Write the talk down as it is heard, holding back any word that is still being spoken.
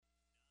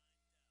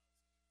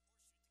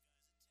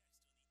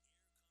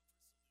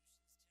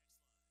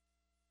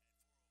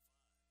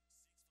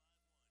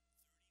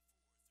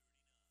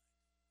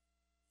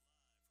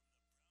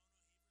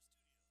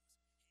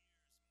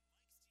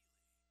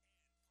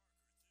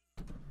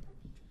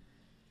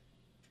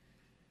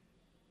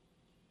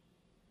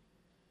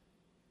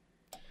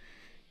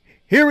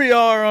Here we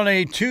are on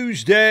a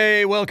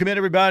Tuesday. Welcome in,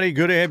 everybody.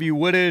 Good to have you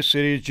with us.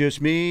 It is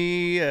just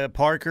me,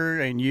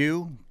 Parker, and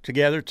you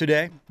together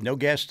today. No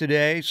guest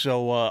today,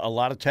 so a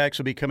lot of texts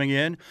will be coming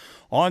in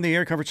on the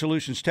Air Comfort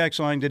Solutions text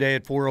line today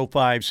at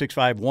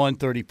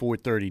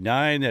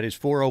 405-651-3439. That is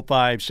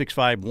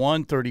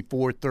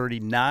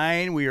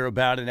 405-651-3439. We are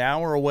about an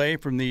hour away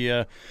from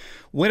the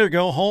winner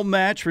go-home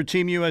match for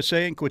Team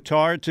USA in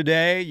Qatar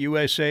today.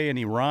 USA and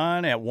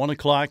Iran at 1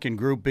 o'clock in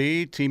Group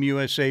B. Team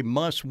USA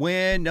must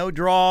win. No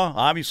draw,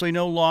 obviously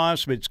no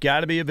loss, but it's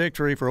got to be a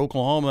victory for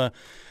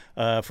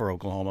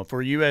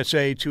for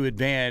USA to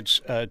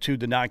advance to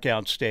the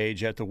knockout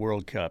stage at the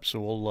World Cup. So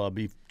we'll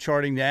be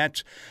charting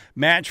that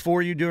match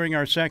for you during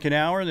our second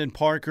hour. Then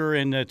Parker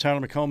and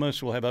Tyler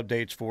McComas will have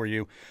updates for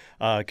you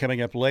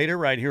coming up later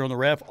right here on the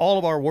Ref. All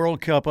of our World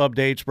Cup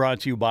updates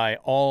brought to you by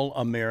All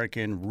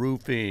American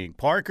Roofing.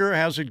 Parker,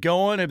 how's it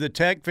going? Have the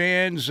Tech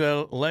fans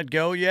let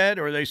go yet,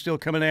 or are they still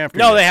coming after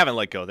you? No, they haven't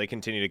let go. They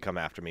continue to come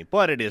after me.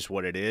 But it is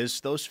what it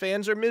is. Those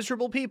fans are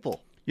miserable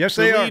people. Yes,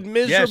 they lead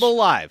miserable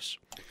lives.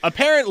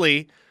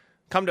 Apparently,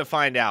 come to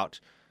find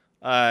out,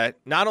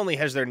 not only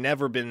has there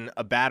never been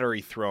a battery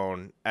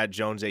thrown at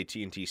Jones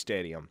AT&T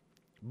Stadium,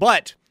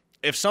 but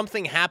if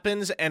something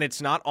happens and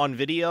it's not on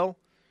video,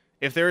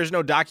 if there is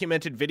no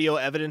documented video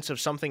evidence of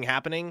something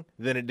happening,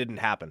 then it didn't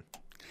happen.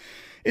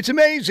 It's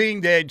amazing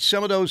that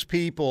some of those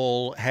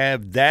people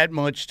have that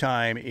much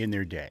time in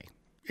their day.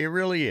 It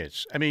really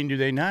is. I mean, do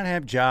they not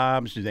have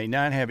jobs? Do they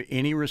not have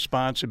any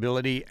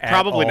responsibility at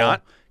all? Probably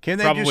not. Can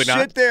they just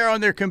sit there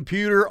on their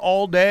computer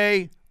all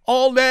day?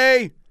 All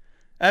day?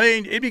 I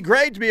mean, it'd be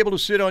great to be able to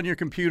sit on your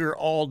computer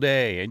all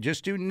day and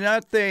just do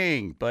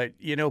nothing. But,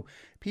 you know,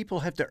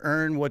 people have to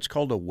earn what's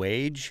called a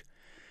wage.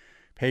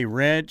 Pay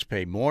rent,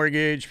 pay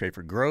mortgage, pay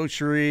for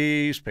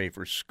groceries, pay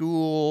for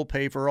school,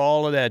 pay for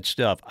all of that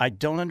stuff. I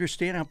don't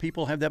understand how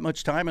people have that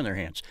much time on their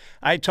hands.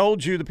 I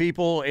told you the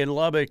people in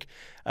Lubbock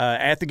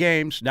at the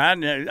games,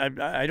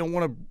 I don't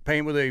want to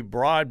paint with a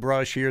broad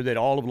brush here that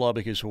all of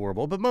Lubbock is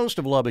horrible, but most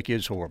of Lubbock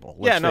is horrible.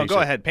 Go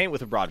ahead. Paint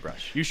with a broad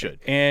brush. You should.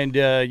 And,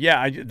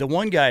 the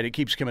one guy that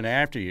keeps coming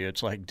after you,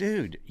 it's like,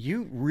 dude,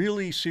 you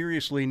really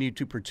seriously need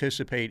to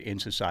participate in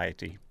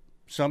society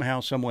somehow,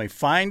 some way.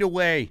 Find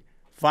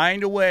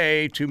a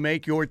way to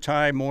make your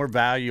time more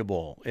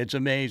valuable. It's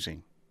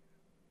amazing.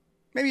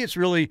 Maybe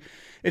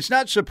it's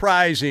not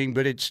surprising,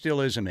 but it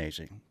still is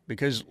amazing.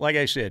 Because, like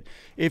I said,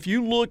 if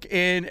you look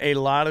in a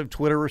lot of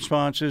Twitter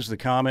responses, the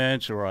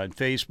comments, or on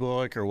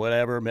Facebook or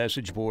whatever,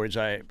 message boards,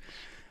 I've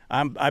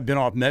been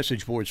off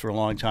message boards for a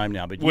long time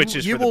now, but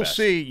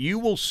you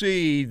will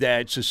see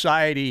that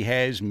society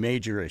has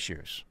major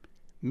issues.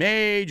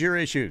 Major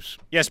issues.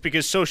 Yes,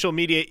 because social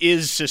media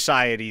is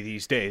society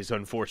these days,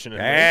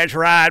 unfortunately. That's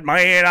right,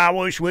 man. I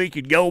wish we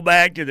could go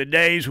back to the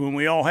days when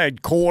we all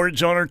had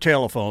cords on our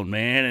telephone,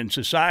 man, and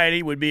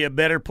society would be a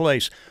better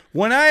place.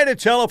 When I had a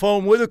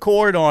telephone with a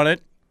cord on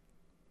it,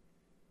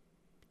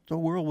 the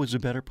world was a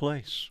better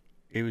place.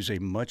 It was a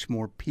much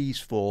more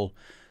peaceful.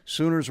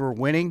 Sooners were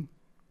winning.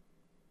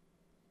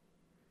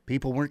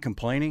 People weren't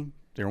complaining.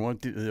 There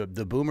weren't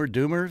the boomer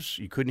doomers.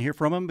 You couldn't hear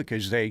from them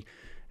because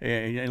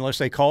unless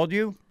they called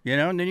you,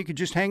 and then you could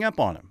just hang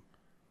up on them.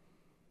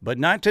 But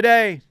not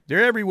today.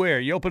 They're everywhere.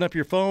 You open up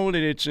your phone,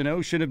 and it's an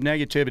ocean of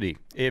negativity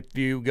if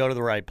you go to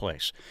the right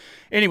place.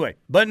 Anyway,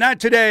 but not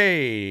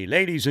today.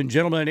 Ladies and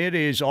gentlemen, it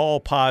is all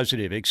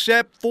positive,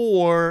 except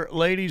for,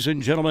 ladies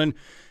and gentlemen,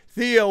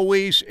 Theo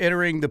Wease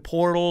entering the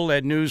portal.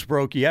 That news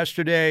broke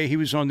yesterday. He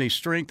was on the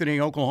Strengthening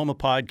Oklahoma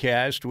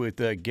podcast with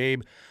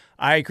Gabe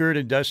Eichert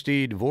and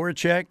Dusty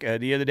Dvoracek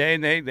the other day,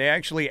 and they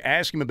actually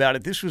asked him about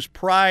it. This was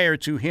prior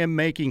to him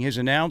making his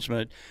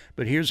announcement,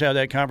 but here's how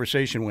that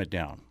conversation went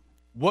down.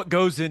 What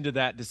goes into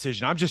that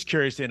decision? I'm just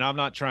curious, and I'm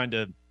not trying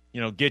to,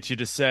 get you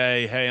to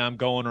say, hey, I'm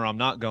going or I'm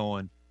not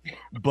going,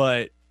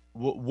 but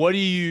what do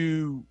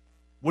you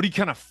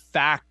kind of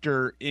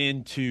factor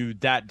into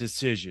that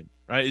decision,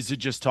 right? Is it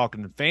just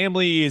talking to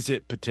family? Is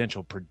it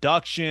potential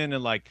production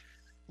and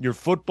your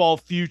football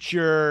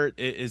future?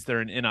 Is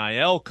there an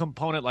NIL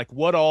component?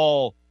 What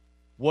all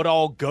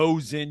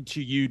goes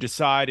into you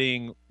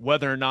deciding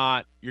whether or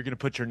not you're going to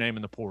put your name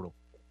in the portal?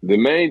 The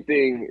main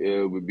thing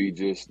would be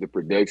just the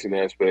production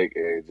aspect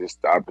and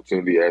just the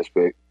opportunity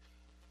aspect.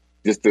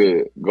 Just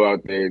to go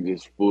out there and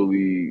just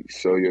fully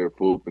show your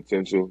full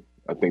potential.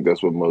 I think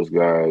that's what most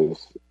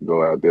guys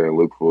go out there and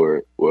look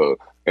for. Well,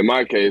 in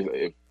my case,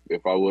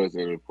 if I was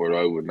in the portal,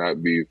 I would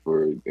not be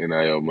for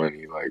NIL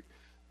money.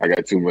 I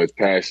got too much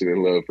passion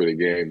and love for the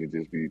game to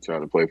just be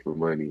trying to play for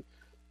money.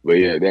 But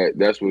yeah,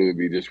 that's what it would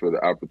be, just for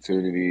the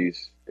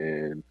opportunities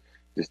and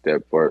just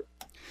that part.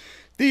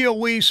 Theo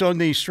Wease on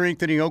the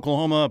Strengthening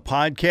Oklahoma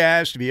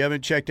podcast. If you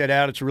haven't checked that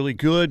out, it's really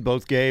good.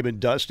 Both Gabe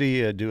and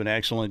Dusty do an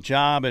excellent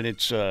job, and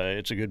it's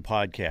a good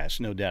podcast,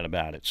 no doubt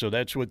about it. So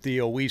that's what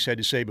Theo Wease had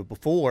to say. But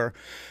before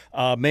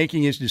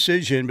making his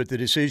decision, but the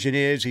decision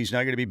is he's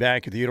not going to be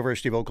back at the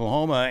University of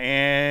Oklahoma,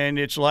 and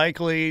it's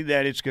likely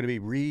that it's going to be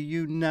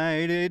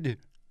reunited,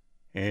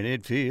 and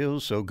it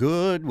feels so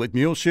good with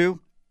Muleshoe.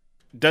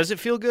 Does it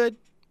feel good?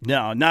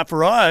 No, not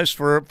for us.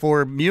 For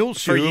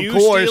Muleshoe, For you, of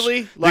course,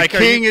 Steely? the Like, are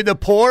king you- of the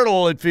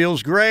portal. It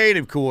feels great,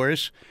 of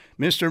course.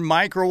 Mr.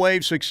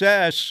 Microwave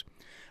Success.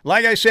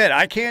 Like I said,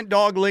 I can't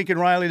dog Lincoln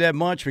Riley that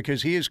much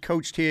because he has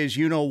coached his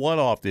you-know-what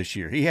off this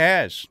year. He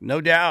has, no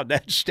doubt.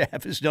 That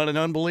staff has done an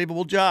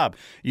unbelievable job.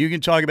 You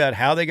can talk about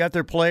how they got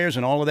their players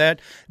and all of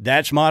that.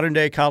 That's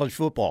modern-day college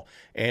football.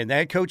 And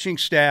that coaching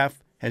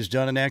staff has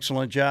done an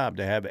excellent job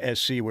to have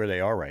SC where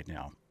they are right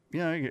now. You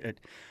know,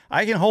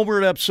 I can homer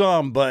it up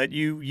some, but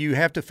you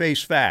have to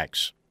face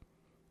facts.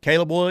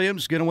 Caleb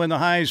Williams is going to win the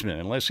Heisman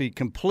unless he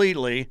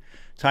completely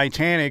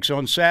Titanics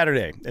on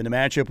Saturday in the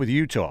matchup with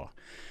Utah.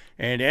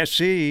 And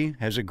SC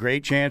has a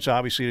great chance,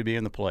 obviously, to be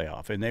in the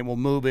playoff. And they will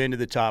move into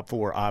the top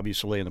 4,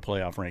 obviously, in the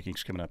playoff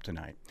rankings coming up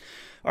tonight.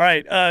 All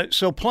right,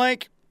 so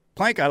Plank,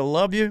 I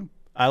love you.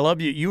 I love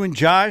you. You and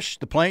Josh,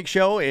 the Plank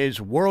Show is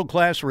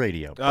world-class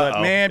radio.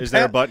 But, man, is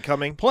there a butt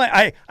coming?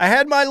 I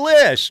had my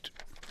list.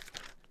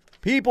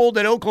 People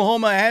that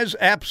Oklahoma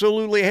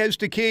absolutely has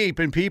to keep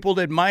and people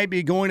that might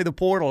be going to the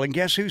portal. And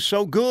guess who's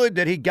so good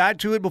that he got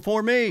to it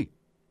before me?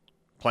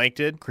 Plank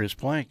did? Chris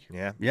Plank.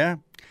 Yeah. Yeah.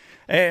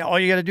 Hey, all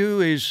you got to do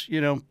is,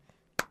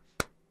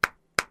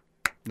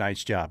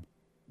 nice job.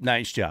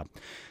 Nice job.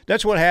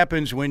 That's what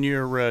happens when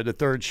you're the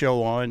third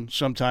show on.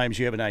 Sometimes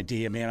you have an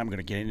idea, man, I'm going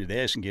to get into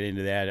this and get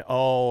into that.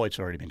 Oh, it's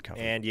already been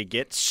covered. And you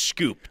get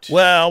scooped.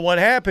 Well, what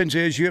happens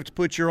is you have to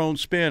put your own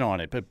spin on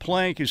it. But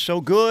Plank is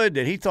so good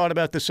that he thought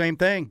about the same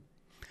thing.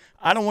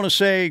 I don't want to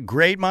say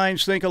great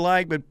minds think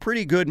alike, but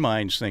pretty good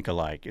minds think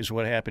alike is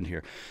what happened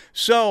here.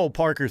 So,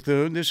 Parker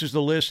Thune, this is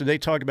the list, and they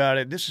talked about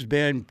it. This has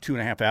been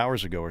 2.5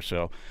 hours ago or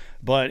so.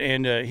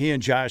 And he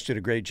and Josh did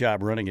a great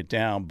job running it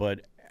down.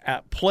 But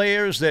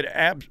players that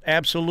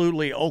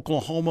absolutely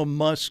Oklahoma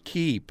must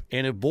keep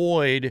and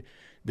avoid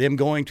them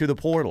going to the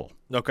portal.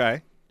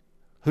 Okay.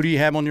 Who do you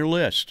have on your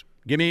list?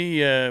 Give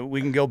me,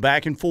 we can go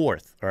back and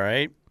forth, all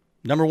right?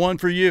 Number 1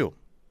 for you.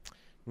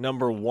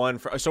 Number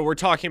 1 so we're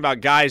talking about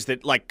guys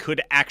that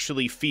could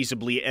actually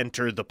feasibly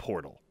enter the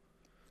portal.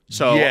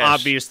 So Yes.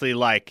 obviously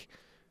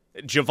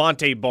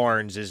Javante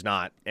Barnes is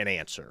not an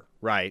answer,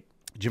 right?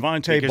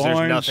 Javante Because Barnes.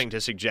 there's nothing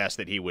to suggest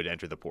that he would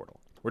enter the portal.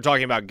 We're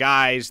talking about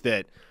guys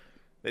that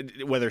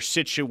whether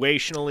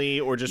situationally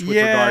or just with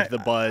regard to the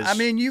buzz. I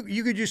mean,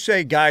 you could just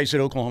say guys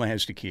that Oklahoma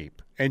has to keep.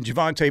 And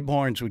Javante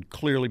Barnes would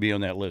clearly be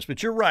on that list.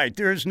 But you're right.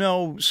 There's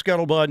no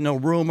scuttlebutt, no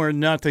rumor,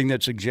 nothing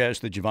that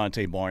suggests that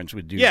Javante Barnes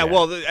would do that. Yeah,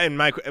 well, and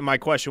my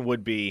question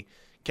would be,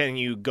 can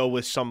you go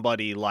with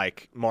somebody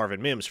like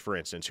Marvin Mims, for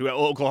instance, who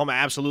Oklahoma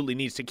absolutely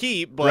needs to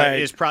keep, but Right.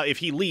 is probably if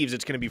he leaves,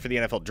 it's going to be for the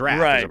NFL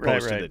draft Right, as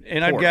opposed right. to the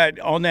And I've portal. got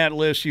on that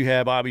list, you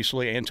have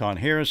obviously Anton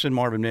Harrison,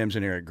 Marvin Mims,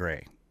 and Eric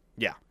Gray.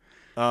 Yeah.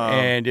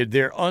 And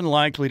they're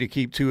unlikely to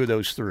keep 2 of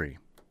those 3.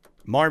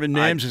 Marvin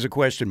Mims is a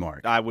question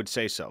mark. I would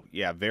say so.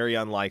 Yeah, very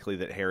unlikely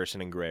that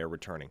Harrison and Gray are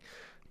returning.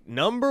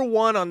 Number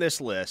 1 on this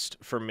list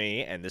for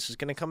me, and this is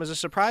going to come as a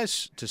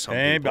surprise to some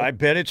And people. I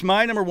bet it's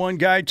my number 1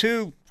 guy,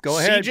 too. Go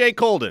ahead. CJ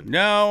Colden.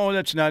 No,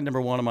 that's not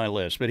number 1 on my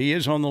list, but he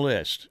is on the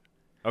list.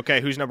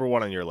 Okay, who's number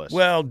 1 on your list?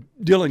 Well,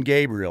 Dylan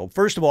Gabriel.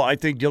 First of all, I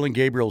think Dylan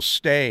Gabriel's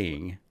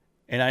staying,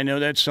 and I know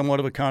that's somewhat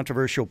of a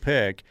controversial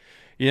pick,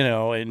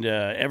 and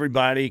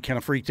everybody kind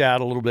of freaked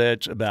out a little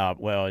bit about,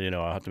 well,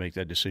 I'll have to make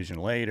that decision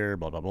later,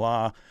 blah, blah,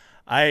 blah.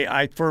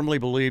 I firmly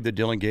believe that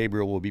Dylan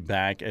Gabriel will be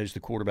back as the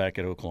quarterback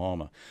at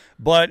Oklahoma.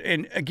 But,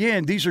 and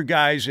again, these are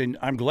guys, and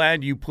I'm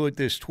glad you put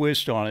this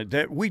twist on it,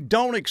 that we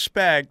don't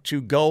expect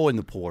to go in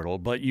the portal,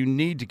 but you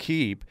need to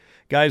keep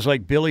guys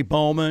like Billy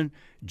Bowman,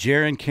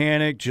 Jaron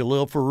Kanik,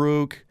 Jalil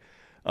Farouk,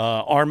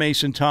 R.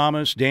 Mason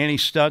Thomas, Danny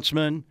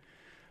Stutzman.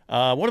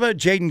 What about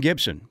Jaden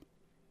Gibson?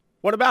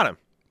 What about him?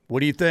 What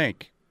do you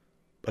think?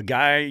 A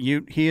guy,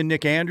 he and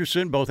Nick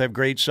Anderson both have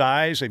great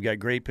size. They've got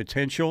great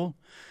potential.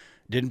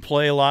 Didn't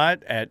play a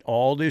lot at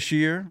all this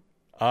year.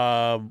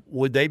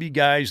 Would they be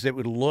guys that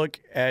would look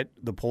at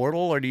the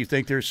portal, or do you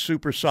think they're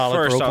super solid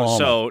First for Oklahoma? off,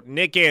 so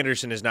Nick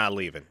Anderson is not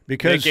leaving.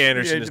 because Nick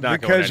Anderson is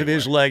not going because of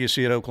his anywhere.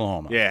 legacy at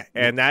Oklahoma. Yeah,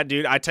 and that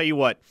dude, I tell you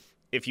what,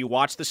 if you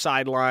watch the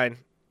sideline,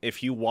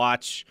 if you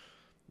watch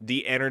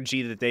the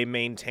energy that they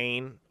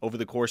maintain over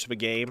the course of a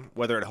game,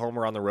 whether at home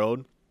or on the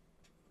road,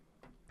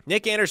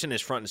 Nick Anderson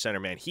is front and center,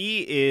 man.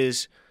 He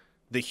is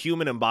the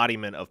human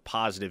embodiment of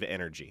positive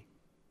energy.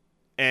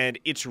 And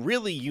it's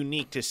really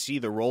unique to see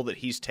the role that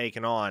he's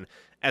taken on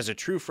as a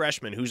true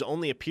freshman who's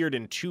only appeared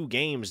in 2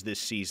 games this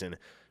season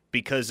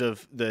because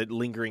of the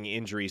lingering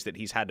injuries that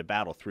he's had to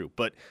battle through.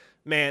 But,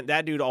 man,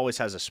 that dude always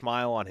has a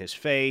smile on his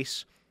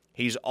face.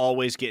 He's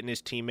always getting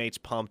his teammates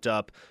pumped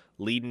up,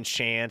 leading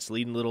chants,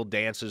 leading little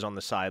dances on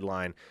the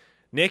sideline.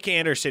 Nick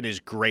Anderson is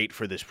great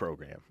for this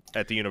program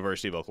at the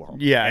University of Oklahoma.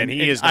 Yeah, and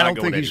he is not I don't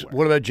going think he's. anywhere.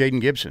 What about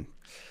Jaden Gibson?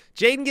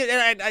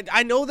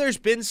 I know there's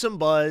been some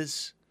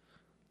buzz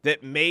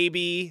that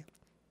maybe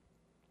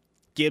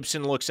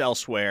Gibson looks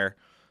elsewhere.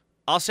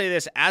 I'll say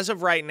this, as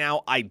of right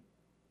now, I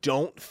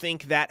don't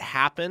think that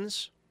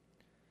happens.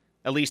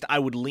 At least I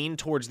would lean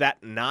towards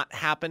that not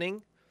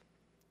happening.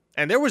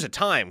 And there was a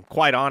time,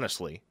 quite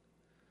honestly,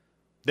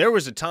 There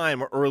was a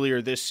time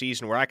earlier this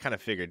season where I kind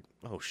of figured,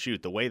 oh,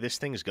 shoot, the way this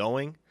thing's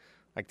going,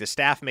 like the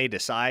staff may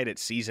decide at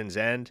season's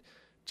end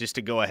just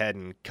to go ahead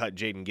and cut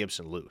Jaden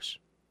Gibson loose.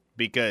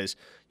 Because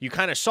you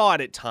kind of saw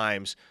it at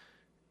times.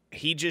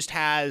 He just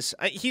has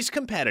 – he's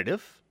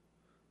competitive.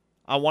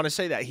 I want to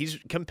say that. He's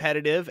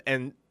competitive,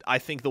 and I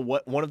think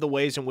one of the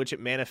ways in which it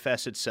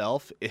manifests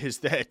itself is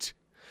that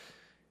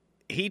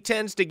he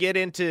tends to get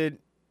into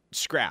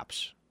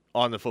scraps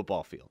on the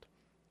football field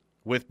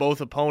with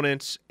both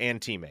opponents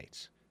and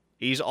teammates.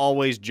 He's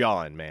always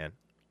jawing, man.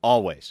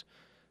 Always.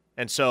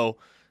 And so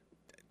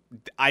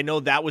I know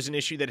that was an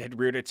issue that had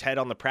reared its head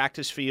on the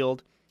practice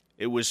field.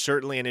 It was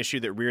certainly an issue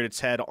that reared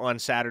its head on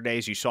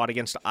Saturdays. You saw it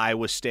against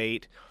Iowa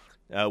State,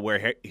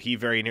 where he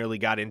very nearly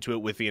got into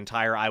it with the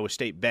entire Iowa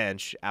State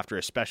bench after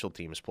a special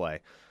teams play.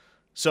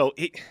 So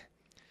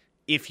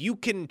if you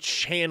can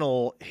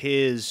channel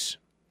his,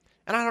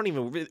 and I don't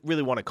even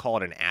really want to call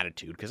it an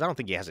attitude because I don't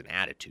think he has an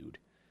attitude,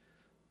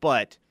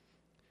 but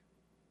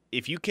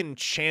if you can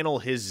channel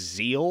his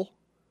zeal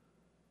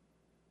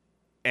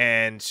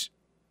and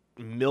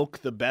milk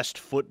the best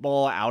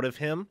football out of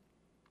him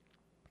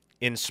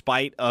in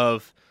spite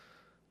of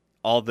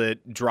all the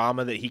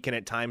drama that he can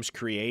at times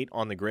create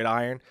on the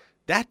gridiron,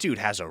 that dude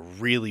has a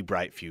really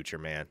bright future,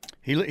 man.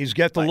 He's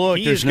got the look,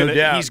 there's no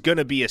doubt. He's going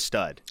to be a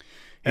stud.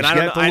 And I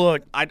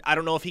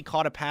don't know if he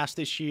caught a pass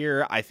this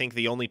year. I think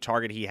the only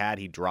target he had,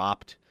 he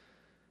dropped,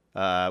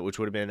 which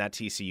would have been in that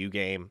TCU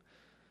game.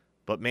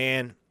 But,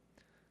 man,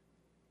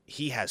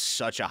 he has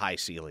such a high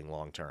ceiling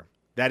long term.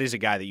 That is a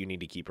guy that you need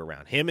to keep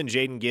around. Him and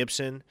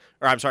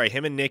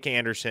Nick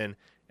Anderson,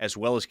 as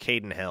well as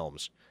Caden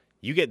Helms.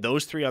 You get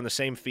those three on the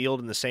same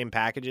field in the same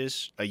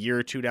packages a year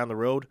or two down the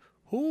road,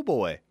 oh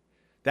boy,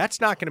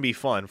 that's not going to be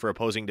fun for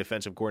opposing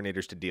defensive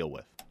coordinators to deal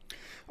with.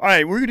 All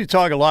right, we're going to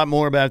talk a lot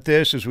more about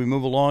this as we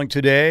move along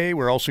today.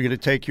 We're also going to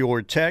take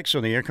your texts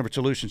on the Air Comfort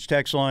Solutions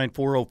text line,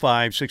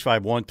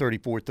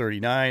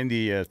 405-651-3439.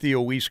 The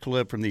Theo Weiss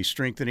clip from the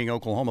Strengthening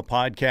Oklahoma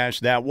podcast.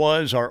 That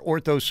was our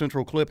Ortho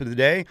Central clip of the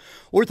day.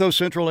 Ortho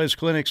Central has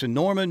clinics in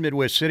Norman,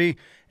 Midwest City,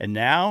 and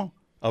now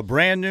a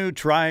brand new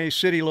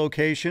Tri-City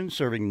location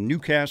serving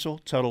Newcastle,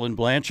 Tuttle, and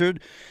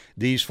Blanchard.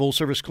 These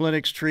full-service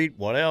clinics treat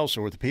what else?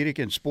 Orthopedic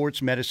and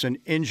sports medicine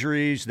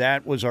injuries.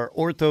 That was our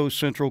Ortho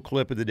Central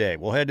clip of the day.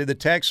 We'll head to the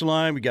text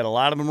line. We got a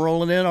lot of them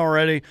rolling in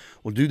already.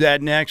 We'll do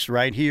that next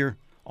right here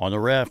on The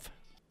Ref.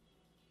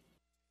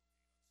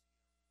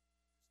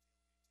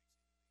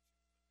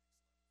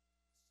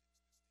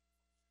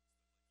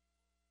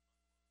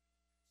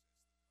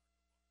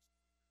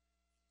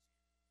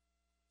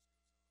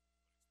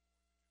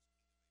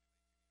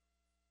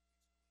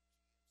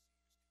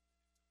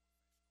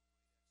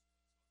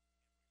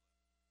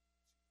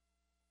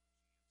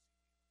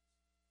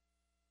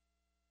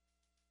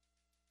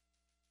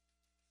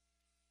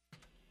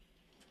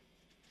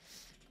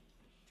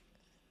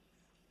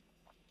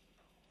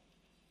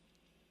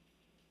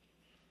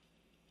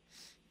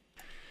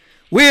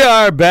 We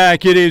are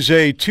back. It is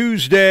a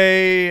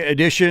Tuesday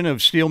edition of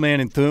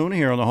Steelman and Thune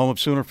here on the home of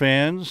Sooner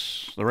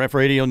fans, the Ref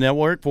Radio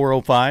Network,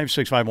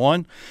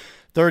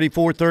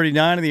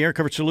 405-651-3439 of the Air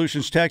Comfort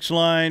Solutions text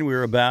line.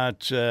 We're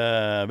about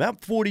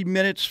 40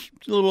 minutes,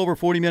 a little over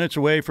 40 minutes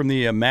away from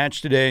the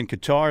match today in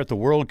Qatar at the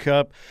World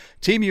Cup.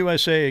 Team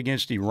USA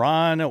against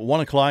Iran at 1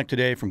 o'clock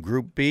today from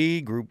Group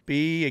B. Group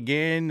B,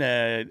 again,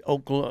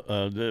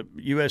 the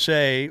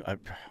USA.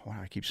 Why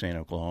do I keep saying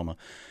Oklahoma?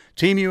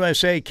 Team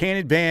USA can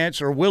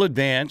advance or will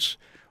advance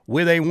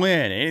with a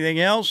win. Anything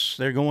else,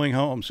 they're going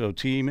home. So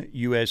Team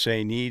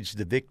USA needs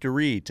the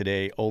victory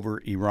today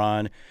over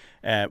Iran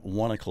at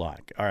 1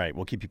 o'clock. All right,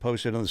 we'll keep you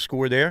posted on the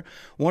score there.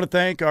 I want to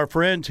thank our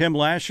friend Tim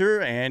Lasher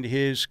and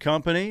his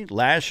company,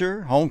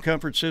 Lasher Home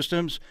Comfort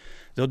Systems.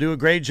 They'll do a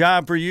great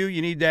job for you.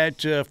 You need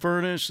that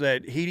furnace,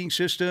 that heating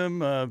system,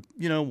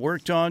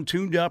 worked on,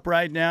 tuned up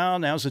right now.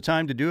 Now's the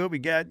time to do it. We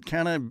got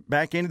kind of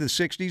back into the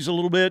 60s a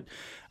little bit,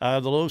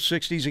 the low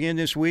 60s again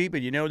this week,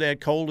 but you know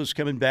that cold is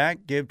coming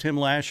back. Give Tim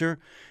Lasher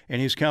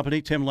and his company,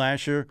 Tim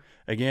Lasher,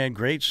 again,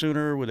 great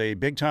Sooner with a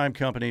big-time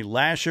company,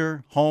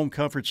 Lasher Home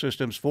Comfort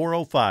Systems,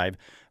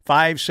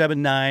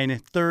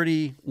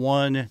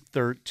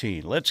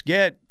 405-579-3113. Let's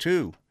get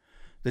to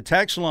the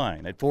text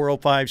line at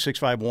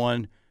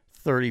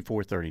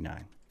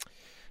 405-651-3439.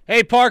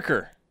 Hey,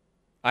 Parker,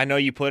 I know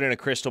you put in a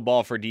crystal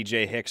ball for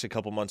DJ Hicks a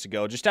couple months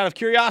ago. Just out of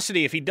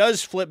curiosity, if he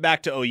does flip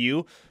back to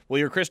OU, will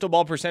your crystal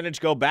ball percentage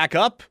go back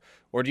up,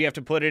 or do you have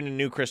to put in a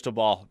new crystal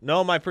ball?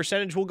 No, my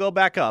percentage will go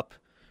back up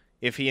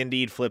if he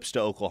indeed flips to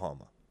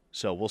Oklahoma.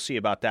 So we'll see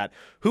about that.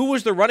 Who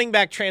was the running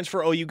back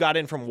transfer OU got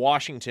in from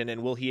Washington,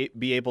 and will he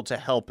be able to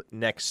help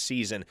next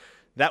season?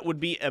 That would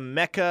be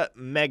Emeka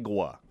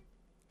Megwa,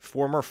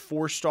 former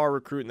four-star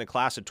recruit in the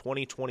class of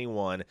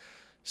 2021.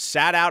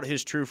 Sat out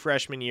his true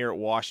freshman year at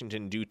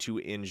Washington due to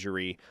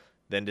injury,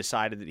 then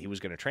decided that he was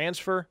going to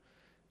transfer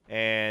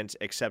and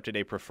accepted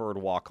a preferred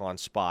walk-on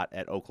spot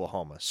at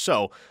Oklahoma.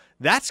 So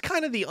that's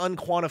kind of the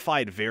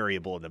unquantified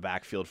variable in the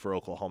backfield for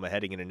Oklahoma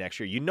heading into next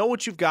year. You know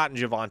what you've got in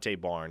Javonte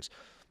Barnes.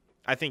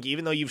 I think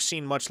even though you've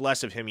seen much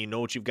less of him, you know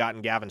what you've got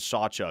in Gavin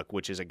Sawchuk,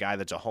 which is a guy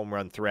that's a home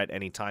run threat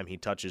anytime he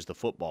touches the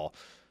football.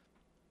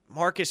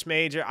 Marcus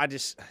Major, I'm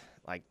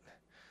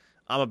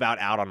about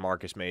out on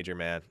Marcus Major,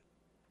 man.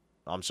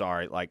 I'm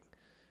sorry.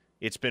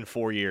 It's been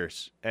 4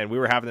 years, and we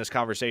were having this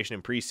conversation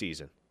in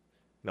preseason.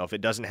 If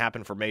it doesn't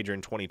happen for Major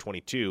in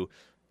 2022,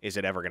 is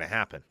it ever going to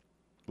happen?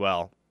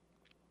 Well,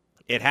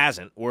 it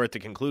hasn't. We're at the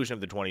conclusion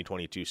of the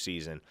 2022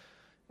 season.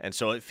 And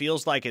so it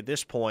feels like at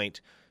this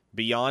point,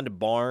 beyond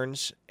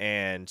Barnes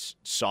and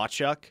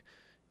Sawchuk,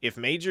 if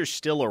Major's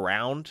still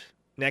around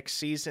next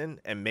season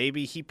and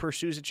maybe he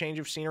pursues a change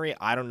of scenery,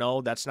 I don't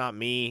know. That's not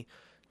me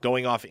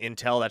going off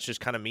intel. That's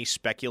just kind of me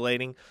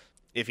speculating.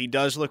 If he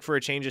does look for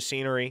a change of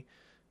scenery,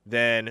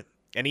 then,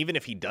 and even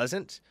if he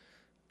doesn't,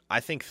 I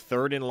think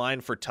third in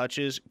line for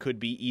touches could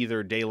be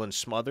either Dalen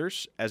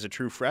Smothers as a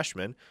true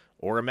freshman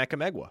or Emeka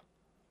Megwa.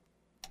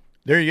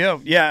 There you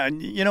go. Yeah,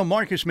 and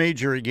Marcus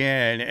Major,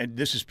 again, and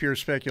this is pure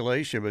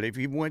speculation, but if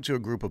he went to a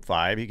group of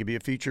 5, he could be a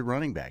featured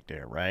running back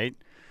there, right?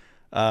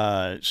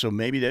 So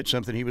maybe that's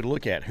something he would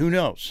look at. Who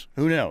knows?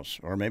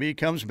 Or maybe he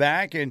comes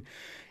back and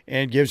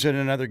gives it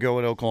another go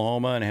at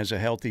Oklahoma and has a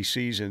healthy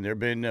season. There have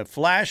been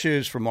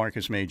flashes from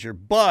Marcus Major,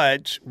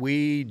 but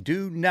we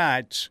do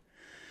not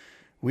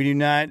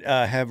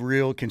have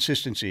real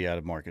consistency out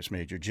of Marcus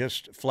Major.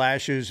 Just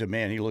flashes of,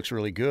 man, he looks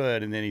really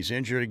good, and then he's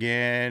injured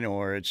again,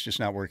 or it's just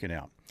not working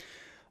out.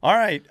 All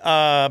right,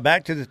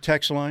 back to the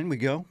text line we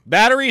go.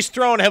 Batteries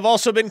thrown have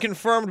also been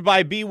confirmed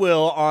by B.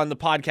 Will on the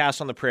podcast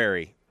on the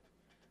Prairie.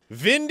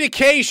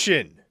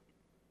 Vindication.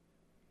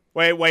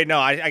 Wait, no,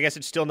 I guess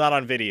it's still not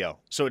on video,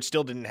 so it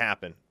still didn't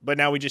happen. But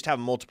now we just have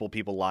multiple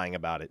people lying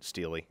about it,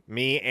 Steely.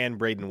 Me and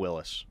Braden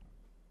Willis.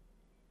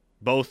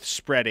 Both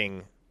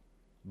spreading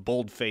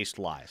bold-faced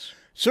lies.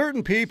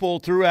 Certain people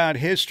throughout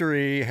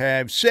history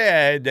have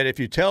said that if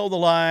you tell the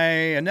lie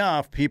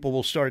enough, people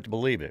will start to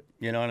believe it.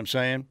 You know what I'm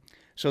saying?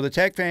 So the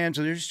Tech fans,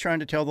 they're just trying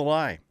to tell the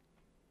lie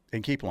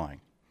and keep lying.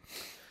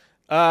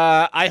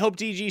 I hope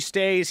DG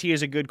stays. He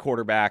is a good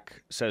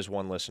quarterback, says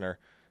one listener.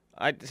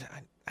 I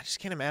just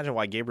can't imagine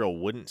why Gabriel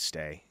wouldn't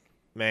stay.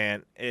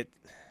 Man,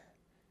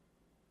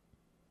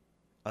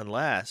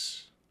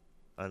 unless,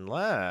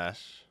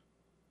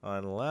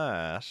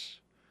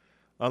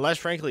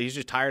 frankly, he's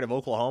just tired of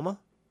Oklahoma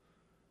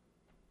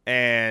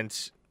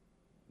and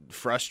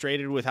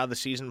frustrated with how the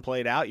season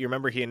played out. You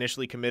remember he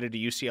initially committed to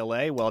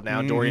UCLA? Well,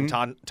 now Dorian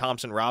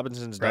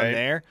Thompson-Robinson's done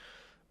there.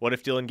 What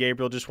if Dylan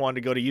Gabriel just wanted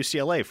to go to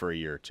UCLA for a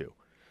year or two?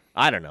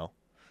 I don't know.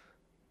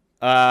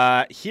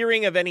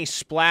 Hearing of any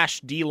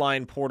splash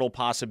D-line portal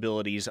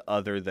possibilities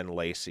other than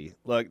Lacey.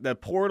 Look, the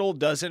portal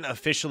doesn't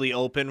officially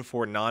open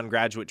for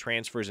non-graduate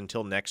transfers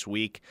until next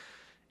week.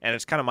 And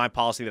it's kind of my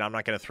policy that I'm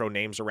not going to throw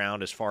names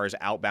around as far as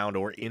outbound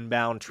or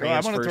inbound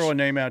transfers. Well, I want to throw a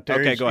name out there.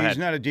 Okay, go ahead. He's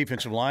not a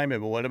defensive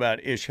lineman, but what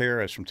about Ish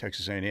Harris from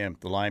Texas A&M,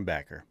 the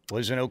linebacker?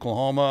 Was in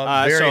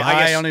Oklahoma, very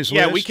high on his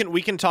list. Yeah,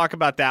 we can talk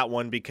about that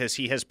one because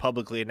he has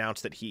publicly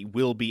announced that he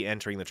will be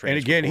entering the transfer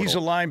portal. And again, he's a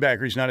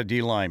linebacker. He's not a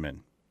D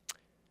lineman.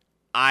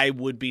 I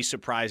would be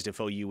surprised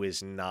if OU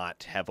is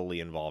not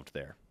heavily involved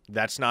there.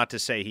 That's not to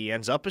say he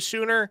ends up a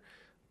Sooner,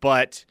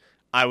 but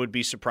I would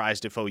be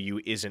surprised if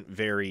OU isn't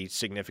very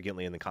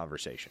significantly in the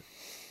conversation.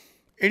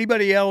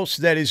 Anybody else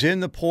that is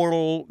in the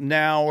portal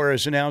now or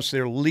has announced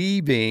they're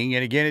leaving,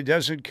 and again, it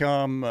doesn't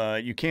come,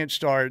 you can't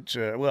start,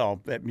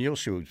 that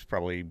Muleshoe's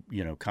probably,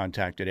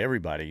 contacted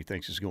everybody he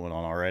thinks is going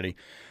on already.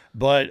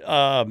 But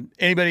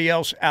anybody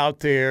else out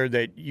there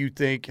that you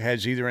think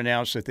has either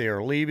announced that they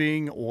are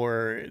leaving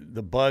or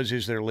the buzz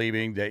is they're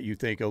leaving that you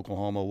think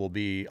Oklahoma will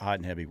be hot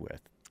and heavy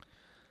with?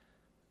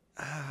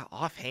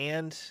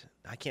 Offhand,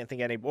 I can't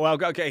think of any.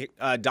 Well, okay,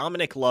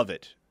 Dominic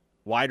Lovett,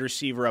 wide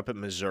receiver up at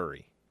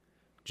Missouri,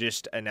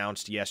 just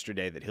announced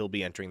yesterday that he'll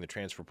be entering the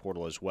transfer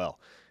portal as well.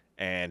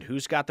 And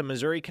who's got the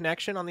Missouri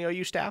connection on the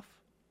OU staff?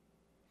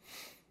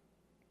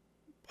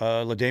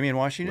 LaDainian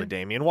Washington?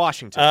 LaDainian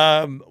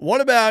Washington.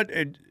 What about,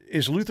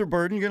 is Luther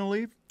Burden going to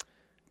leave?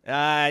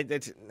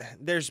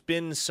 There's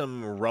been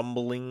some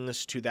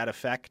rumblings to that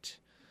effect.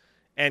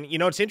 And,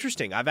 it's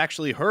interesting. I've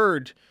actually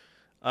heard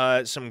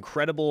some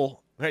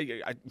credible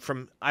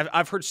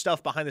I've heard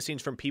stuff behind the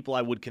scenes from people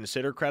I would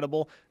consider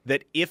credible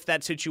that if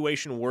that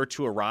situation were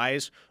to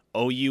arise,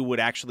 OU would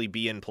actually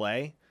be in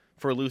play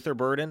for Luther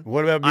Burden.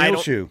 What about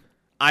Muleshoe?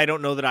 I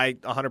don't know that I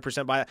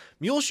 100% buy that.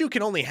 Muleshoe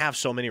can only have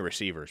so many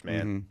receivers,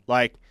 man. Mm-hmm.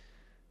 Like,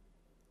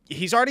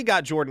 he's already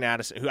got Jordan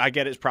Addison, who I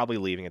get is probably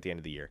leaving at the end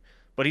of the year.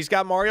 But he's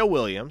got Mario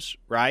Williams,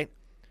 right?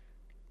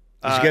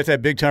 He's got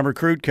that big-time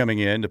recruit coming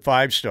in, the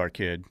 5-star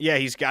kid. Yeah,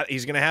 he's going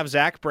to have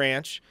Zach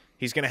Branch.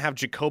 He's going to have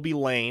Jacoby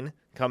Lane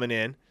coming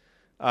in.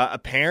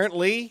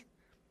 Apparently,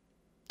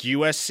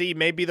 USC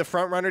may be the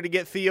front runner to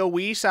get Theo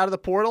Weiss out of the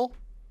portal.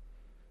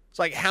 It's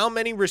like, how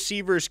many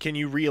receivers can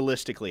you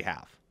realistically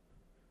have?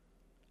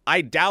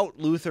 I doubt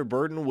Luther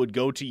Burden would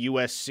go to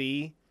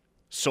USC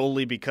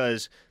solely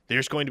because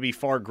there's going to be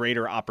far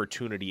greater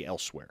opportunity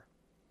elsewhere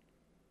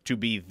to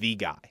be the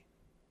guy.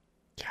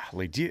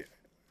 Golly,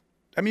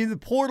 I mean, the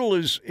portal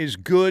is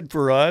good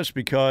for us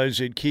because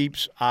it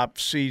keeps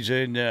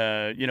off-season,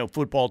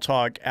 football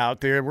talk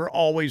out there. We're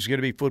always going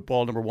to be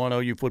football number one,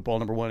 OU football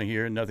number one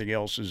here, and nothing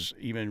else is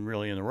even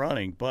really in the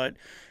running. But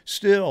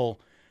still,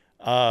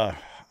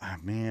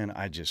 man,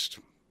 I just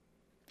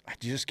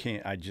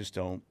can't. I just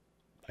don't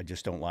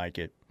like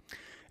it.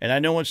 And I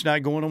know it's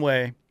not going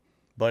away,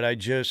 but I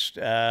just,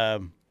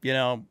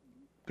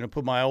 going to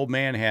put my old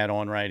man hat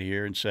on right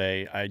here and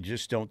say I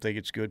just don't think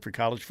it's good for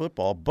college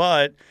football,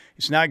 but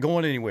it's not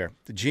going anywhere.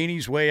 The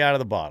genie's way out of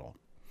the bottle.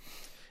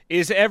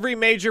 Is every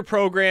major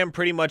program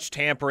pretty much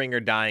tampering or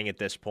dying at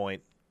this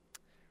point?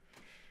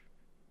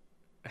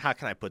 How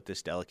can I put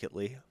this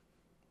delicately?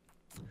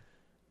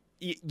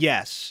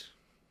 Yes.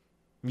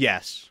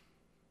 Yes.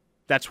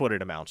 That's what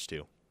it amounts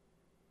to.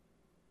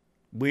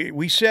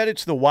 We said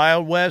it's the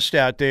Wild West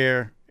out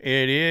there.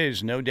 It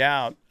is, no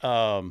doubt.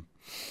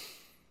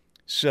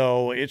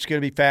 So it's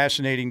going to be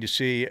fascinating to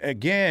see.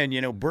 Again,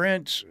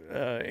 Brent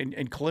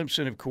and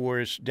Clemson, of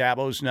course,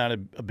 Dabo's not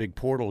a big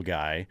portal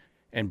guy.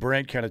 And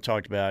Brent kind of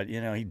talked about,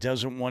 he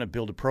doesn't want to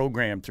build a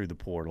program through the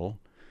portal.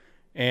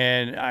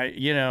 And,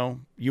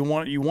 you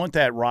want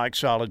that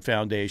rock-solid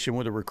foundation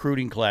with a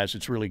recruiting class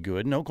that's really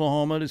good. In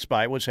Oklahoma,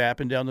 despite what's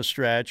happened down the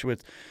stretch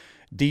with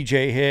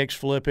DJ Hicks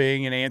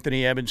flipping and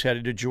Anthony Evans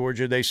headed to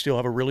Georgia, they still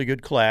have a really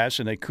good class,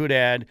 and they could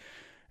add –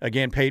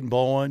 again, Peyton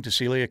Bowen,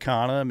 Cecilia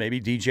Kana, maybe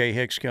DJ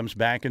Hicks comes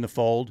back in the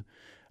fold.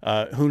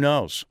 Who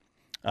knows?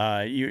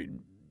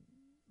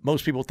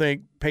 Most people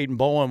think Peyton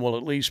Bowen will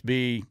at least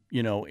be,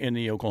 in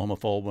the Oklahoma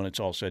fold when it's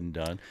all said and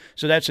done.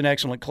 So that's an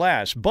excellent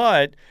class.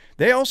 But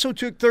they also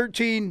took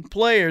 13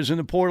 players in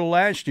the portal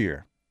last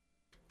year.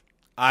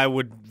 I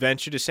would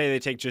venture to say they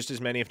take just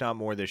as many, if not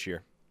more, this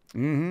year.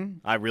 Mm-hmm.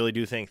 I really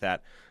do think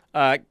that.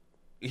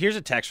 Here's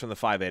a text from the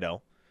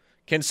 580.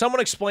 Can someone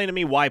explain to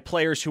me why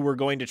players who were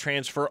going to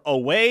transfer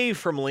away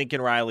from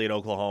Lincoln Riley at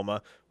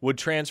Oklahoma would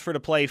transfer to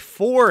play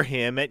for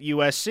him at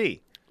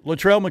USC?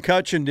 Latrell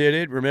McCutcheon did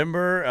it,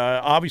 remember?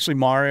 Obviously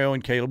Mario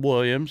and Caleb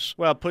Williams.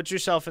 Well, put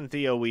yourself in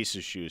Theo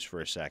Weiss's shoes for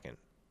a second.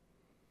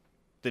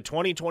 The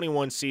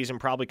 2021 season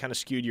probably kind of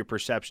skewed your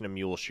perception of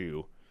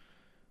Muleshoe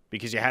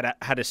because you had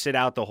to sit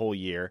out the whole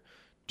year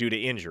due to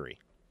injury.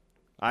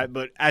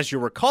 But as you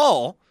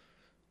recall,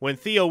 when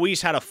Theo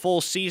Weiss had a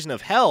full season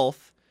of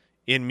health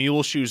in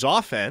Muleshoe's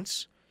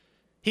offense,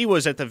 he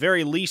was at the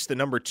very least the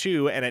number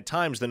 2 and at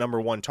times the number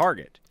 1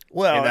 target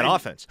in that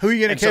offense. Who are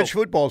you going to catch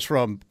footballs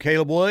from,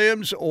 Caleb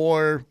Williams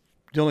or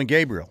Dylan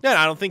Gabriel? No,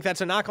 I don't think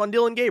that's a knock on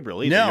Dylan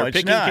Gabriel either. No, You're it's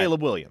picking not.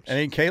 Caleb Williams. I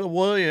mean, Caleb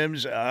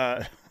Williams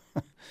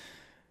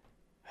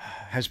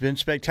has been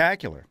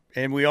spectacular.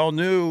 And we all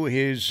knew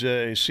his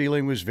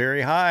ceiling was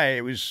very high.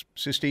 It was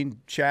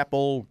Sistine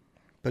Chapel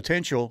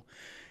potential.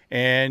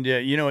 And,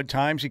 at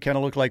times he kind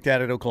of looked like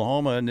that at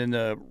Oklahoma. And then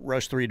the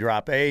rush 3,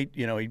 drop 8,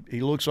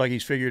 he looks like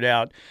he's figured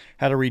out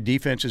how to read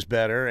defenses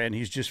better, and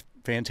he's just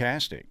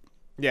fantastic.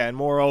 Yeah, and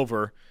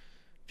moreover,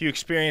 if you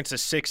experience a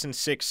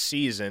 6-6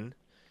 season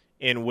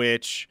in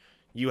which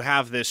you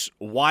have this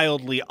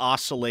wildly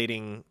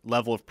oscillating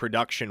level of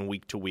production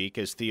week to week,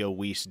 as Theo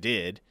Weiss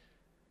did,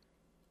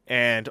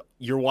 and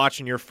you're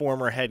watching your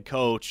former head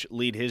coach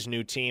lead his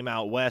new team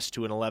out west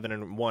to an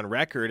 11-1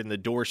 record in the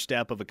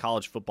doorstep of a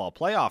college football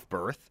playoff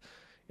berth,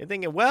 you're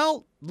thinking,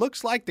 well,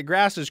 looks like the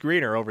grass is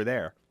greener over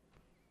there.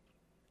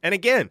 And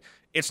again,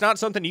 it's not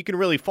something you can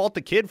really fault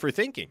the kid for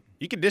thinking.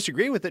 You can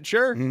disagree with it,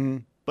 sure,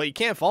 but you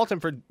can't fault him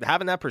for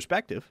having that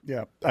perspective.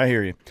 Yeah, I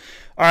hear you.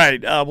 All right,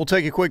 we'll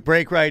take a quick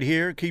break right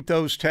here. Keep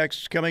those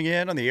texts coming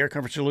in on the Air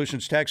Comfort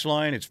Solutions text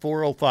line. It's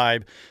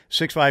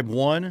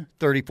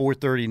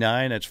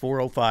 405-651-3439. That's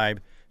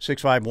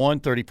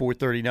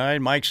 405-651-3439.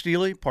 Mike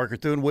Steely, Parker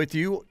Thune with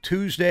you.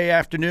 Tuesday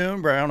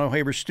afternoon, Brown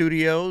O'Haver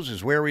Studios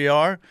is where we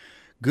are.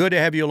 Good to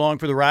have you along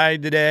for the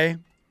ride today.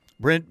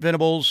 Brent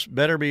Venables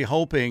better be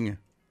hoping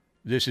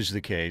this is the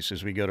case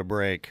as we go to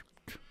break.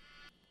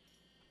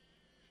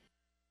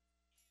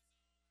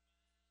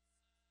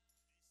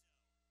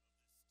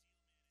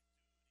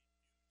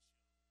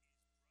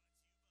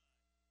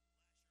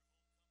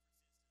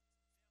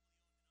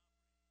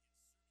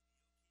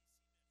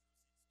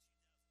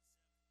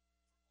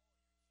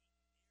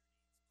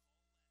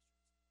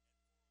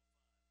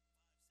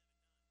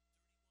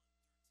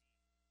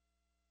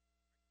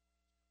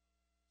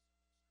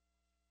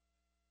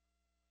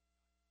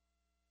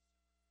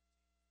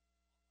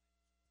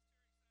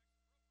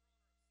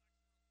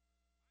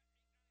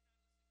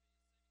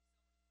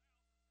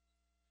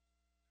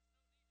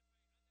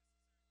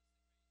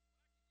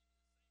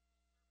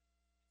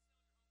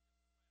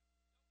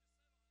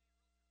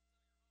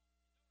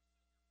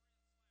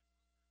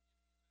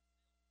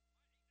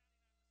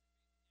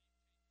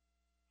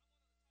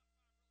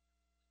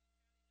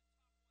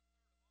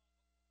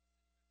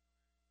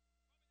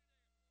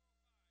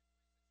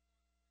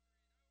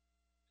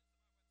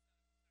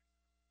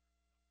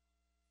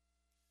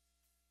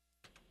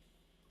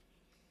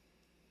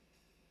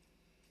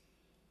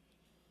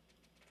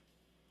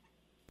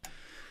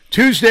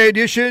 Tuesday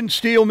edition,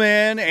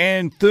 Steelman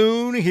and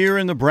Thune here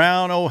in the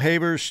Brown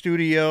O'Haver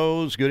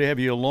Studios. Good to have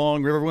you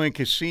along. Riverwind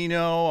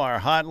Casino, our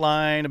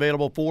hotline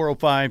available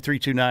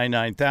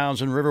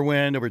 405-329-9000.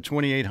 Riverwind, over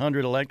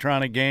 2,800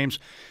 electronic games.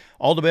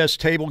 All the best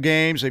table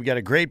games. They've got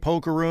a great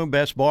poker room,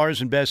 best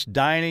bars, and best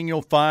dining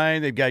you'll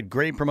find. They've got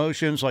great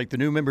promotions like the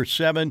new Member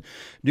 7.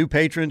 New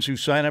patrons who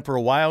sign up for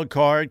a wild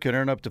card can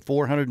earn up to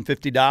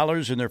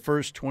 $450 in their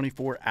first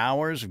 24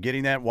 hours of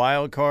getting that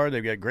wild card.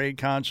 They've got great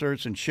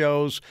concerts and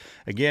shows.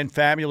 Again,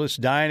 fabulous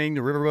dining,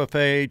 the River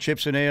Buffet,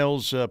 Chips and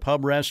Ales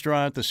pub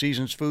restaurant, the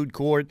Seasons Food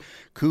Court,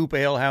 Coop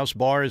Ale House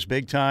Bar is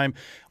big time.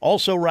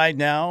 Also right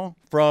now,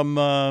 from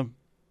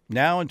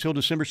now until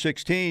December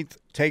 16th,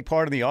 take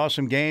part in the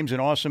awesome games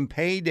and awesome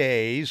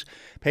paydays.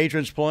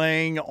 Patrons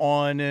playing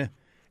on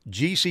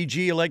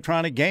GCG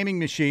electronic gaming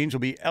machines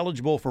will be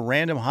eligible for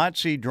random hot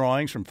seat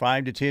drawings from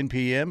 5 to 10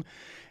 p.m.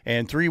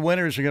 And 3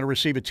 winners are going to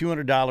receive a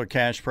 $200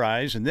 cash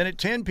prize. And then at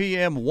 10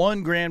 p.m.,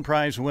 1 grand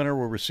prize winner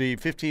will receive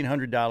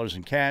 $1,500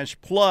 in cash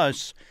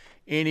plus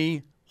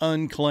any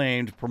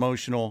unclaimed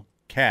promotional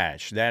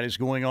cash. That is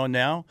going on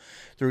now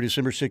through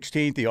December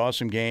 16th. The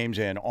awesome games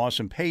and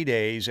awesome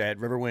paydays at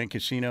Riverwind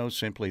Casino,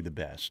 simply the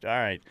best. All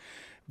right,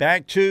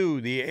 back to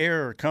the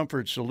Air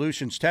Comfort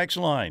Solutions text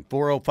line,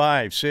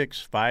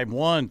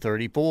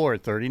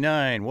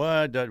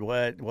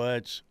 405-651-3439.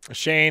 What's?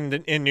 Shane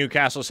in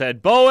Newcastle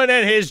said, Bowen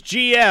and his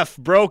GF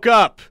broke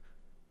up.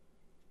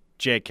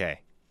 JK.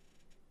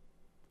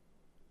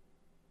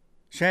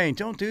 Shane,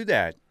 don't do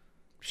that.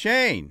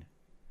 Shane,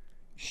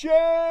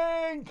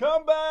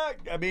 come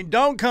back. I mean,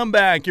 don't come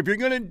back. If you're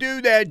going to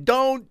do that,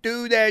 don't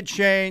do that,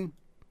 Shane.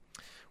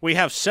 We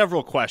have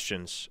several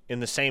questions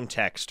in the same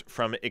text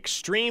from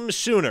Extreme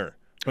Sooner,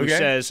 who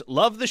says,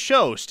 love the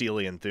show,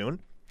 Steely and Thune.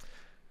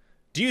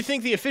 Do you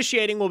think the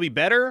officiating will be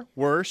better,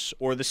 worse,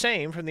 or the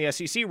same from the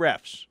SEC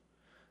refs?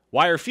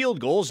 Why are field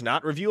goals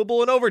not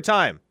reviewable in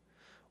overtime?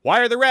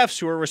 Why are the refs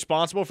who are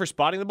responsible for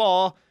spotting the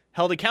ball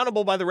held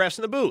accountable by the refs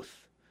in the booth?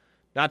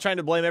 Not trying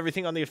to blame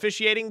everything on the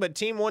officiating, but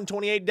Team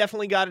 128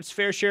 definitely got its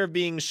fair share of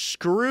being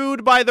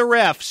screwed by the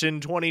refs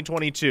in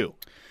 2022.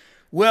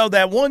 Well,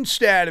 that one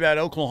stat about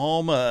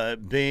Oklahoma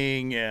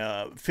being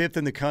fifth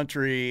in the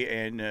country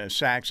in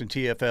sacks and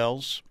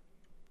TFLs,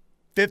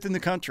 fifth in the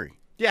country.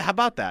 Yeah, how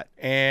about that?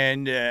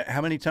 And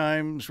how many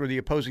times were the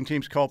opposing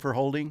teams called for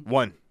holding?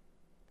 One.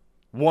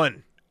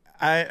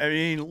 I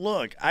mean,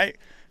 look,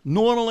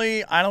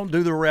 normally I don't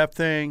do the ref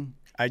thing.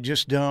 I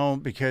just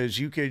don't, because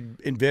you could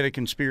invent a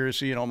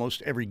conspiracy in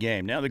almost every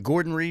game. Now, the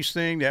Gordon Reese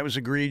thing, that was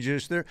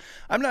egregious.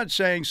 I'm not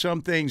saying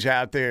some things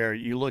out there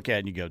you look at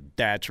and you go,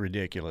 that's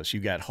ridiculous.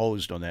 You got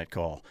hosed on that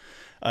call.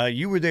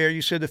 You were there.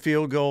 You said the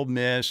field goal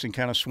missed and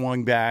kind of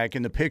swung back,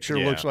 and the picture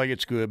looks like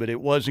it's good, but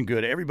it wasn't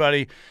good.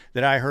 Everybody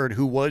that I heard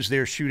who was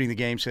there shooting the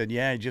game said,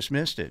 yeah, I just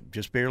missed it,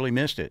 just barely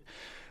missed it.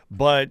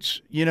 But,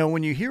 you know,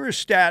 when you hear a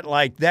stat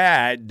like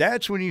that,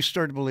 that's when you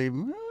start to believe,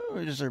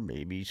 is there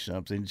maybe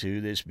something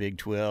to this Big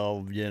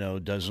 12,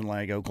 doesn't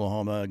like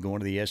Oklahoma going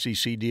to the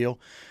SEC deal?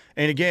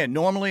 And again,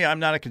 normally I'm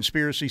not a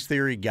conspiracy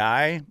theory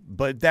guy,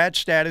 but that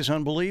stat is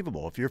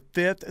unbelievable. If you're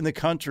fifth in the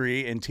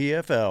country in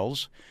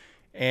TFLs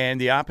and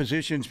the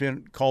opposition's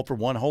been called for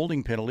one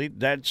holding penalty,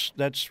 that's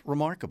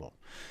remarkable.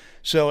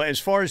 So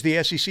as far as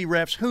the SEC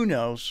refs, who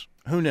knows?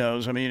 Who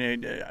knows? I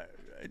mean,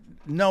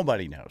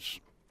 nobody knows,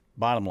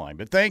 bottom line.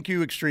 But thank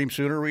you, Extreme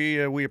Sooner.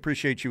 We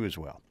appreciate you as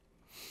well.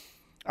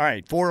 All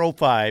right,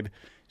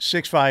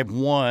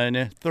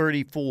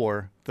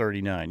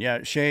 405-651-3439.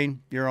 Yeah, Shane,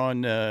 you're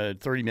on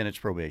 30 minutes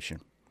probation.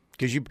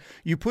 Because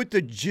you put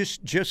the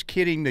just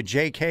kidding, the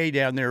JK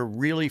down there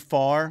really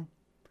far,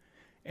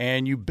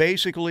 and you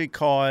basically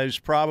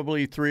caused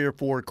probably 3 or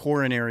 4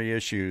 coronary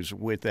issues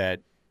with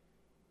that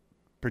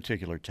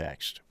particular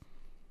text.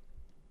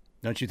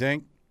 Don't you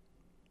think?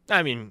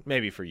 I mean,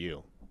 maybe for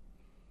you.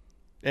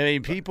 I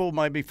mean, people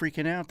might be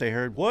freaking out. They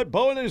heard, what?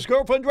 Bowen and his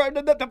girlfriend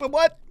driving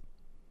what?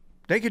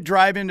 They could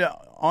drive into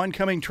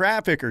oncoming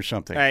traffic or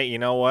something. Hey, you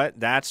know what?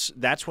 That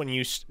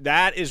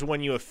is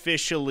when you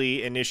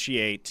officially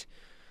initiate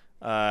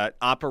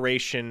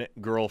Operation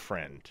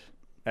Girlfriend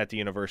at the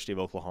University of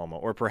Oklahoma,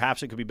 or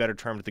perhaps it could be better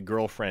termed the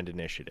Girlfriend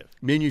Initiative.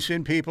 I mean, you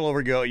send people over,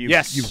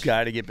 yes, you've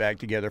got to get back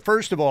together.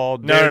 First of all,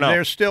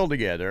 they're still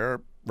together.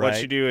 Right?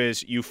 What you do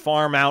is you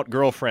farm out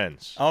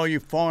girlfriends. Oh, you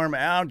farm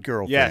out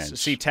girlfriends.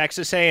 Yes. See,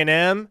 Texas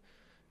A&M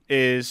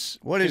is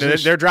what is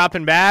this? They're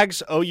dropping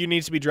bags. OU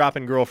needs to be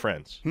dropping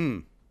girlfriends.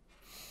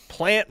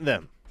 Plant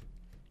them,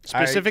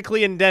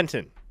 specifically in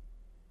Denton.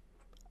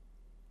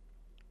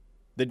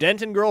 The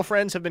Denton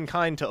girlfriends have been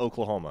kind to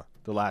Oklahoma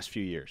the last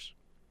few years.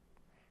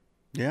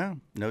 Yeah,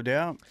 no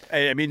doubt.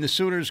 I mean, the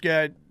Sooners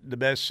got the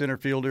best center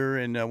fielder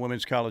in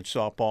women's college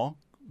softball.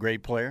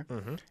 Great player.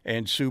 Mm-hmm.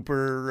 And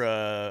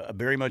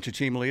very much a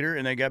team leader.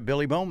 And they got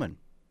Billy Bowman.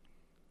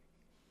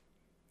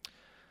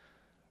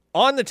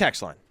 On the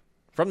text line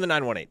from the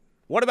 918,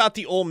 what about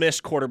the Ole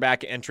Miss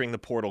quarterback entering the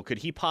portal? Could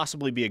he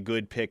possibly be a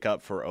good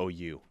pickup for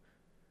OU?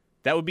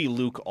 That would be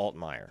Luke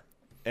Altmaier.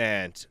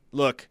 And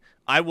look,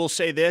 I will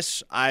say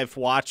this. I've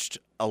watched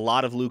a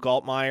lot of Luke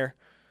Altmaier.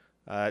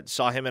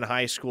 Saw him in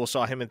high school,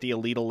 saw him at the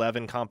Elite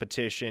 11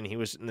 competition. He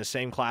was in the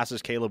same class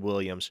as Caleb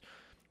Williams.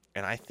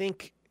 And I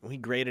think we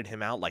graded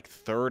him out like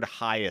third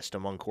highest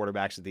among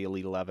quarterbacks at the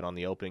Elite 11 on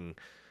the opening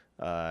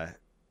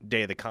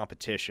day of the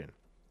competition.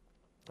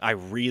 I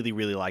really,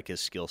 really like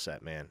his skill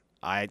set, man.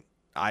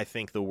 I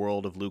think the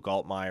world of Luke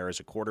Altmaier as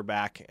a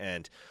quarterback,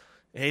 and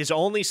his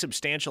only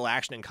substantial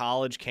action in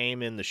college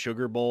came in the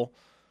Sugar Bowl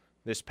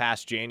this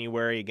past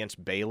January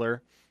against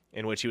Baylor,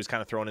 in which he was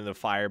kind of thrown in the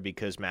fire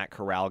because Matt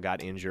Corral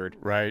got injured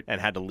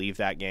and had to leave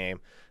that game.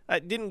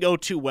 It didn't go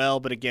too well,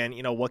 but again,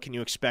 what can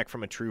you expect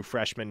from a true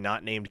freshman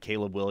not named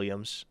Caleb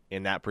Williams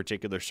in that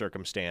particular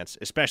circumstance,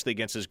 especially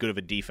against as good of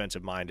a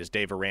defensive mind as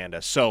Dave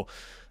Aranda. So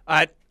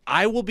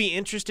I will be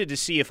interested to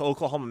see if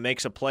Oklahoma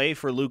makes a play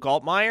for Luke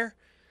Altmaier.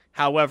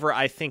 However,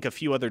 I think a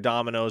few other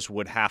dominoes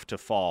would have to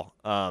fall.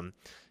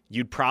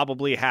 You'd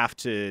probably have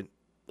to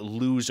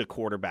lose a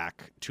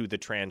quarterback to the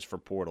transfer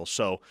portal.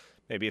 So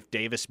maybe if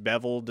Davis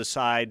Bevel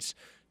decides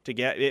to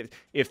get it,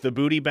 if the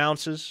booty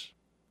bounces,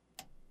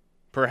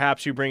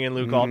 perhaps you bring in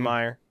Luke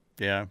Altmaier.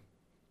 Yeah.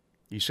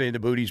 You say the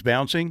booty's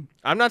bouncing?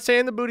 I'm not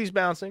saying the booty's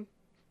bouncing.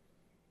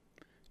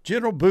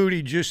 General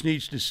Booty just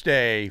needs to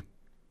stay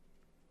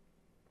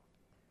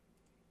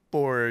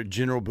for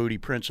General Booty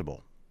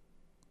principle.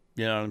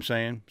 You know what I'm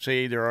saying?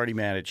 See, they're already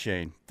mad at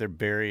Shane. They're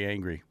very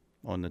angry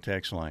on the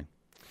text line.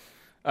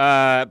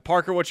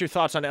 Parker, what's your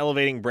thoughts on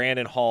elevating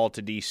Brandon Hall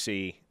to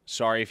D.C.?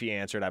 Sorry if you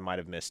answered. I might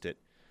have missed it.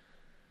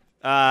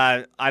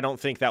 I don't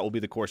think that will be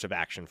the course of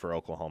action for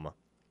Oklahoma.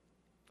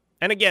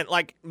 And again,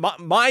 like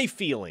my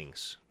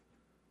feelings,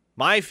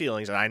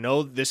 and I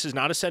know this is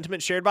not a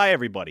sentiment shared by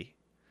everybody.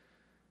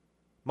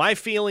 My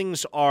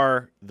feelings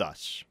are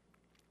thus.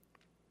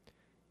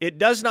 It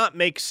does not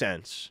make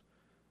sense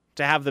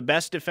to have the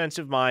best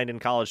defensive mind in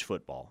college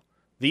football,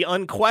 the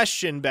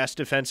unquestioned best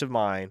defensive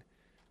mind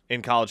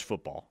in college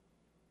football,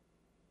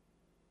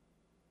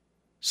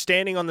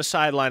 standing on the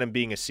sideline and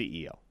being a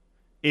CEO.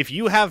 If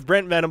you have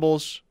Brent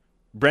Venables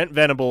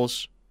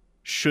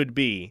should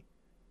be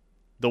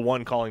the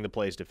one calling the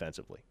plays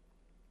defensively.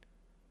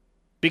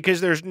 Because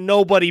there's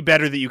nobody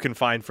better that you can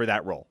find for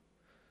that role.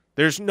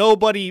 There's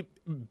nobody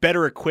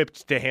better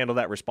equipped to handle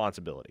that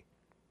responsibility.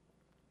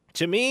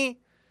 To me,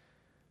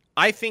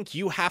 I think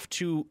you have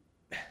to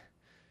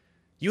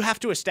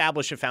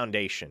establish a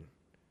foundation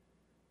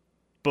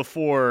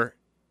before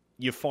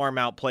you farm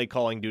out play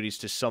calling duties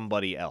to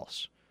somebody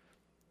else.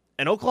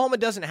 And Oklahoma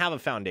doesn't have a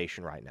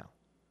foundation right now.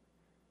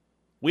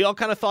 We all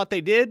kind of thought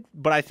they did,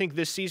 but I think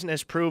this season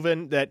has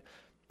proven that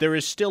there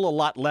is still a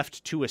lot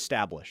left to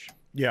establish.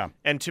 Yeah.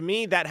 And to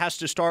me, that has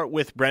to start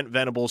with Brent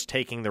Venables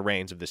taking the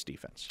reins of this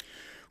defense.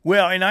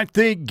 Well, and I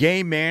think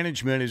game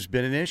management has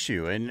been an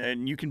issue,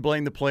 and you can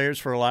blame the players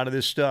for a lot of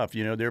this stuff.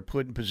 They're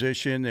put in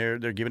position, they're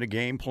given a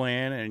game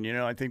plan, and,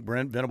 I think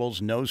Brent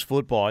Venables knows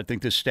football. I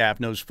think the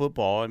staff knows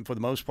football, and for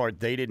the most part,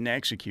 they didn't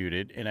execute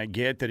it, and I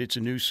get that it's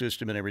a new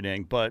system and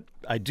everything, but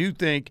I do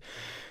think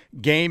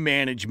game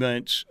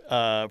management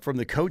from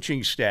the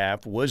coaching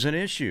staff was an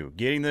issue.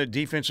 Getting the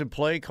defensive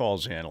play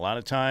calls in. A lot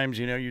of times,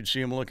 you'd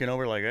see them looking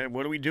over like, hey,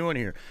 what are we doing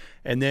here?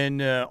 And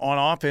then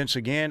on offense,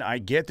 again, I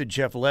get that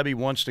Jeff Lebby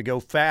wants to go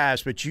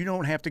fast, but you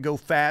don't have to go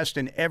fast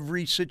in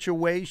every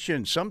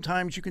situation.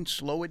 Sometimes you can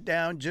slow it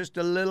down just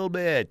a little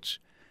bit,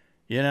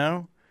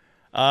 So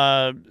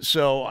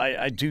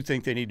I do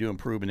think they need to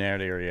improve in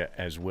that area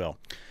as well.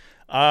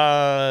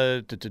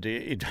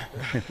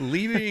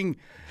 Leaving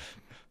 –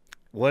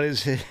 what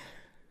is it?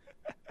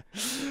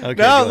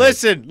 Okay, no,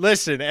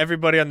 listen.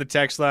 Everybody on the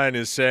text line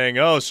is saying,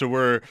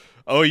 so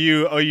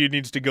OU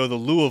needs to go the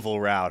Louisville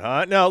route,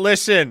 huh? No,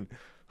 listen.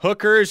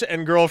 Hookers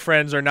and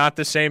girlfriends are not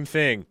the same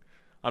thing.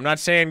 I'm not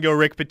saying go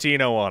Rick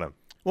Pitino on them.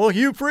 Well,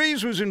 Hugh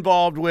Freeze was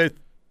involved with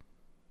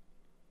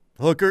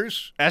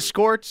hookers.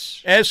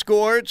 Escorts,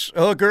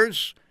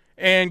 hookers.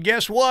 And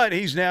guess what?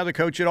 He's now the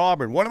coach at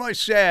Auburn. What have I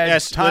said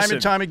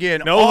and time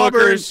again? No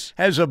Auburn hookers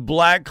has a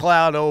black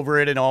cloud over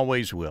it and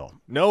always will.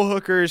 No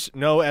hookers,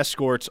 no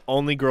escorts,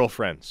 only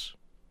girlfriends.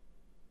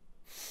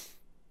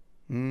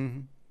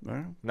 Mm-hmm.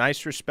 Well,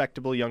 nice,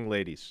 respectable young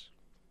ladies.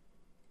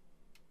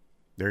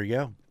 There you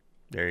go.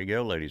 There you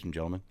go, ladies and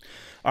gentlemen.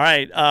 All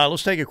right,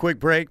 let's take a quick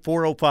break.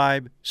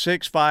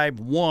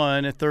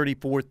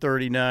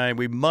 405-651-3439.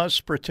 We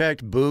must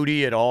protect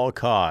booty at all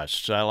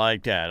costs. I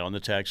like that on the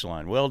text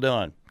line. Well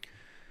done.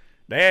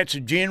 That's a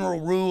general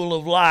rule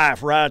of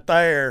life right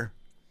there.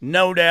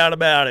 No doubt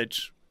about it.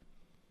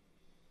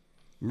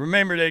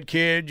 Remember that,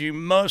 kid. You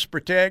must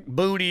protect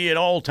booty at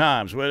all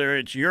times, whether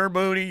it's your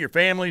booty, your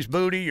family's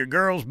booty, your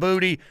girl's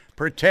booty.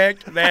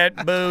 Protect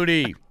that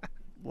booty.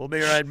 We'll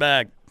be right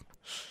back.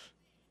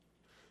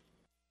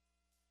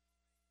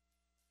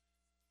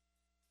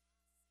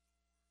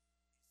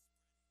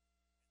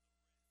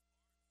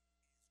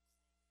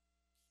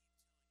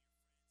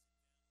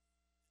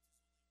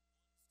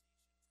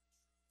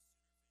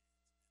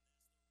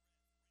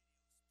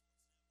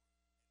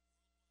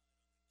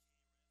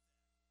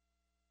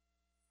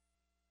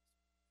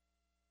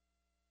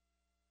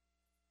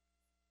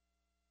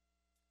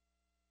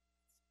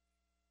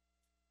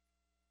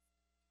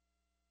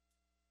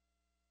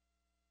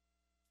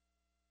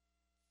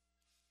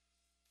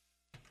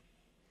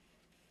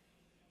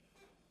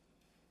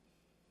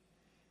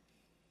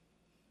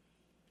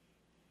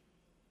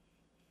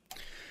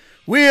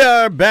 We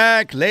are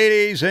back,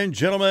 ladies and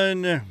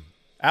gentlemen.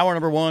 Hour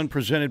number one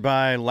presented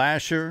by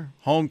Lasher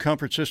Home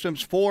Comfort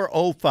Systems,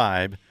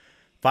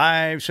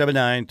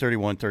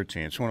 405-579-3113.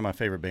 It's one of my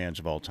favorite bands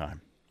of all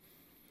time.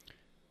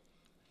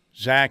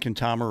 Zach and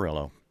Tom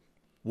Morello.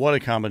 What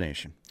a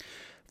combination.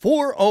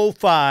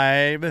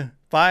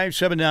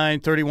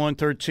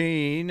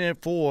 405-579-3113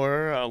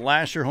 for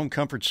Lasher Home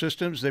Comfort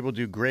Systems. They will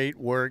do great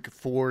work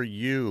for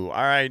you.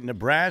 All right,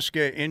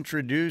 Nebraska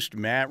introduced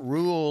Matt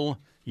Rhule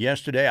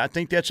yesterday. I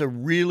think that's a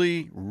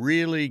really,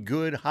 really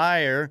good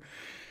hire.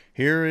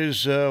 Here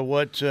is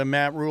what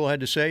Matt Rhule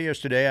had to say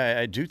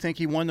yesterday. I do think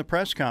he won the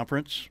press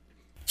conference.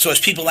 So as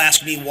people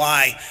ask me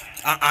why,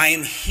 I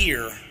am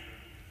here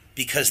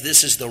because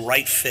this is the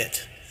right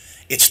fit.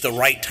 It's the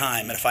right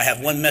time. And if I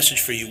have one message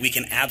for you, we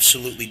can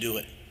absolutely do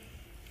it.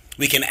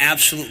 We can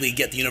absolutely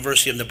get the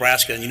University of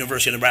Nebraska and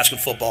University of Nebraska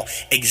football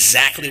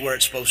exactly where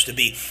it's supposed to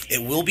be.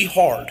 It will be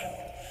hard.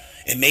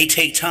 It may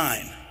take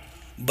time,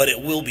 but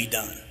it will be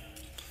done.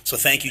 So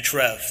thank you,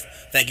 Trev.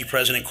 Thank you,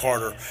 President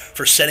Carter,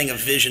 for setting a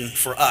vision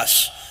for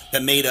us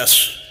that made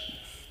us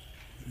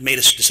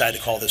decide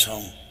to call this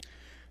home.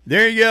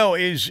 There you go.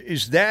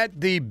 Is that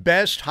the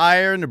best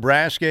hire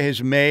Nebraska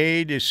has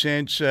made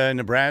since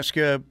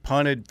Nebraska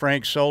punted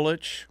Frank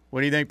Solich? What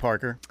do you think,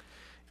 Parker?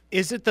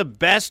 Is it the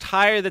best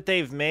hire that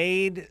they've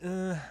made?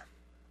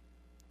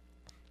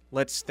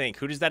 Let's think.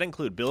 Who does that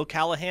include? Bill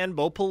Callahan,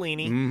 Bo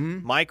Pelini,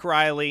 Mike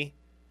Riley,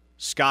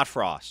 Scott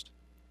Frost.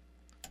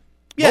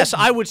 Yes,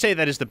 I would say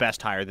that is the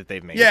best hire that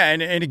they've made. Yeah,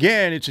 and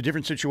again, it's a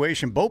different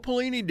situation. Bo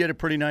Pelini did a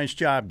pretty nice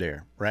job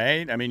there,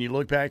 right? I mean, you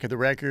look back at the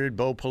record,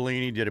 Bo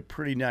Pelini did a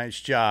pretty nice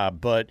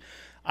job. But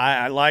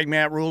I like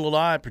Matt Rhule a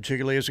lot,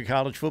 particularly as a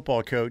college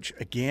football coach.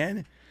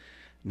 Again,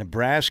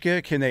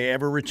 Nebraska, can they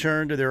ever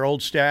return to their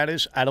old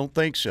status? I don't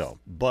think so.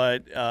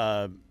 But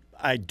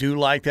I do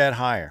like that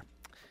hire.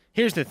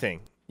 Here's the thing.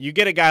 You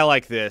get a guy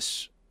like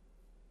this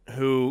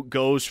who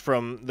goes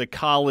from the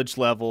college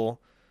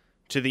level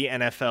to the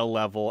NFL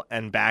level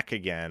and back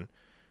again,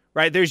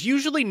 right? There's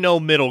usually no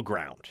middle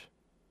ground.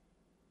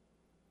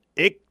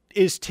 It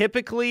is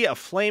typically a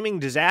flaming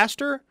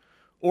disaster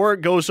or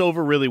it goes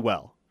over really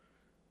well,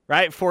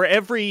 right? For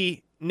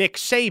every Nick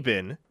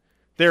Saban,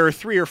 there are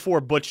 3 or 4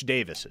 Butch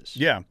Davises.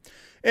 Yeah.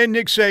 And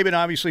Nick Saban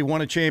obviously won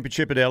a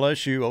championship at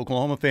LSU.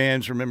 Oklahoma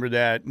fans remember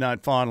that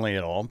not fondly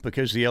at all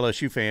because the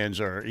LSU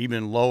fans are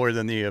even lower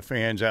than the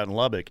fans out in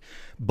Lubbock.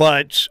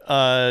 But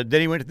then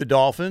he went to the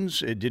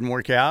Dolphins. It didn't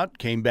work out.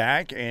 Came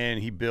back,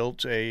 and he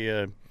built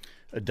a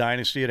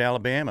dynasty at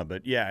Alabama.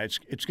 But, yeah,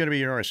 it's going to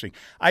be interesting.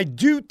 I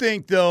do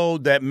think, though,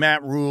 that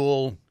Matt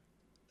Rhule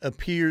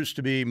appears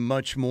to be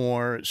much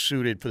more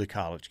suited for the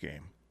college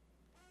game.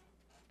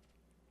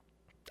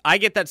 I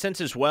get that sense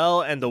as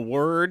well, and the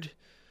word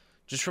 –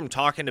 just from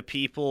talking to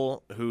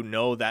people who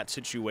know that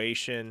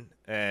situation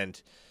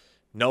and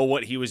know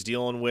what he was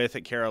dealing with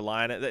at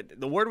Carolina,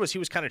 the word was he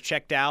was kind of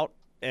checked out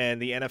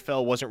and the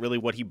NFL wasn't really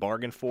what he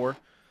bargained for.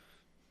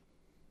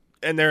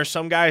 And there are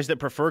some guys that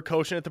prefer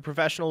coaching at the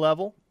professional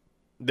level.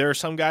 There are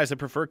some guys that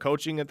prefer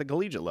coaching at the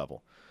collegiate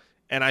level.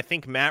 And I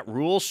think Matt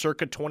Rhule,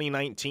 circa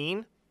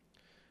 2019,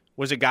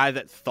 was a guy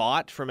that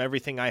thought, from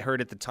everything I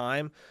heard at the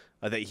time,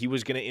 that he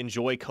was going to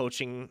enjoy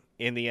coaching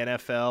in the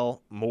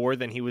NFL more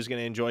than he was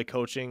going to enjoy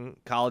coaching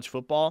college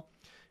football.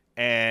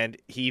 And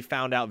he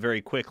found out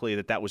very quickly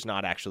that that was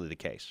not actually the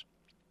case.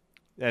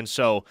 And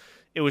so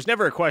it was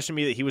never a question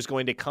to me that he was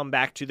going to come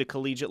back to the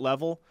collegiate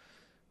level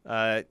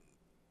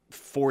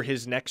for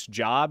his next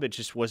job. It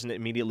just wasn't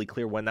immediately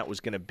clear when that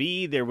was going to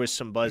be. There was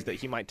some buzz that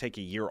he might take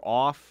a year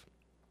off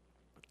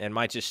and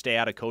might just stay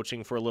out of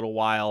coaching for a little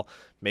while,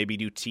 maybe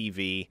do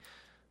TV.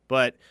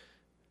 But,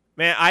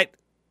 man,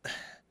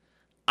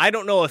 I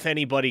don't know if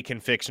anybody can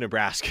fix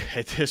Nebraska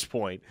at this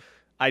point.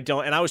 I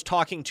don't. And I was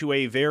talking to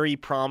a very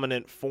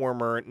prominent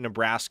former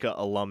Nebraska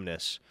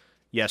alumnus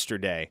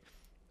yesterday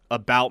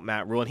about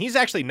Matt Rhule, and he's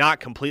actually not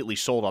completely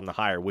sold on the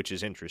hire, which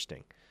is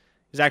interesting.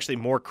 He's actually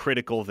more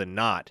critical than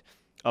not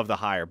of the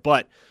hire.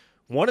 But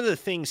one of the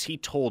things he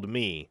told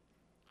me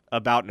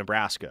about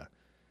Nebraska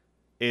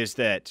is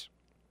that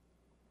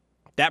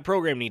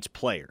program needs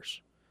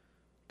players.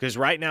 Because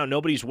right now,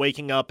 nobody's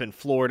waking up in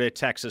Florida,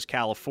 Texas,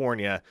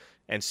 California,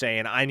 and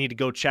saying, I need to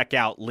go check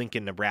out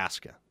Lincoln,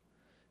 Nebraska.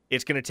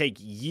 It's going to take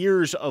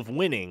years of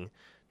winning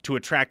to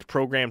attract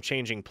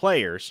program-changing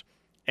players,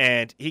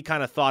 and he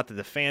kind of thought that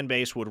the fan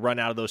base would run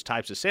out of those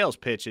types of sales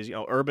pitches. You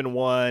know, Urban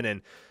won,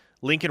 and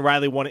Lincoln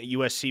Riley won at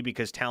USC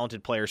because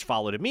talented players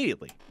followed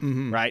immediately,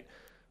 right?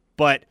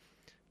 But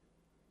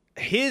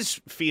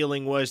his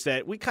feeling was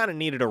that we kind of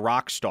needed a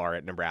rock star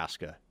at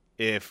Nebraska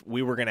if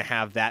we were going to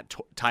have that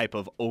type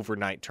of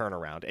overnight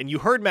turnaround. And you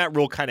heard Matt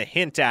Rhule kind of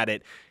hint at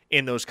it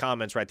in those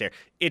comments right there.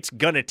 It's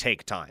going to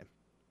take time.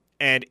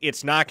 And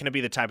it's not going to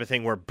be the type of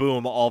thing where,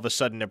 boom, all of a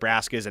sudden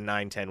Nebraska is a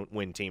 9-10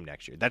 win team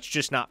next year. That's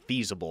just not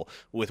feasible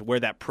with where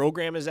that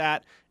program is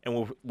at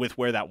and with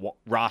where that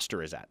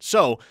roster is at.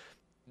 So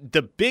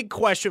the big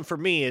question for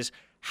me is,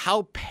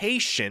 how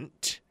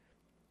patient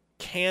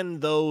can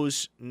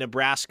those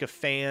Nebraska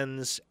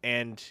fans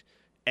and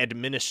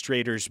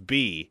administrators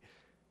be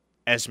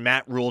as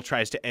Matt Rule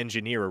tries to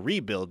engineer a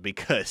rebuild,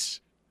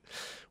 because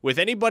with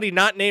anybody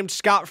not named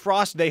Scott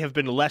Frost, they have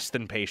been less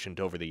than patient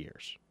over the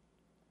years.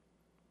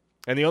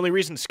 And the only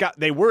reason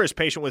they were as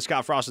patient with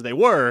Scott Frost as they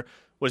were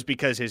was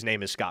because his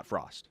name is Scott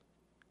Frost,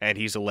 and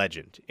he's a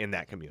legend in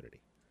that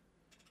community.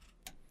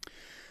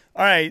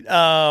 All right,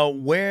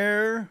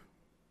 where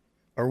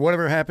or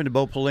whatever happened to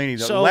Bo Pelini?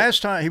 The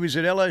last time he was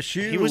at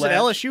LSU. He was at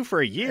LSU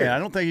for a year. Yeah, I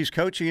don't think he's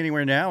coaching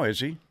anywhere now,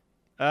 is he?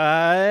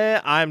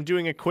 I'm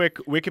doing a quick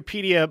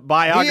Wikipedia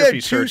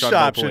biography search on Bo Pelini.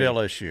 He had 2 stops at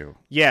LSU.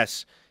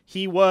 Yes,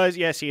 he was.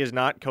 Yes, he is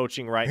not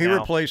coaching now. He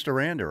replaced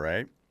Aranda,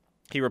 right?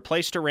 He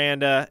replaced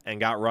Aranda and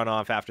got run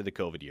off after the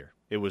COVID year.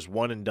 It was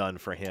one and done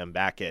for him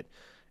back at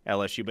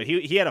LSU. But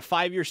he had a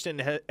 5-year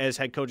stint as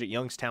head coach at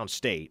Youngstown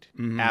State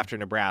after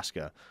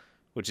Nebraska,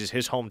 which is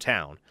his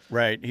hometown.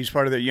 Right. He's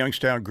part of the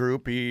Youngstown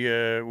group. He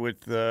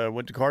went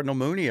to Cardinal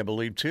Mooney, I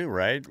believe, too,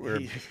 right? Where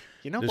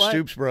you know the what?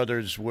 Stoops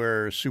brothers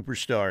were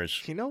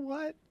superstars. You know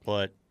what?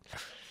 What?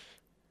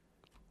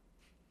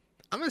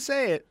 I'm going to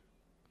say it.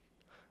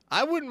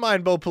 I wouldn't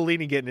mind Bo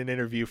Pelini getting an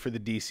interview for the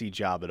D.C.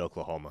 job at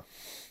Oklahoma.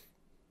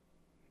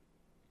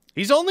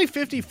 He's only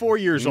 54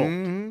 years old.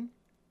 Mm-hmm.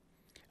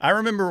 I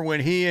remember when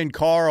he and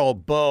Carl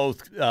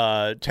both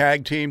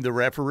tag teamed the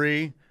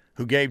referee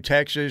who gave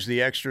Texas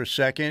the extra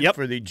second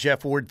for the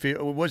Jeff Ward field.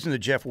 It wasn't the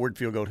Jeff Ward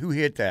field goal. Who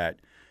hit that?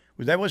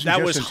 That was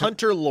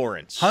Hunter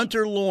Lawrence.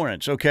 Hunter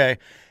Lawrence, okay.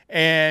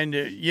 And,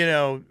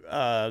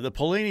 the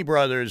Pelini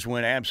brothers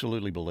went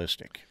absolutely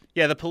ballistic.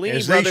 Yeah, the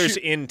Pelini brothers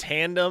in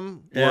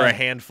tandem were a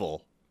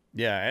handful.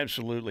 Yeah,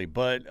 absolutely.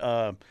 But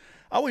I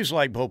always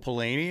liked Bo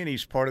Pelini, and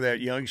he's part of that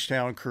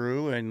Youngstown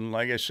crew. And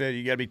like I said,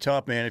 you got to be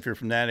tough, man, if you're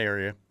from that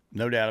area.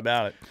 No doubt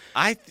about it.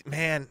 I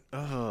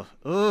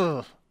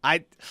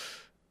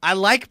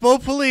like Bo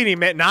Pelini,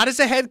 man. Not as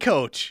a head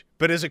coach,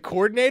 but as a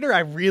coordinator, I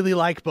really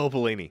like Bo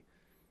Pelini.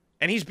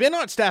 And he's been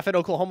on staff at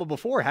Oklahoma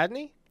before, hadn't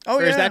he? Oh,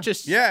 or yeah. Is that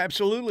just... Yeah,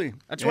 absolutely.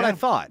 That's what I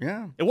thought.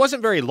 Yeah. It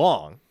wasn't very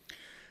long.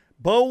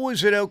 Bo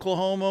was at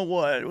Oklahoma,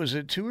 what, was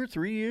it 2 or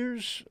 3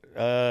 years?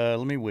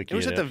 Let me wiki it. It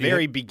was at the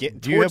very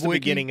beginning, towards the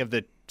beginning of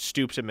the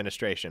Stoops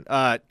administration.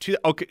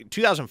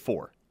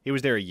 2004. He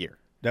was there a year.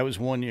 That was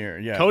 1 year,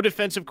 yeah.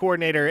 Co-defensive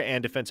coordinator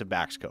and defensive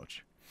backs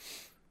coach.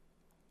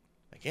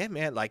 Yeah,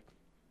 man, I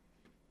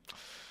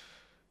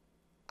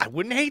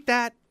wouldn't hate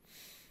that.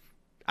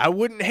 I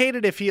wouldn't hate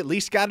it if he at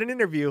least got an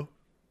interview.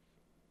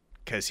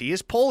 Because he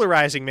is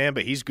polarizing, man,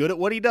 but he's good at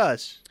what he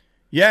does.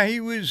 Yeah,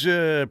 he was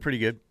pretty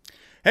good.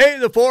 Hey,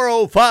 the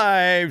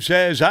 405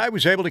 says, I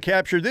was able to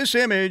capture this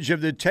image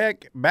of the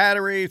Tech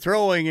battery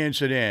throwing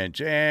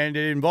incident, and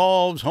it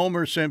involves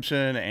Homer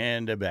Simpson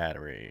and a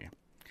battery.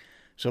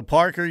 So,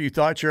 Parker, you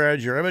thought you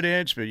had your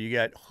evidence, but you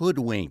got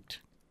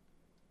hoodwinked.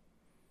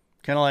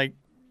 Kind of like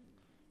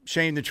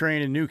Shane the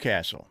Train in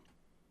Newcastle.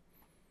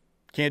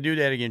 Can't do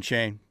that again,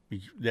 Shane.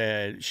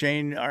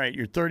 Shane, all right,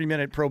 your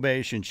 30-minute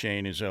probation,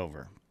 Shane, is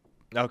over.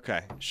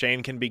 Okay.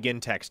 Shane can begin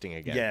texting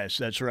again. Yes,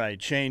 that's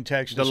right. Shane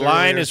texted us earlier. The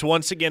line is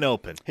once again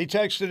open. He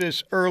texted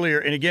us earlier,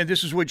 and again,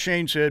 this is what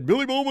Shane said.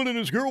 Billy Bowman and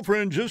his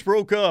girlfriend just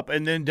broke up,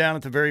 and then down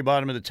at the very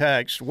bottom of the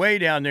text, way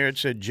down there, it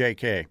said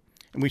JK.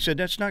 And we said,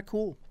 that's not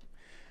cool.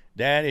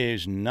 That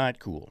is not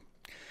cool.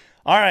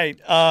 All right,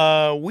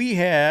 we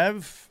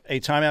have a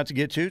timeout to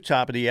get to,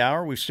 top of the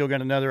hour. We've still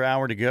got another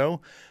hour to go.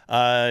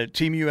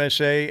 Team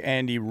USA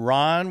and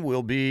Iran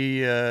will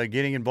be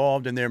getting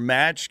involved in their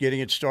match,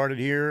 getting it started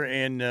here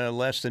in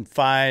less than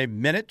 5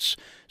 minutes.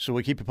 So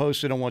we'll keep you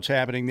posted on what's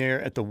happening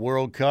there at the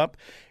World Cup.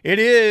 It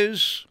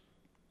is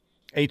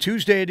a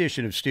Tuesday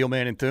edition of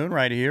Steelman and Thune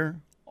right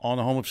here on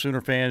the home of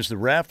Sooner fans, The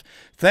Ref.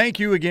 Thank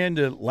you again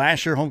to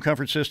Lasher Home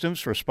Comfort Systems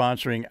for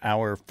sponsoring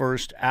our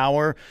first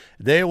hour.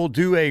 They will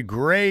do a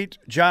great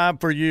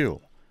job for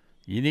you.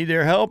 You need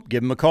their help?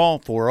 Give them a call,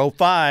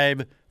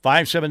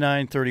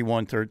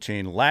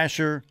 405-579-3113.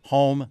 Lasher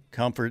Home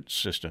Comfort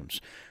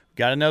Systems.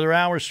 Got another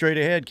hour straight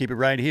ahead. Keep it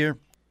right here.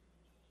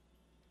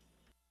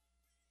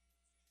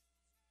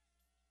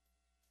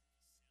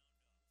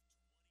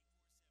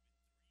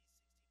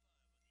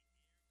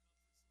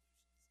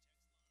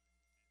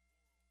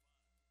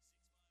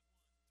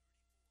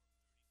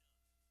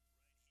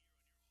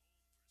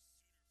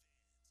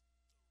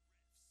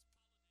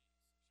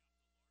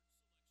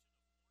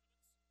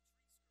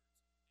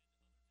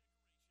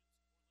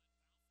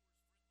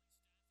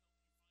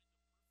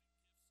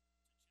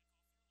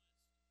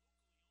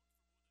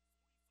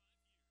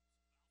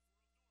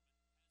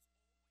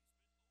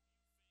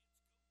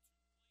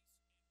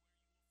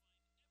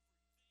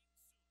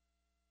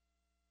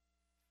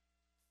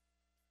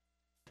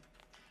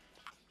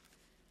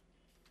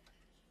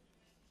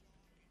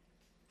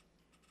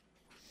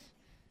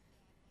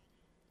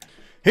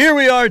 Here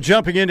we are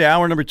jumping into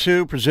hour number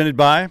 2, presented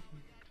by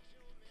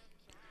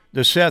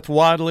the Seth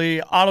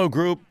Wadley Auto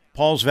Group,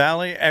 Pauls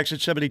Valley, Exit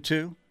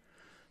 72,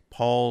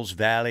 Pauls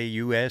Valley,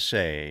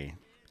 USA.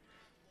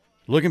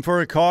 Looking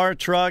for a car,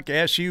 truck,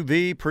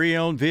 SUV,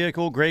 pre-owned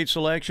vehicle, great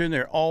selection.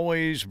 They're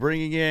always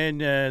bringing in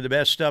the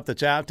best stuff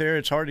that's out there.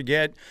 It's hard to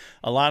get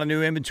a lot of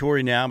new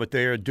inventory now, but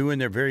they are doing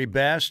their very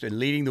best and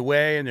leading the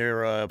way, and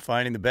they're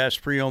finding the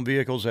best pre-owned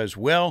vehicles as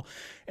well.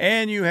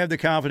 And you have the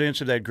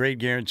confidence of that great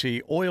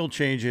guarantee, oil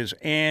changes,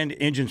 and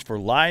engines for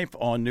life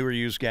on newer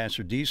used gas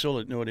or diesel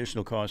at no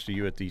additional cost to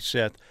you at the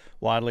Seth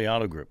Wadley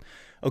Auto Group.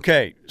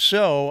 Okay,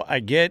 so I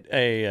get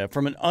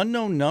from an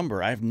unknown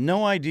number. I have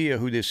no idea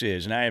who this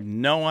is, and I have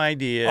no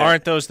idea.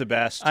 Aren't those the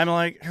best? I'm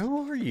like,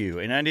 who are you?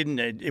 And I didn't.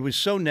 It was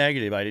so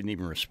negative, I didn't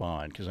even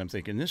respond because I'm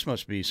thinking this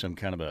must be some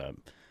kind of a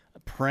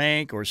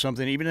prank or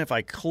something. Even if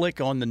I click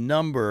on the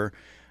number,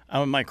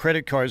 my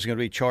credit card is going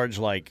to be charged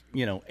like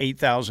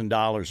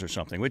 $8,000 or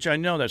something, which I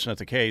know that's not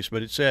the case.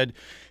 But it said,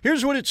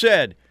 here's what it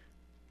said: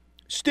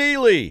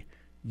 Steely,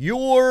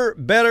 you're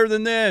better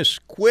than this.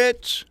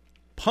 Quit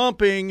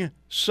pumping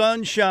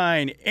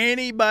sunshine.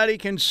 Anybody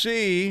can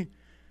see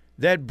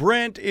that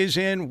Brent is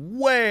in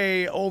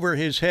way over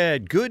his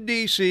head. Good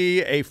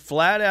DC, a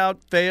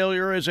flat-out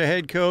failure as a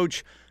head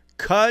coach.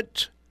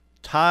 Cut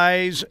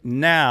ties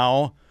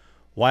now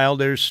while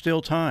there's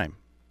still time.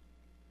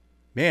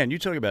 Man, you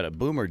talk about a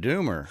boomer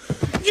doomer.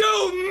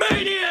 You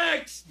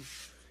maniacs!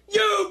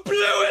 You blew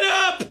it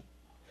up!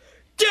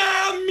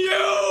 Damn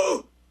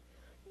you!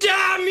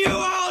 Damn you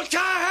all to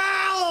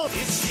hell!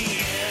 It's the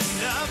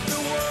end of the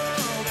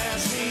world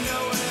as we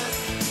know it.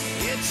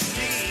 It's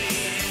the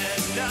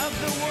end of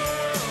the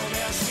world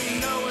as we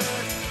know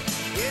it.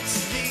 It's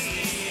the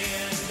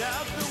end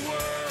of the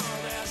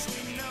world as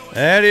we know it.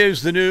 That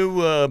is the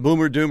new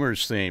Boomer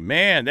Doomers theme.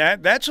 Man,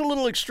 that's a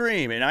little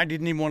extreme, and I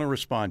didn't even want to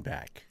respond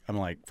back. I'm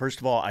like, first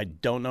of all, I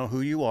don't know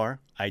who you are.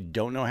 I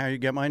don't know how you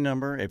get my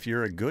number. If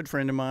you're a good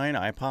friend of mine,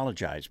 I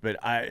apologize. But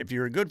if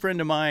you're a good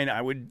friend of mine,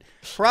 I would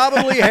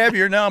probably have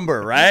your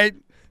number, right?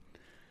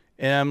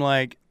 And I'm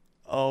like,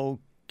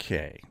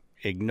 okay,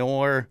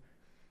 ignore,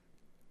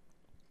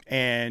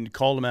 and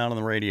called them out on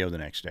the radio the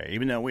next day,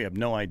 even though we have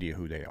no idea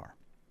who they are,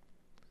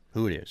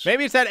 who it is.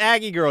 Maybe it's that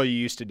Aggie girl you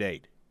used to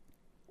date.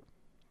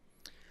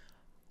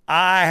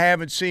 I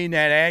haven't seen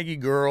that Aggie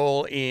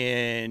girl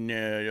in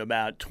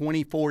about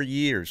 24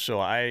 years,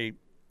 so I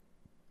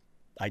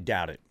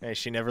doubt it. Hey,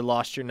 she never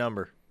lost your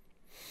number.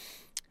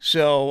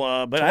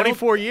 So, but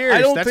 24 years,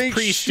 I don't that's think she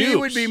pre-Stoops.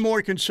 would be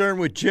more concerned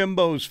with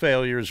Jimbo's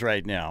failures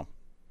right now,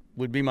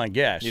 would be my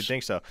guess. You'd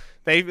think so.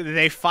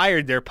 They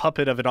fired their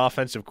puppet of an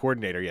offensive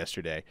coordinator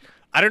yesterday.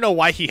 I don't know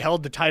why he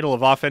held the title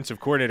of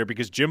offensive coordinator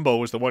because Jimbo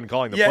was the one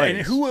calling the plays.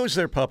 And who was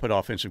their puppet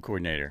offensive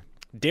coordinator?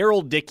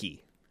 Daryl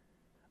Dickey.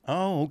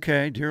 Oh,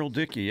 okay, Daryl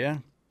Dickey, yeah.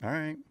 All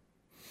right.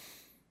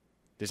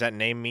 Does that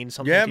name mean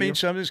something Yeah, to I mean, you?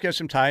 somebody's got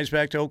some ties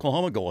back to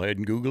Oklahoma. Go ahead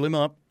and Google him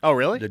up. Oh,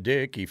 really? The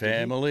Dickey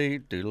family.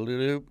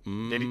 Doodle-doo.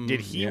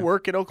 Did he yeah.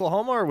 work at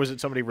Oklahoma, or was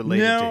it somebody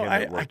related to him that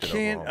I worked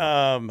can't. at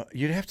Oklahoma?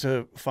 You'd have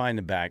to find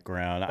the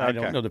background. I Okay.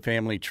 don't know the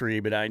family tree,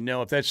 but I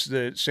know if that's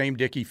the same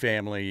Dickey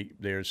family,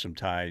 there's some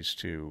ties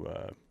to,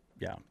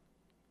 yeah.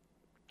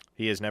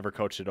 He has never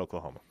coached at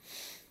Oklahoma.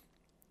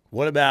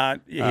 What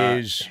about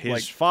his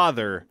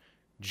father,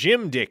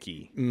 Jim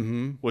Dickey,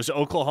 Mm-hmm. was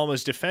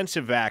Oklahoma's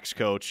defensive backs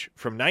coach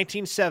from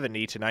 1970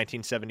 to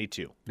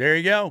 1972. There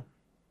you go.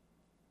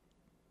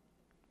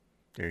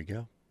 There you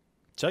go.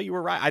 So you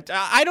were right.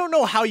 I don't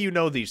know how you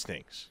know these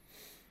things.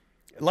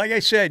 Like I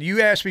said,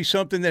 you asked me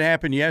something that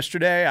happened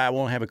yesterday, I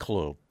won't have a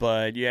clue.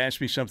 But you asked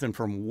me something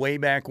from way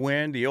back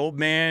when. The old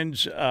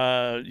man's,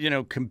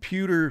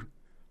 computer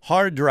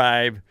hard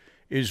drive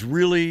is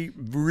really,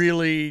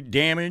 really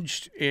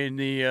damaged in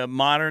the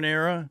modern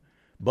era.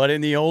 But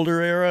in the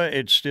older era,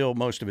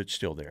 most of it's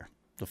still there.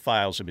 The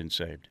files have been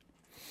saved.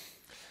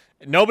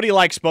 Nobody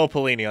likes Bo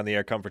Pelini on the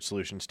Air Comfort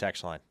Solutions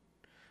text line.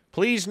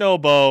 Please no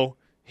Bo.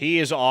 He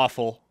is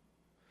awful.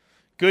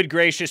 Good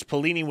gracious,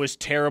 Pelini was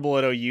terrible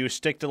at OU.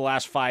 Stick to the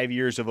last 5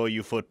 years of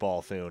OU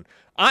football, Thune.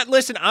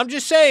 Listen, I'm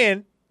just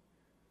saying,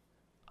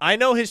 I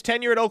know his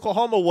tenure at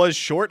Oklahoma was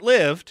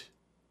short-lived,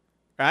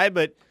 right?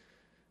 But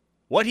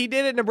what he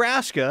did at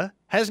Nebraska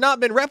has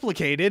not been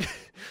replicated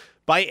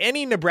by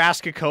any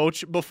Nebraska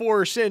coach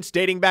before or since,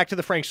 dating back to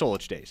the Frank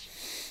Solich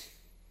days.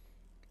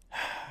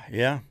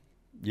 Yeah.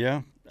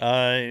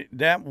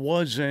 That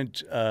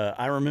wasn't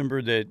I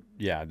remember that,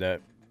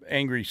 the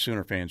angry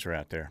Sooner fans were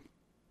out there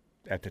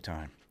at the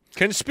time.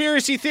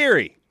 Conspiracy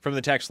theory from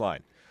the text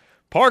line.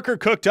 Parker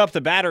cooked up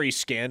the battery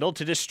scandal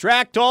to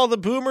distract all the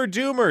boomer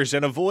doomers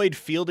and avoid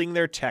fielding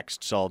their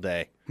texts all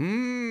day.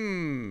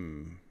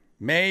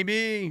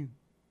 Maybe.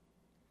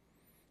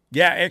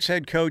 Yeah,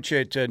 ex-head coach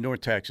at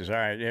North Texas. All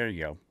right, there you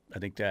go. I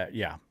think that,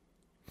 yeah.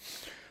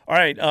 All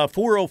right,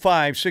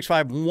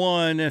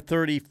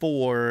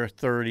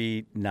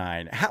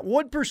 405-651-3439.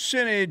 What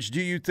percentage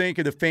do you think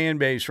of the fan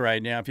base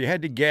right now, if you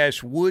had to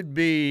guess, would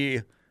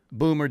be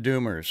boomer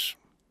doomers?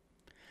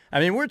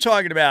 I mean, we're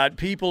talking about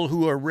people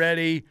who are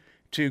ready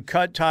to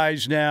cut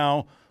ties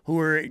now, who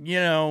are,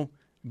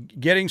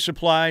 getting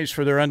supplies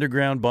for their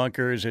underground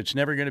bunkers. It's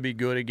never going to be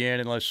good again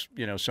unless,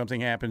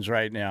 something happens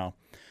right now.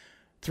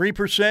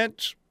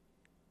 3%?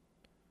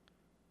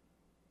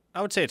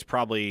 I would say it's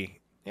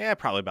probably Yeah,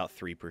 probably about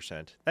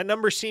 3%. That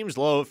number seems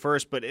low at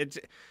first, but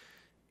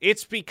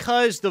it's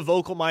because the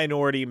vocal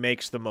minority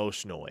makes the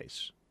most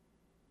noise.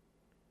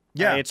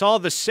 Yeah. It's all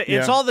the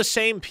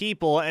same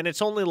people, and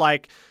it's only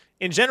like,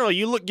 in general,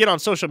 get on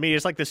social media,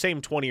 it's like the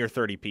same 20 or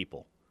 30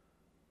 people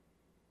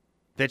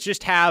that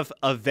just have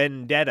a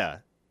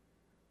vendetta,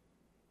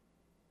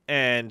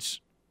 and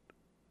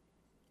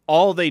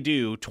all they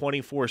do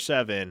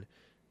 24/7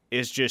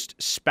 is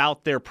just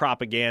spout their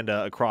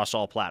propaganda across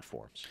all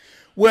platforms.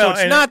 Well,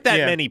 so it's not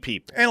that many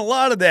people. And a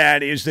lot of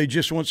that is they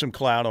just want some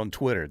clout on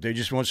Twitter. They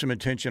just want some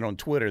attention on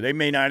Twitter. They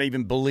may not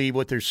even believe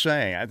what they're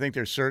saying. I think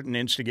there's certain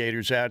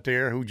instigators out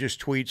there who just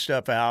tweet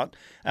stuff out.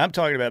 I'm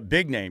talking about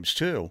big names,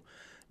 too,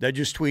 that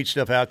just tweet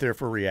stuff out there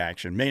for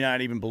reaction. May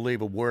not even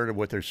believe a word of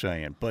what they're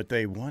saying. But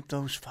they want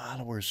those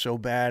followers so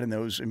bad and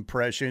those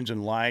impressions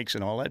and likes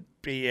and all that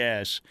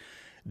BS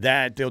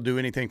that they'll do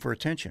anything for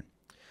attention.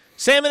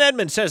 Sam in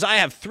Edmond says, I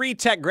have 3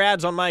 tech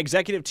grads on my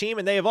executive team,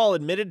 and they have all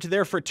admitted to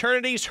their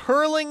fraternities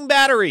hurling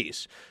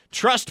batteries.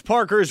 Trust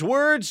Parker's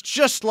words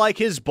just like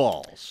his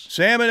balls.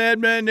 Sam in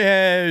Edmond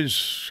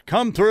has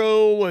come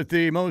through with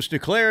the most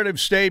declarative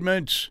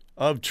statements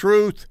of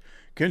truth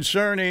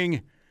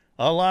concerning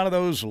a lot of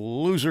those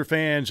loser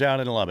fans out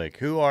in Lubbock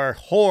who are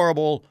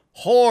horrible,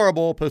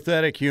 horrible,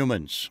 pathetic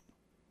humans.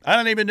 I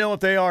don't even know if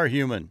they are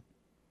human.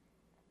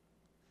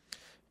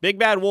 Big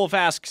Bad Wolf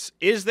asks,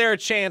 is there a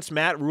chance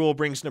Matt Rule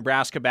brings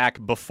Nebraska back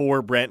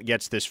before Brent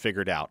gets this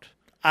figured out?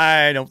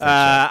 I don't think so.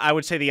 I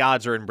would say the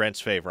odds are in Brent's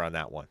favor on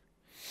that one.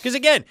 Because,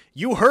 again,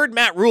 you heard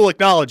Matt Rule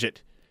acknowledge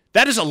it.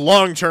 That is a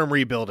long-term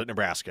rebuild at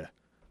Nebraska.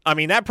 I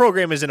mean, that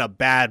program is in a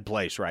bad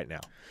place right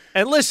now.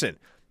 And listen,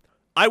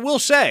 I will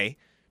say,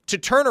 to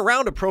turn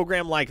around a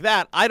program like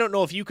that, I don't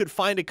know if you could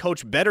find a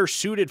coach better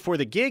suited for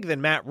the gig than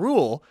Matt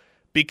Rule,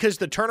 because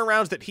the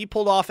turnarounds that he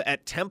pulled off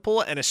at Temple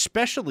and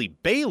especially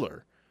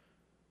Baylor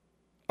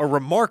are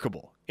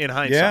remarkable in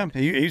hindsight.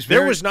 Yeah,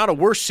 there was not a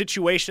worse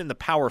situation in the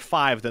Power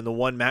 5 than the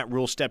one Matt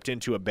Rule stepped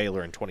into at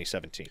Baylor in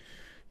 2017.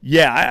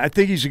 Yeah, I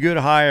think he's a good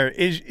hire.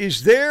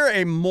 Is there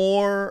a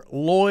more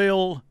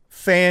loyal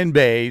fan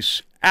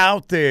base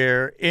out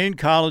there in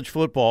college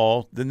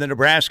football than the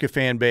Nebraska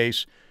fan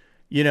base?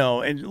 You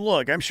know, and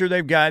look, I'm sure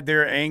they've got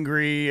their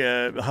angry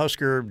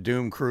Husker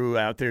Doom crew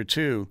out there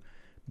too,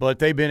 but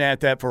they've been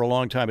at that for a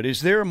long time. But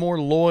is there a more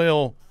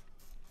loyal,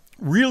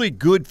 really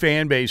good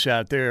fan base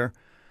out there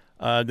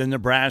than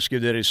Nebraska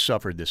that has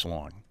suffered this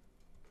long?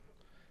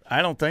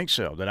 I don't think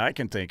so, that I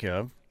can think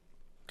of.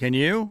 Can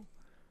you?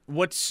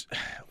 What's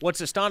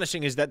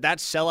astonishing is that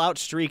sellout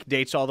streak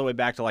dates all the way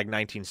back to like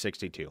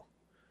 1962.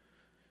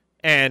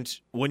 And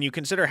when you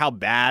consider how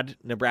bad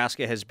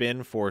Nebraska has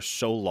been for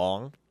so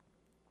long,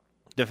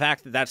 the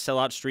fact that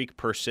sellout streak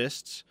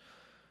persists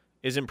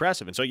is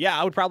impressive. And so, yeah,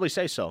 I would probably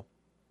say so.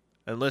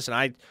 And listen,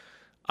 I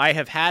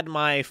have had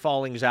my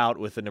fallings out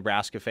with the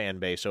Nebraska fan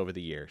base over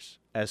the years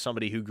as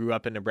somebody who grew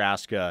up in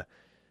Nebraska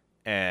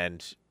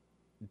and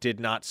did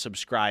not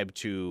subscribe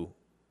to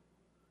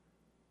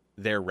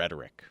their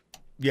rhetoric.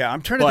 Yeah,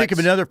 I'm trying to think of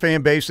another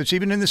fan base that's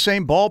even in the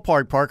same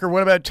ballpark, Parker.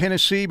 What about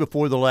Tennessee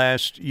before the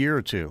last year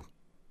or two?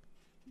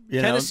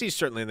 Tennessee's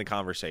certainly in the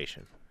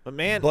conversation. But,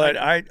 man.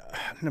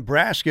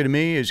 Nebraska, to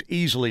me, is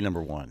easily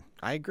number one.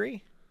 I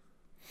agree.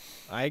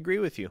 I agree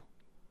with you.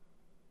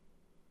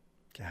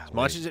 Golly. As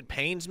much as it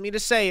pains me to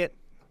say it,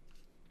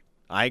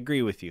 I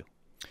agree with you.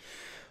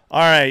 All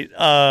right,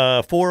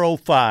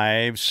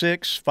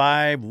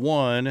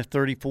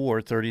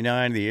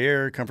 405-651-3439, the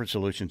Air Comfort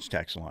Solutions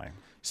text line.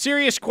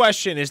 Serious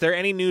question. Is there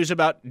any news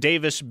about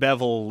Davis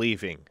Bevel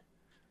leaving?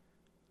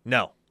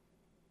 No.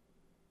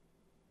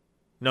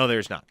 No,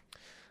 there's not.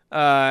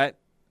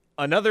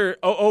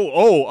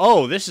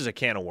 This is a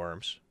can of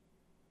worms.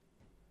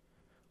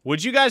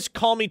 Would you guys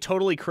call me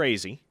totally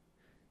crazy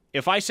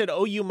if I said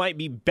OU might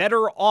be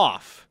better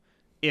off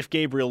if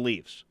Gabriel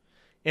leaves?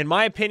 In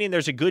my opinion,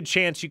 there's a good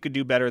chance you could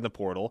do better in the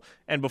portal.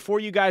 And before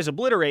you guys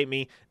obliterate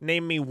me,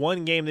 name me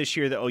one game this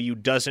year that OU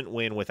doesn't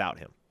win without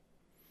him.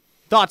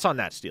 Thoughts on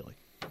that, Steely?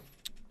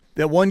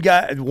 That one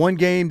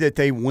game that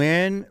they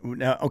win.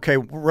 Now, okay,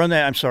 run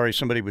that. I'm sorry,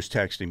 somebody was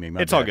texting me.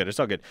 It's all good. It's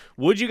all good.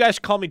 Would you guys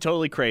call me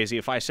totally crazy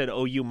if I said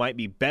OU might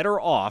be better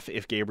off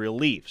if Gabriel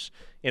leaves?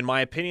 In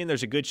my opinion,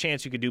 there's a good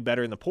chance you could do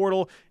better in the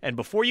portal. And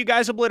before you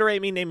guys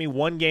obliterate me, name me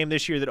one game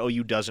this year that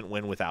OU doesn't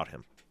win without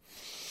him.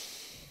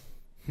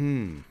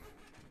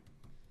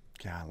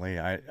 Golly,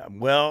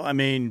 I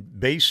mean,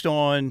 based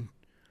on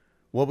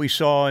what we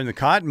saw in the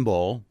Cotton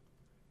Bowl,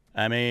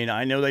 I mean,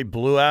 I know they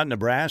blew out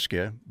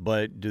Nebraska,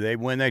 but do they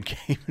win that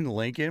game in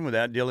Lincoln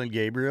without Dillon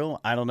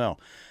Gabriel? I don't know.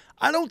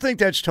 I don't think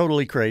that's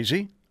totally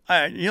crazy.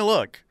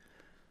 Look,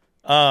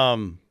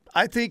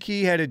 I think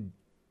he had a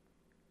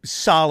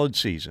solid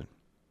season.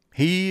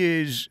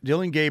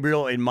 Dillon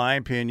Gabriel, in my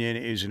opinion,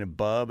 is an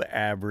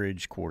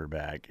above-average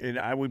quarterback, and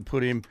I would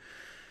put him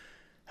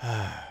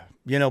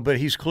but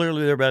he's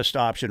clearly their best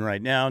option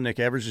right now. Nick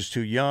Evers is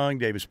too young.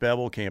 Davis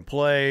Bevel can't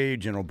play.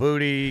 General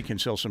Booty can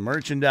sell some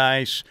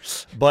merchandise.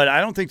 But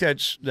I don't think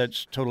that's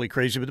totally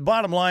crazy. But the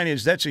bottom line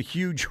is that's a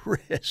huge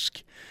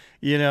risk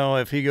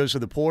if he goes to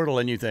the portal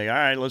and you think, all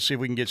right, let's see if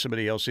we can get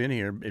somebody else in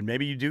here, and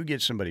maybe you do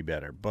get somebody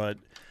better. But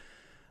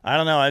I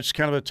don't know. It's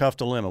kind of a tough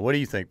dilemma. What do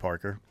you think,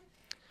 Parker?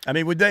 I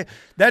mean,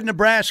 that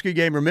Nebraska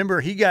game,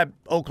 remember, he got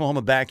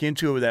Oklahoma back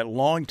into it with that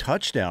long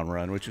touchdown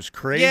run, which is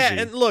crazy. Yeah,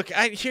 and look,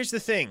 here's the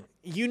thing.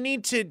 You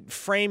need to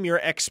frame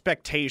your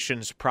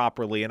expectations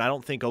properly, and I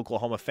don't think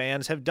Oklahoma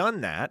fans have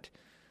done that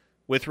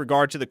with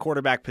regard to the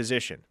quarterback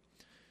position.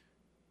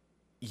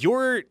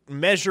 Your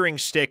measuring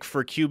stick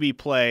for QB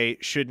play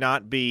should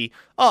not be,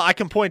 I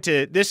can point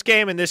to this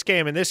game and this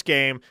game and this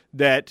game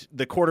that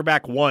the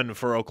quarterback won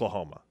for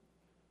Oklahoma.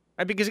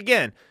 Right? Because,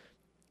 again,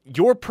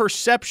 your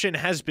perception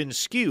has been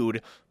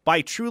skewed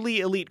by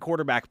truly elite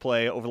quarterback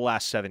play over the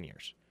last 7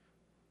 years.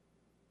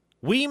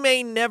 We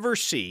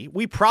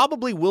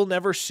probably will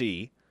never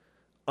see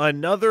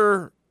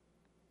another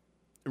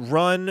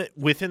run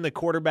within the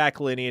quarterback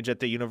lineage at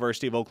the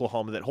University of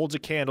Oklahoma that holds a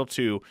candle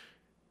to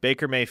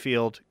Baker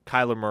Mayfield,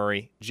 Kyler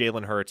Murray,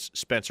 Jalen Hurts,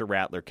 Spencer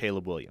Rattler,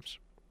 Caleb Williams.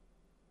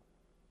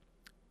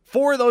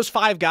 4 of those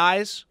 5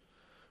 guys,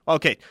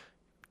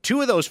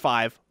 2 of those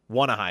 5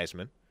 won a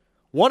Heisman.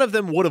 One of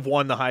them would have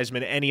won the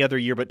Heisman any other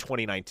year but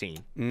 2019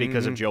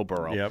 because of Joe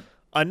Burrow. Yep.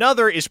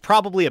 Another is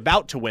probably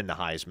about to win the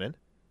Heisman.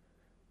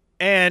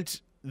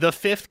 And the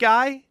 5th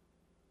guy,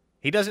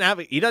 he doesn't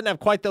have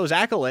quite those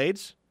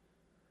accolades,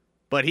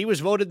 but he was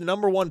voted the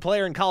number 1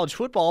 player in college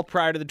football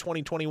prior to the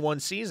 2021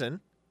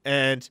 season,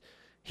 and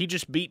he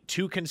just beat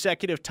 2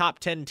 consecutive top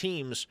 10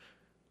 teams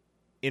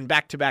in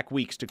back-to-back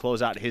weeks to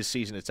close out his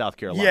season at South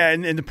Carolina. Yeah,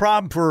 and the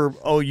problem for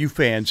OU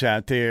fans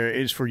out there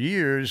is for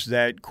years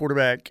that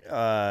quarterback,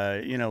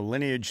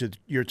 lineage that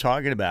you're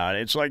talking about.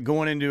 It's like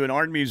going into an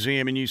art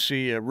museum and you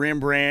see a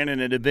Rembrandt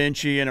and a Da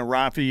Vinci and a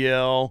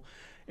Raphael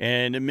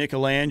and a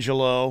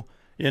Michelangelo,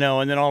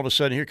 and then all of a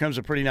sudden here comes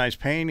a pretty nice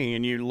painting,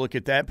 and you look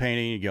at that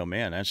painting and you go,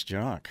 man, that's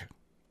junk.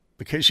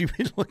 Because you've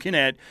been looking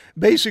at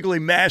basically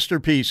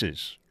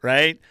masterpieces,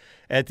 right,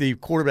 at the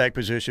quarterback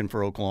position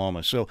for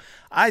Oklahoma. So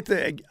I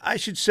think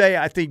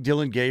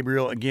Dylan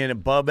Gabriel, again,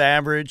 above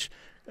average,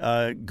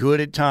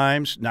 good at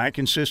times, not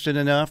consistent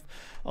enough.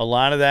 A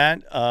lot of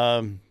that,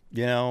 I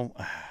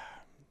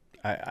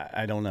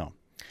don't know.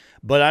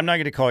 But I'm not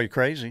going to call you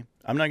crazy.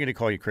 I'm not going to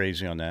call you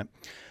crazy on that.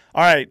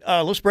 All right,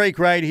 let's break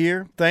right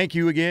here. Thank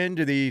you again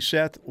to the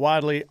Seth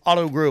Wadley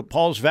Auto Group,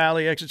 Pauls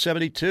Valley, Exit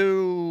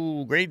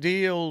 72. Great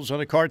deals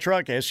on a car,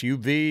 truck,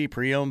 SUV,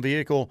 pre-owned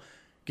vehicle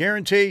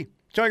guarantee.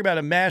 Talking about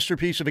a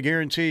masterpiece of a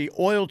guarantee.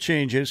 Oil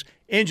changes,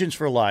 engines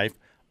for life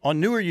on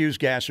newer used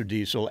gas or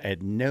diesel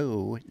at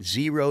no,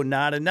 zero,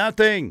 nada,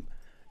 nothing.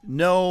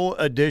 No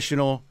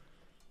additional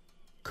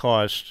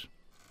cost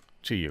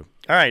to you.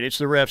 All right, it's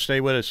the Ref.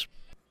 Stay with us.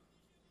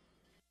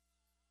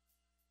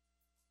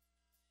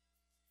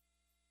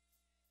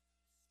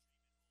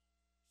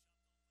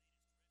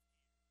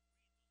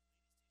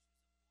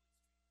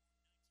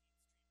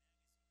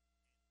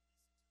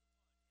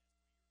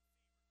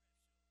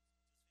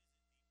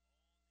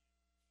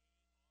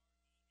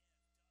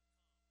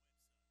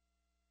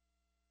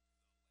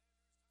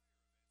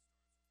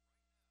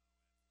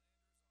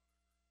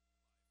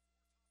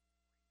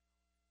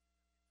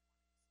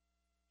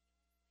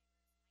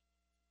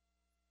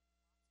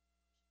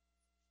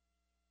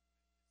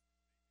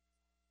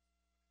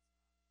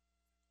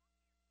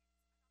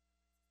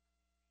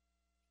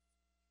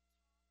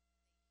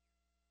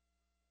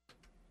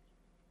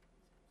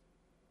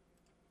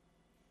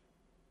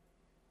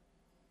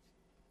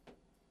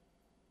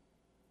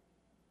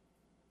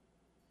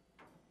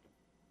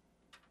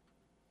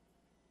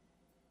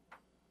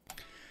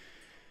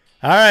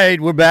 All right,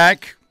 we're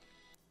back.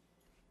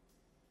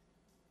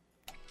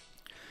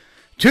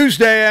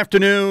 Tuesday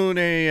afternoon,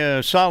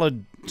 a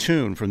solid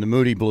tune from the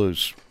Moody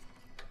Blues.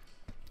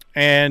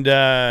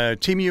 And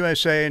Team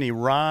USA and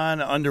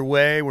Iran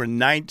underway. We're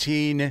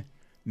 19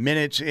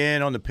 minutes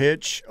in on the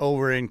pitch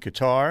over in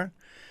Qatar.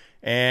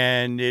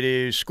 And it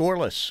is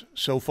scoreless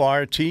so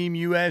far. Team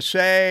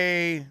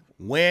USA,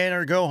 win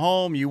or go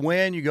home. You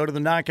win, you go to the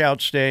knockout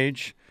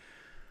stage.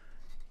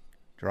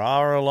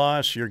 Draw or a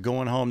loss, you're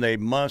going home. They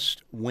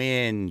must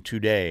win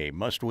today.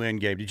 Must win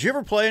game. Did you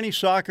ever play any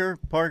soccer,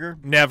 Parker?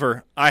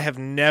 Never. I have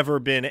never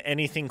been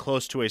anything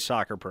close to a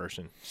soccer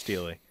person,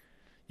 Steely.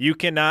 You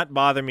cannot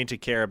bother me to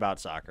care about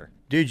soccer.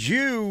 Did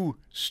you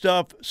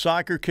stuff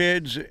soccer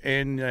kids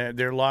in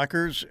their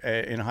lockers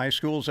in high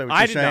school? Is that what I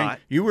you're did saying? not.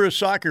 You were a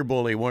soccer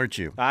bully, weren't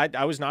you?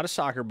 I was not a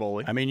soccer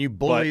bully. I mean, you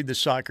bullied the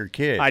soccer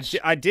kids.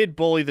 I did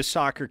bully the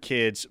soccer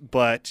kids,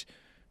 but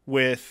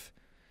with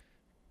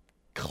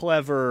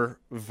clever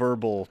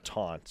verbal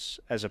taunts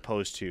as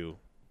opposed to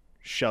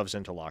shoves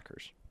into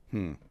lockers.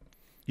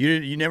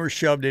 You never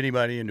shoved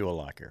anybody into a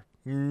locker.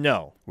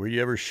 No. Were you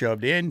ever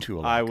shoved into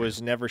a locker? I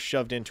was never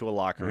shoved into a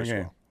locker as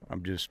well.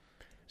 I'm just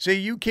see,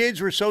 you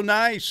kids were so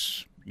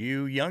nice.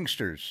 You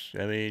youngsters.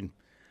 I mean,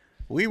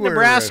 we were.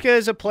 Nebraska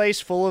is a place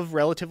full of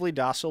relatively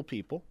docile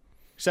people,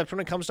 except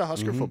when it comes to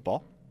Husker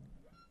football.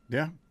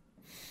 Yeah.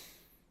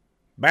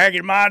 Back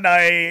in my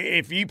day,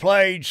 if you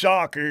played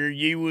soccer,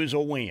 you was a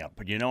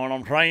wimp. You know what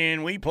I'm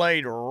saying? We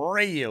played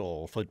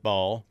real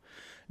football.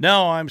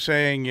 No, I'm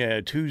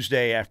saying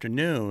Tuesday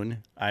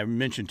afternoon. I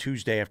mentioned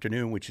Tuesday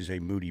afternoon, which is a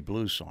Moody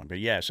Blues song. But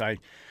yes,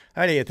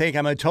 how do you think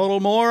I'm a total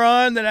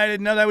moron that I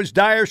didn't know that was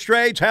Dire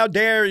Straits? How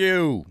dare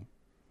you?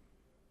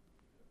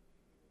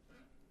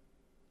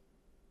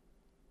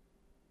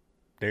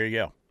 There you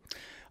go.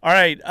 All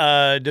right.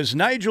 Does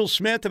Nigel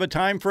Smith have a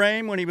time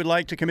frame when he would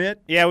like to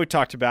commit? Yeah, we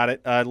talked about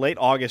it. Late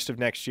August of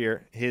next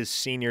year, his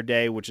senior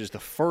day, which is the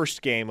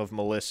first game of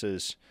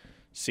Melissa's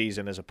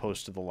season as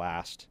opposed to the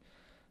last.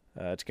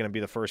 It's going to be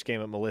the first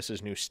game at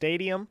Melissa's new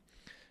stadium.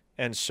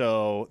 And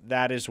so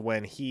that is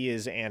when he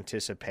is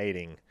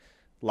anticipating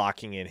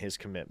locking in his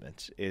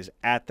commitment, is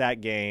at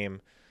that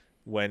game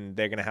when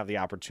they're going to have the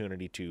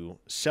opportunity to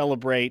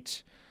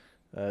celebrate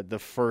the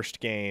first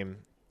game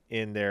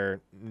in their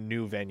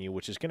new venue,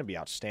 which is going to be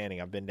outstanding.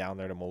 I've been down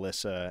there to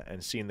Melissa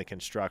and seen the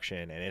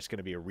construction, and it's going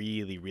to be a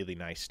really, really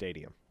nice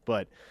stadium.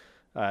 But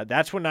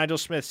that's when Nigel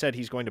Smith said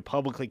he's going to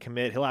publicly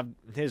commit. He'll have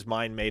his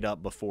mind made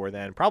up before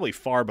then, probably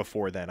far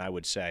before then, I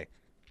would say.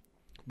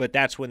 But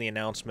that's when the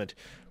announcement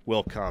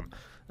will come.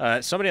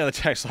 Somebody on the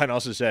text line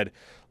also said,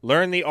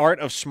 learn the art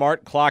of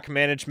smart clock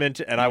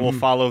management, and I will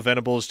follow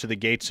Venables to the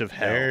gates of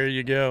hell. There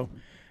you go.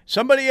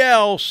 Somebody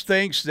else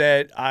thinks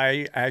that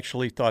I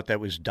actually thought that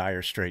was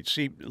Dire Straits.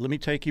 See, let me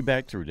take you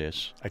back through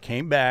this. I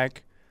came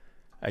back.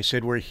 I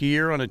said we're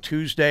here on a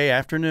Tuesday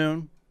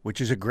afternoon, which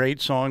is a great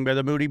song by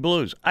the Moody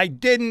Blues. I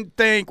didn't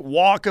think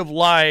Walk of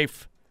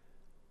Life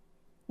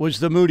was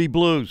the Moody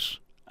Blues.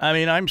 I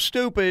mean, I'm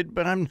stupid,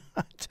 but I'm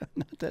not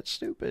that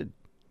stupid.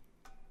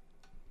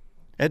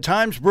 At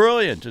times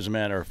brilliant, as a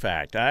matter of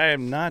fact. I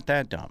am not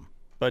that dumb.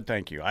 But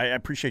thank you. I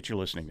appreciate you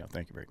listening, though.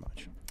 Thank you very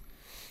much.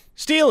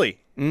 Steely.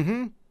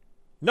 Mm-hmm.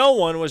 No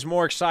one was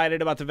more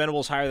excited about the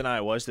Venables hire than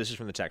I was. This is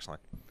from the text line.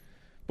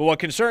 But what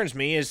concerns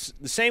me is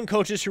the same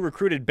coaches who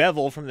recruited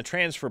Bevel from the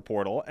transfer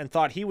portal and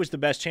thought he was the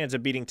best chance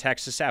of beating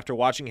Texas after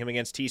watching him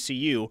against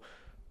TCU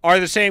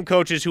are the same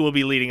coaches who will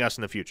be leading us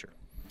in the future.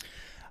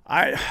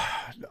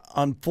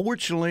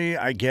 Unfortunately,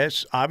 I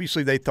guess,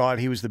 obviously they thought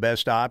he was the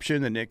best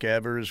option, and Nick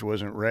Evers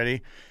wasn't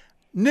ready.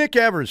 Nick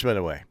Evers, by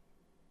the way,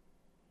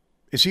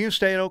 is he going to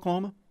stay at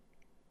Oklahoma?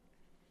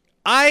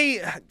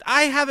 I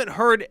haven't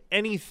heard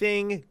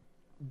anything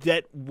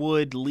that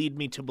would lead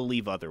me to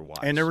believe otherwise.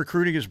 And they're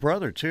recruiting his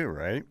brother, too,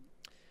 right?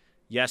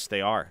 Yes, they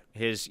are.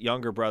 His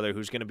younger brother,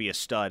 who's going to be a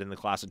stud in the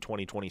class of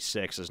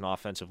 2026 as an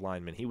offensive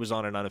lineman. He was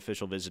on an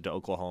unofficial visit to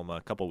Oklahoma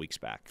a couple weeks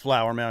back.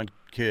 Flower Mound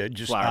kid,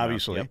 just Flower Mound,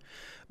 obviously. yep.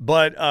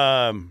 But,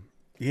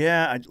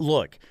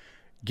 look,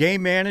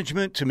 game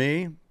management to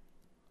me,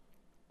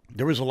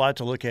 there was a lot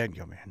to look at and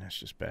go, man, that's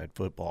just bad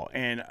football.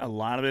 And a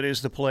lot of it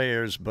is the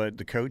players, but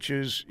the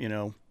coaches,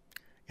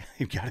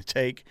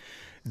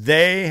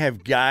 they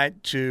have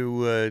got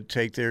to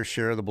take their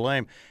share of the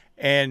blame.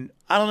 And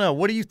I don't know,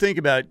 what do you think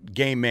about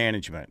game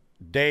management?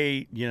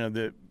 During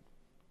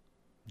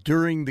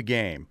the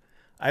game,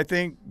 I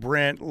think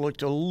Brent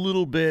looked a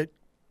little bit,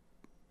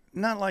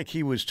 not like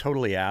he was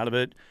totally out of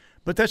it,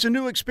 but that's a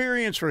new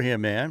experience for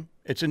him, man.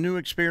 It's a new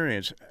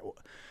experience.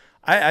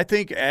 I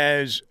think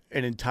as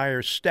an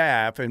entire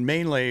staff, and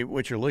mainly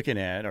what you're looking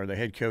at are the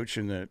head coach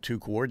and the two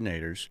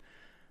coordinators,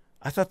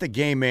 I thought the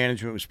game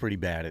management was pretty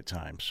bad at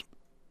times.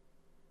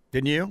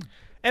 Didn't you?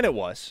 And it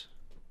was.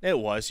 It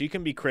was. You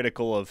can be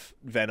critical of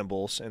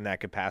Venables in that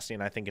capacity,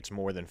 and I think it's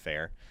more than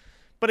fair.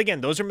 But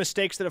again, those are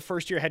mistakes that a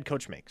first-year head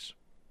coach makes.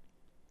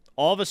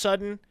 All of a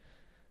sudden,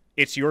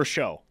 it's your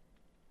show,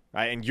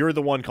 right? And you're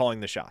the one calling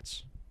the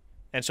shots.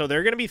 And so there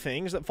are going to be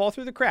things that fall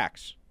through the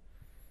cracks.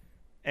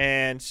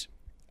 And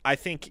I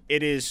think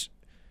it is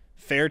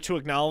fair to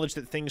acknowledge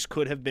that things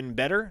could have been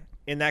better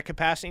in that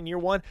capacity in year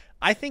one.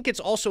 I think it's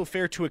also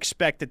fair to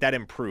expect that that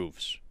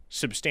improves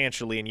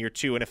substantially in year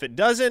two. And if it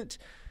doesn't,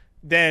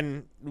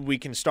 then we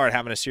can start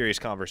having a serious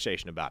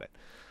conversation about it.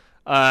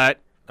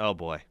 Oh,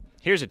 boy.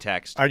 Here's a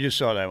text. I just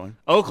saw that one.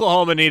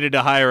 Oklahoma needed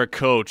to hire a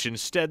coach.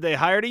 Instead, they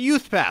hired a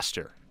youth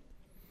pastor.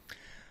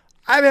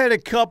 I've had a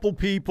couple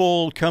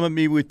people come at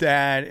me with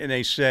that, and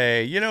they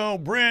say,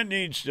 Brent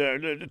needs to,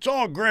 it's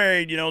all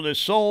great, the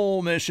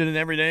soul mission and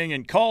everything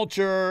and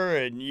culture,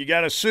 and you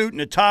got a suit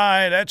and a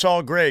tie, that's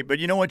all great. But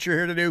you know what you're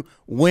here to do?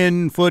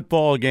 Win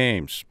football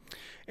games.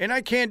 And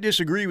I can't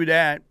disagree with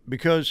that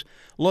because,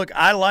 look,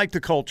 I like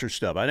the culture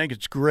stuff. I think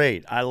it's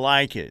great. I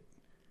like it.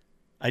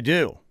 I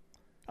do.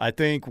 I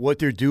think what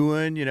they're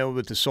doing,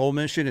 with the soul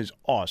mission is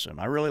awesome.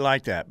 I really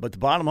like that. But the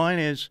bottom line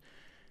is,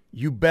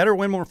 you better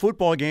win more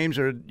football games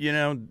or,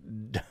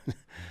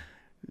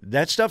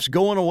 that stuff's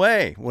going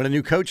away when a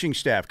new coaching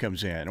staff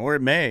comes in, or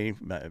it may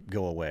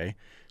go away.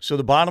 So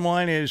the bottom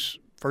line is,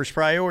 first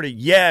priority,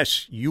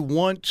 yes, you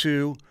want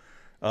to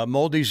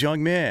mold these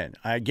young men.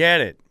 I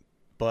get it.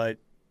 But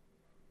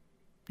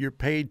you're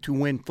paid to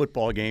win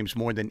football games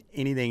more than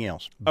anything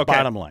else. Okay.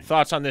 Bottom line.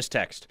 Thoughts on this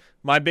text.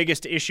 My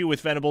biggest issue with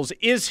Venables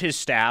is his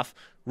staff.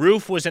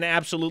 Roof was an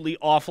absolutely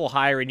awful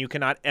hire, and you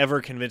cannot ever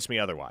convince me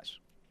otherwise.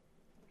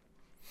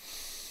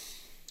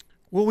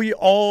 Well, we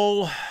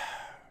all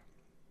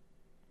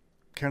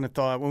kind of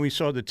thought when we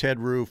saw the Ted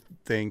Roof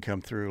thing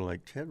come through,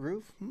 like, Ted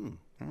Roof?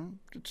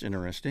 That's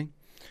interesting.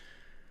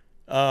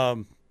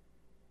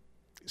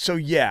 So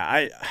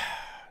yeah,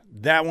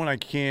 that one I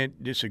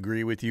can't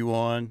disagree with you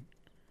on,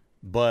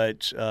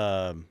 but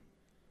I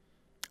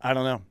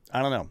don't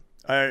know.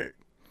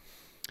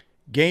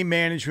 Game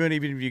management,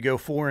 even if you go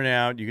 4 and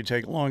out, you could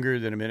take longer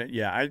than a minute.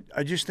 Yeah,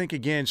 I just think,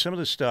 again, some of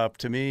the stuff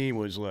to me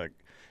was like,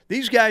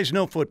 these guys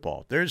know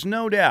football. There's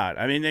no doubt.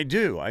 I mean, they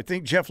do. I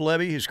think Jeff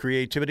Levy, his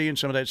creativity and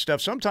some of that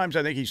stuff, sometimes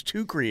I think he's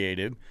too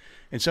creative,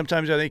 and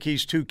sometimes I think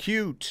he's too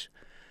cute.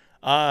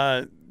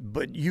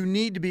 But you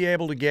need to be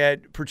able to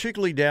get,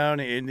 particularly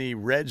down in the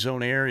red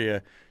zone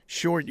area,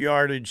 short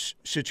yardage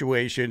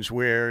situations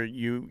where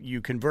you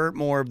convert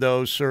more of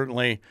those,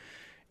 certainly.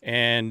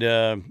 And,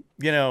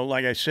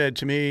 like I said,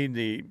 to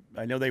me,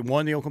 I know they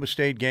won the Oklahoma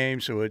State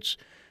game, so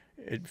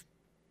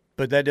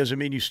but that doesn't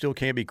mean you still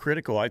can't be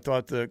critical. I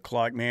thought the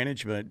clock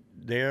management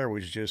there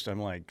was just, I'm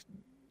like,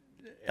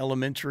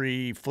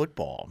 elementary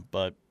football.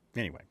 But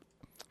anyway.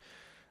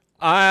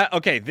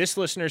 Okay, this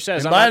listener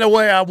says... And by the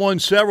way, I won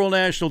several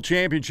national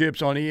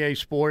championships on EA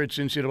Sports,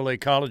 NCAA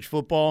college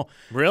football.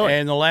 Really?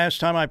 And the last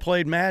time I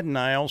played Madden,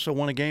 I also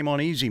won a game on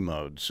easy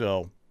mode,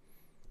 so...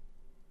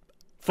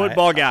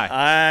 Football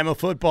guy. I'm a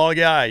football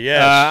guy,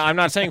 yes. I'm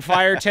not saying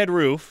fire Ted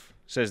Roof,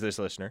 says this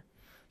listener.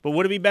 But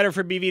would it be better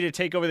for BV to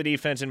take over the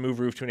defense and move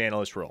Roof to an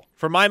analyst role?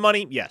 For my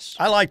money, yes.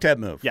 I like that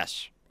move.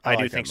 Yes, I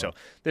do like think that so. move.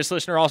 This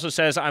listener also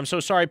says, I'm so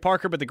sorry,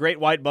 Parker, but the Great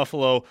White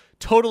Buffalo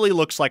totally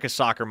looks like a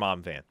soccer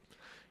mom van.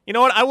 You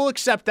know what? I will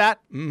accept that.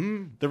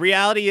 Mm-hmm. The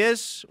reality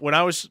is, when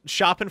I was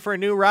shopping for a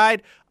new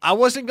ride, I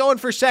wasn't going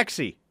for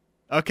sexy,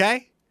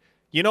 okay?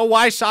 You know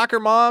why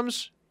soccer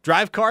moms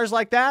drive cars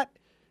like that?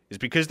 It's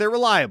because they're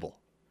reliable.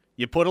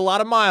 You put a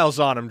lot of miles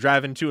on them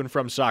driving to and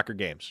from soccer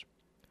games.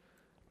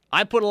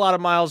 I put a lot of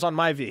miles on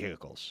my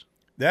vehicles.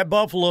 That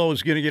Buffalo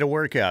is going to get a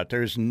workout.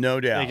 There's no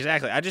doubt.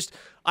 Exactly.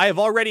 I've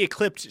already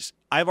eclipsed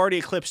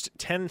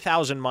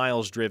 10,000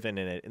 miles driven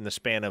in it in the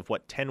span of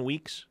 10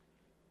 weeks?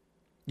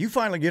 You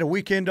finally get a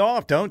weekend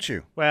off, don't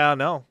you? Well,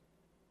 no.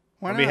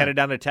 Why I'll not? be headed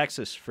down to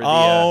Texas for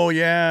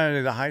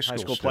the the high school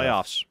stuff.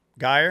 playoffs.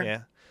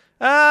 Geyer?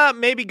 Yeah.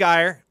 Maybe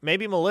Geyer.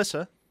 Maybe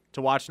Melissa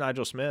to watch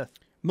Nigel Smith.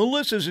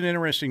 Melissa's an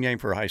interesting name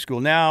for a high school.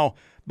 Now,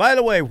 by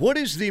the way, what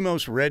is the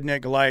most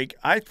redneck like?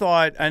 I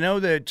know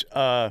that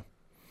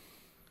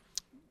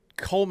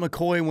Colt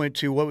McCoy went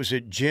to, what was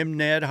it, Jim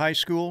Ned High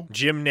School?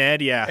 Jim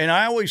Ned, yeah. And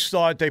I always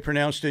thought they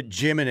pronounced it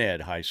Jim and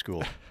Ed High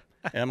School.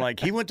 And I'm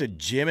like, he went to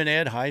Jim and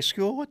Ed High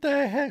School? What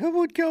the heck? Who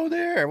would go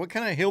there? What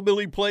kind of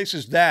hillbilly place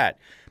is that?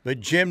 But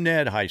Jim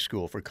Ned High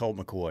School for Colt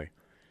McCoy.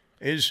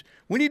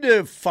 We need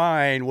to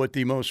find what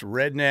the most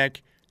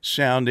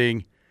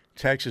redneck-sounding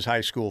Texas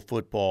high school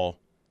football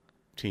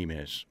team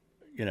is,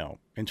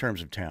 in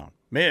terms of town.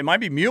 It might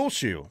be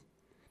Muleshoe.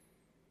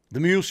 The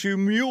Muleshoe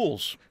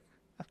Mules.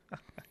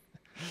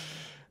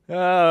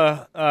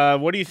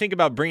 What do you think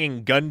about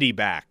bringing Gundy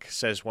back,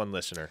 says one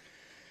listener.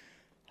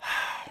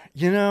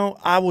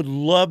 I would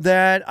love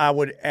that. I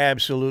would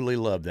absolutely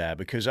love that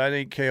because I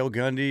think Cale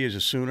Gundy is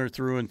a Sooner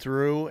through and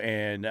through,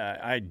 and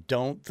I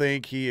don't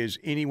think he is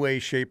any way,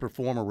 shape, or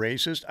form a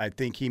racist. I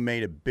think he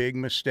made a big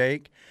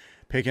mistake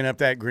picking up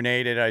that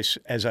grenade,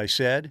 as I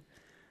said.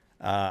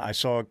 I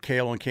saw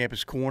Cale on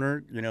Campus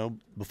Corner,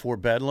 before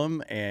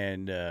Bedlam,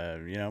 and,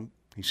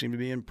 he seemed to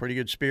be in pretty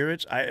good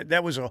spirits.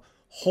 That was a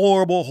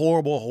horrible,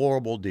 horrible,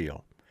 horrible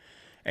deal.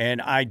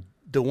 And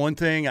the one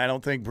thing I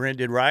don't think Brent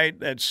did right,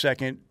 that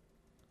second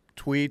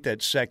tweet,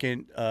 that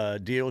second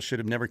deal should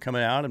have never come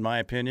out, in my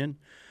opinion.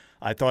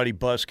 I thought he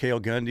bust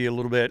Cale Gundy a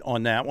little bit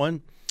on that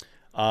one.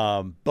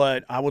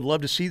 But I would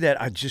love to see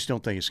that. I just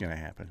don't think it's going to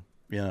happen.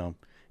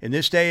 In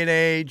this day and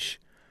age,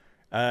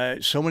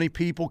 so many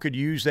people could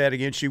use that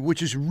against you,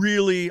 which is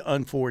really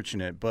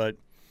unfortunate. But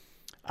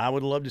I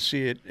would love to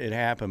see it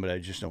happen, but I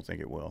just don't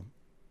think it will.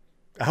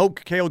 I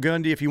hope Cale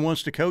Gundy, if he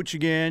wants to coach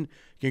again,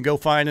 can go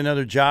find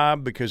another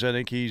job because I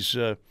think he's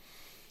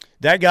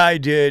that guy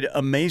did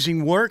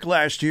amazing work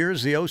last year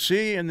as the OC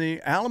in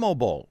the Alamo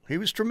Bowl. He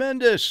was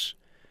tremendous,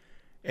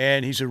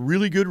 and he's a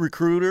really good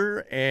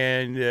recruiter,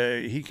 and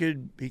he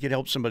could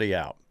help somebody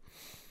out.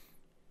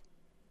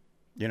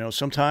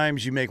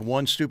 Sometimes you make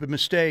one stupid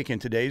mistake in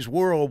today's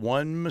world,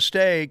 one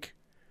mistake,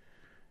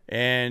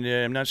 and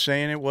I'm not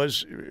saying it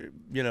was,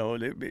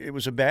 it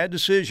was a bad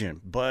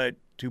decision, but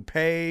to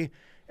pay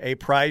a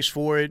price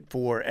for it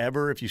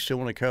forever if you still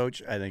want to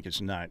coach, I think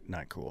it's not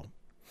cool,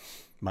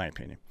 my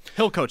opinion.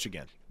 He'll coach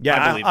again.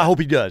 Yeah, I hope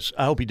he does.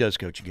 I hope he does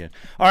coach again.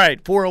 All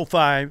right,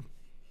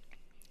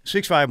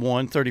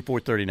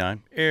 405-651-3439,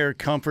 Air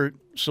Comfort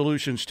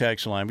Solutions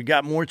text line. We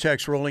got more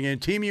text rolling in.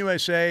 Team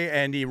USA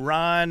and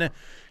Iran,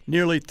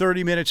 nearly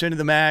 30 minutes into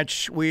the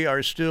match. We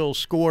are still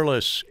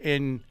scoreless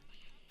in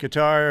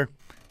Qatar.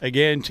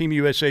 Again, Team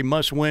USA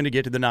must win to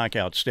get to the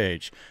knockout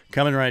stage.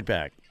 Coming right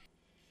back.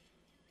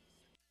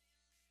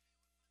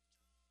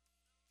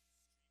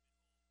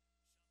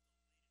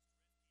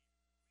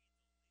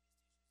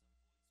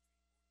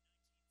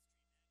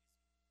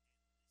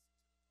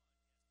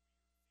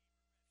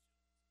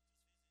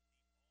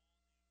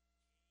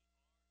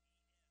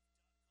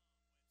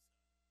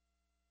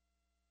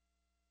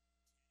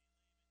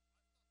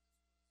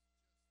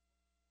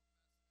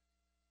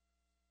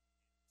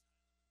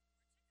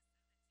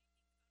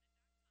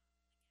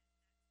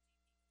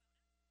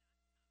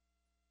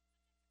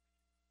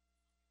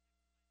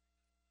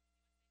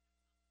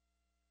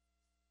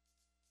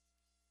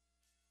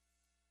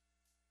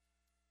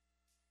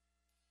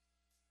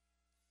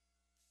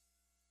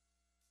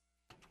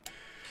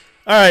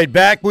 All right,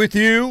 back with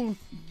you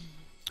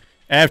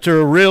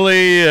after a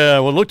really,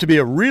 what looked to be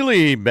a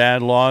really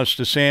bad loss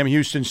to Sam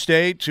Houston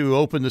State to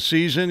open the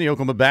season. The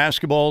Oklahoma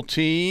basketball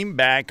team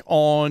back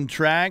on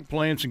track,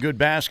 playing some good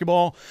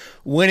basketball,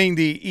 winning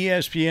the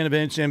ESPN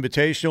Events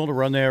Invitational to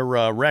run their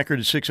record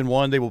at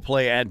 6-1. They will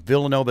play at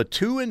Villanova,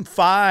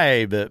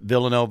 2-5 at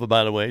Villanova,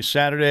 by the way,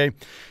 Saturday,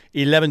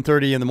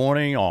 11:30 in the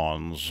morning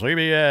on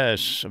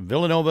CBS.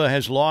 Villanova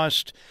has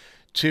lost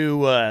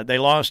to, they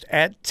lost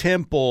at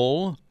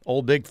Temple,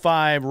 old Big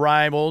Five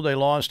rival. They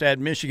lost at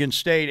Michigan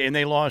State, and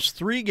they lost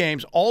 3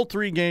 games, all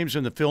 3 games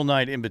in the Phil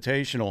Knight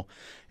Invitational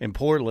in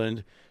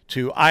Portland,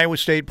 to Iowa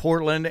State,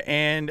 Portland,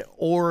 and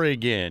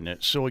Oregon.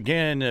 So,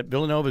 again,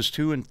 Villanova's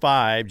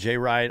 2-5. Jay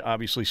Wright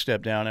obviously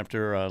stepped down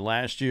after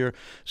last year.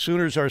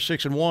 Sooners are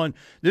 6-1.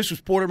 This was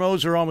Porter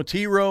Moser on with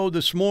T-Row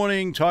this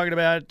morning talking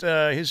about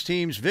his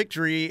team's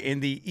victory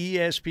in the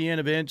ESPN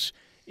Events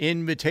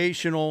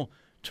Invitational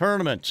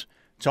Tournament.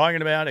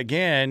 Talking about,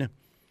 again,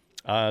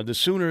 the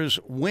Sooners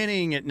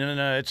winning it.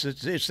 No,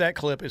 it's that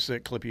clip. It's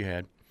that clip you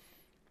had.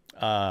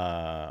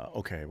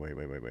 Okay, wait.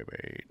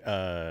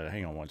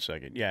 Hang on one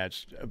second. Yeah,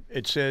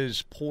 it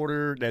says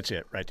Porter. That's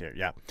it right there.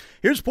 Yeah.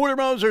 Here's Porter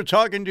Moser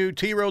talking to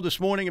T-Row this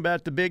morning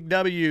about the big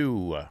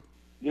W.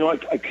 You know,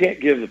 I can't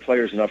give the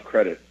players enough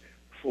credit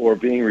for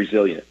being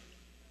resilient.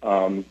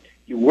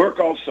 You work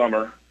all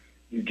summer.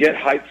 You get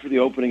hyped for the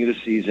opening of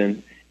the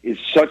season.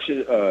 It's such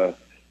a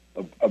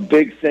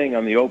big thing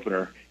on the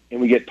opener, and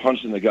we get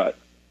punched in the gut.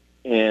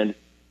 And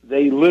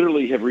they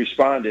literally have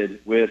responded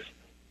with,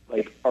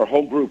 like, our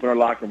whole group in our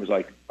locker room was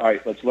like, all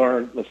right, let's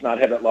learn. Let's not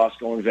have that loss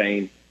go in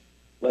vain.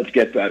 Let's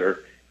get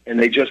better. And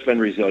they've just been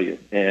resilient.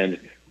 And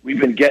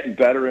we've been getting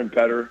better and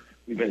better.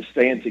 We've been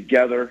staying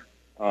together.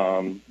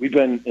 We've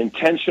been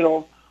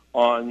intentional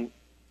on,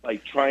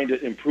 like, trying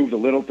to improve the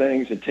little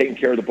things and taking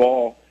care of the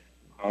ball.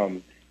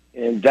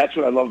 And that's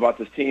what I love about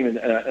this team. And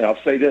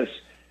I'll say this,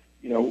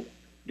 you know,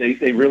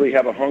 they really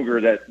have a hunger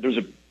that there's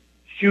a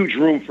huge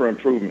room for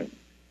improvement.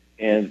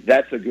 And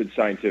that's a good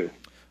sign, too.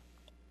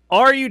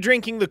 Are you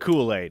drinking the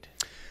Kool-Aid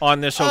on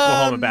this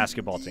Oklahoma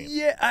basketball team?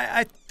 Yeah,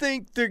 I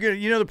think they're going to.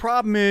 You know, the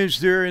problem is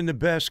they're in the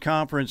best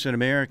conference in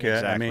America.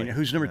 Exactly. I mean,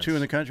 who's number 2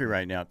 in the country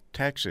right now?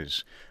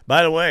 Texas.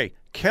 By the way,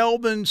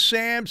 Kelvin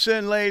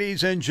Sampson,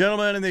 ladies and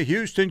gentlemen, and the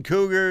Houston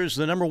Cougars,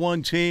 the number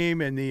 1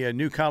 team in the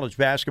new college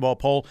basketball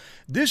poll.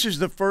 This is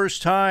the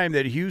first time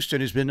that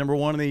Houston has been number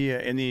 1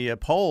 in the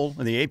poll,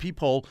 in the AP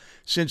poll,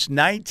 since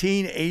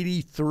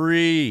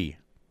 1983.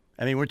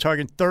 I mean, we're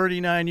talking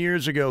 39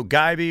 years ago.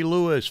 Guy V.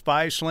 Lewis,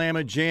 Phi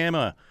Slamma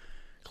Jamma,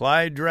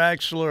 Clyde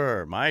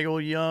Drexler, Michael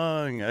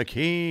Young,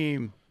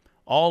 Akeem,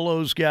 all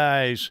those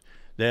guys,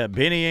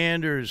 Benny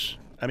Anders.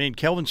 I mean,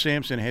 Kelvin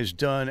Sampson has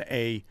done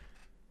an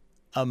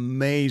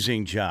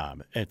amazing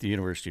job at the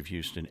University of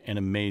Houston, an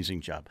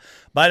amazing job.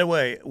 By the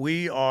way,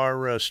 we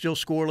are still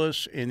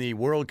scoreless in the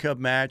World Cup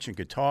match in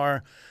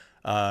Qatar.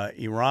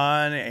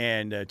 Iran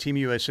and Team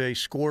USA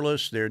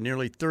scoreless. They're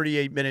nearly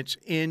 38 minutes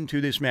into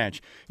this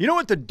match. You know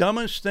what the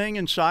dumbest thing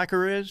in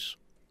soccer is?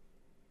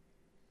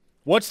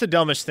 What's the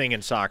dumbest thing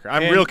in soccer?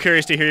 I'm real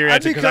curious to hear your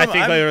answer because I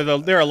think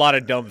there are a lot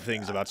of dumb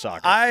things about soccer.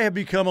 I have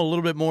become a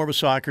little bit more of a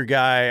soccer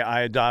guy.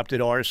 I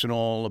adopted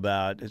Arsenal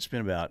about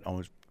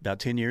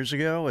 10 years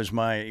ago as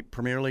my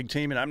Premier League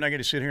team, and I'm not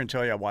going to sit here and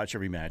tell you I watch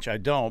every match. I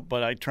don't,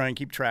 but I try and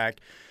keep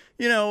track.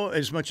 You know,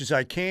 as much as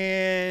I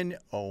can.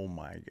 Oh,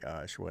 my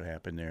gosh, what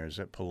happened there? Is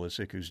that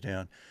Pulisic who's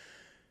down?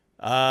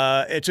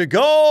 It's a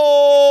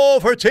goal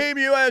for Team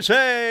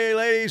USA,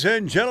 ladies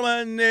and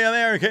gentlemen. The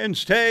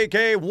Americans take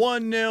a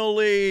 1-0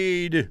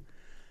 lead.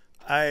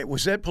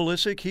 Was that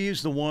Pulisic?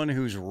 He's the one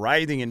who's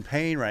writhing in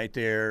pain right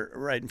there,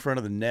 right in front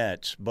of the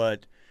net.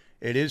 But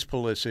it is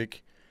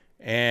Pulisic.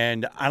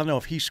 And I don't know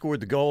if he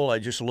scored the goal. I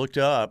just looked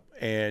up,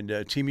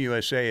 and Team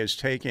USA has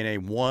taken a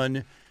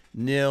 1-0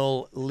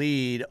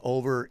 lead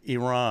over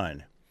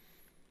Iran.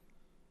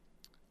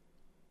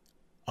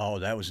 Oh,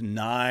 that was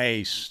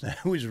nice.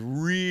 That was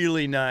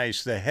really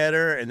nice. The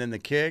header and then the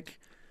kick.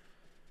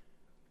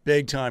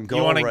 Big time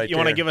goal right there. You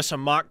want to give us a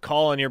mock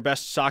call on your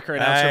best soccer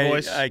announcer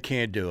voice? I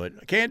can't do it.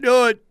 I can't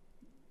do it.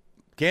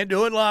 Can't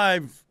do it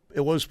live.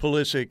 It was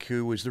Pulisic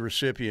who was the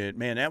recipient.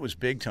 Man, that was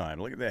big time.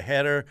 Look at the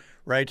header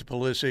right to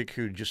Pulisic,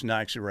 who just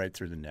knocks it right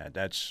through the net.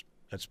 That's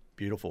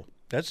beautiful.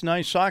 That's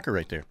nice soccer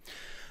right there.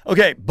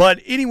 Okay, but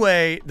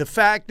anyway, the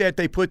fact that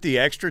they put the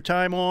extra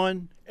time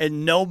on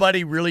and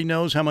nobody really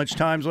knows how much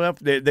time's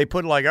left, they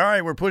put like, all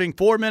right, we're putting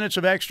 4 minutes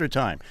of extra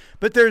time.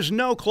 But there's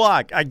no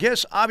clock. I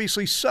guess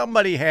obviously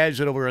somebody has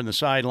it over on the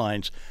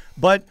sidelines.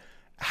 But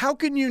how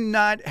can you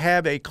not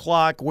have a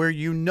clock where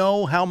you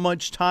know how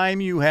much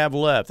time you have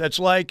left? That's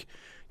like,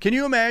 can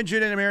you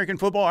imagine in American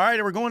football, all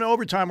right, we're going to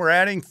overtime, we're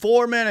adding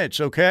 4 minutes,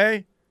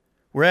 okay?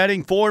 We're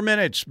adding 4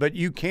 minutes, but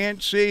you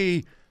can't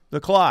see the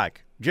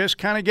clock. Just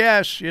kind of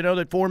guess,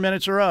 that 4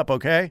 minutes are up,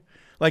 okay?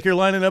 Like you're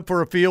lining up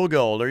for a field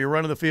goal or you're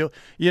running the field,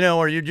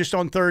 or you're just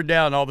on third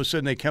down. And all of a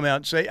sudden they come out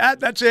and say,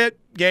 that's it.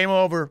 Game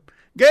over.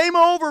 Game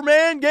over,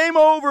 man. Game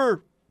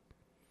over.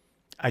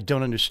 I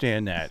don't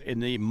understand that in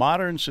the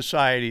modern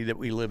society that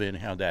we live in,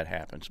 how that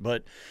happens.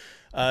 But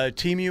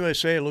Team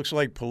USA, it looks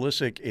like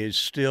Pulisic is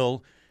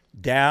still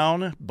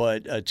down,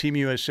 but Team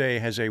USA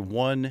has a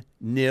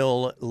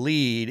 1-0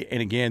 lead.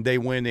 And again, they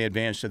win, they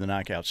advance to the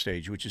knockout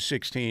stage, which is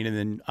 16, and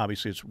then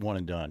obviously it's one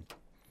and done.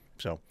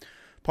 So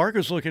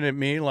Parker's looking at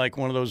me like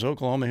one of those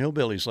Oklahoma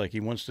hillbillies, like he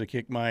wants to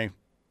kick my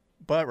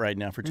butt right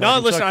now for talking No,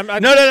 listen, soccer.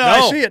 no,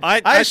 I see it.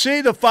 I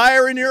see the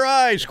fire in your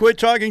eyes. Quit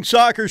talking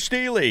soccer,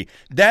 Steely.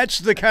 That's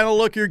the kind of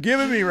look you're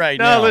giving me right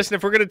now. No, listen,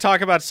 if we're going to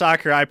talk about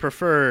soccer, I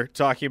prefer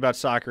talking about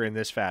soccer in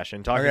this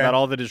fashion, talking about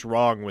all that is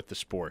wrong with the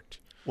sport.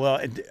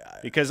 Well,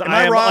 because am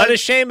I am wrong?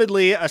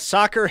 unashamedly a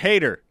soccer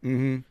hater,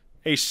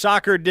 a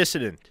soccer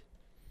dissident.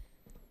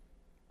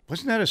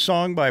 Wasn't that a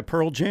song by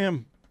Pearl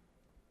Jam?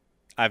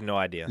 I have no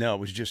idea. No, it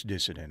was just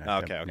dissident.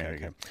 Okay. There you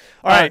go.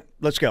 All right,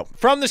 let's go.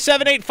 From the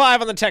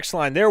 785 on the text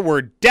line, there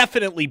were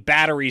definitely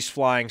batteries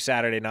flying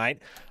Saturday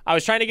night. I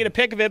was trying to get a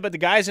pic of it, but the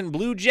guys in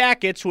blue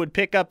jackets would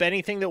pick up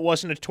anything that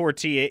wasn't a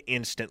tortilla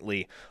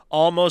instantly,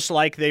 almost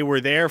like they were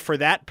there for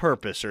that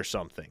purpose or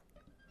something.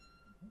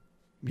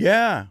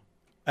 Yeah.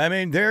 I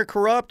mean, they're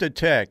corrupt at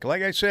Tech.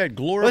 Like I said,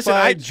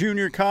 glorified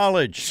junior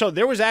college. So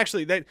there was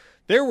actually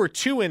there were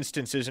two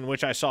instances in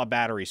which I saw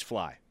batteries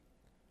fly.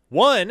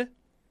 One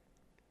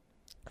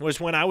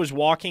was when I was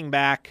walking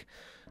back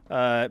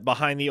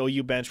behind the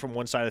OU bench from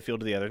one side of the field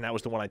to the other, and that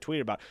was the one I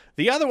tweeted about.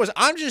 The other was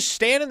I'm just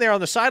standing there on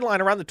the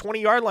sideline around the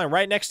 20-yard line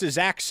right next to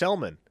Zach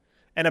Selman,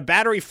 and a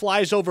battery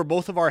flies over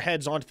both of our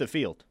heads onto the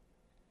field.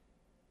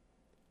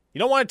 You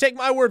don't want to take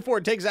my word for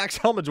it. Take Zach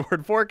Selman's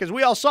word for it because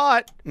we all saw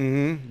it.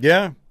 Mm-hmm.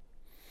 Yeah.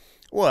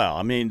 Well,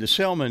 I mean, the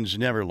Selmans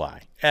never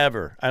lie,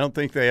 ever. I don't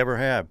think they ever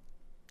have.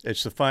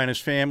 It's the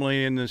finest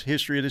family in the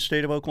history of the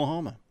state of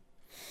Oklahoma.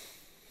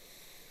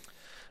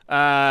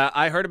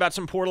 I heard about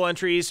some portal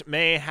entries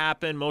may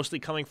happen, mostly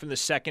coming from the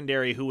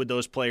secondary. Who would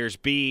those players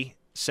be,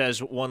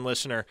 says one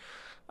listener.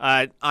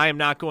 I am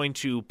not going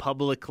to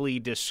publicly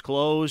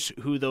disclose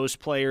who those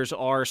players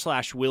are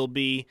 / will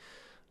be,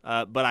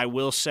 but I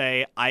will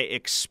say I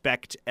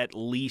expect at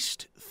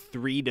least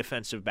 3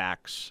 defensive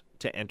backs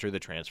to enter the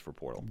transfer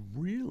portal.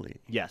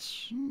 Really?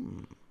 Yes.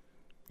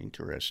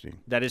 Interesting.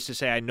 That is to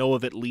say, I know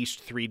of at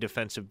least 3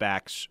 defensive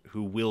backs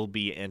who will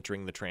be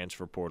entering the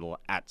transfer portal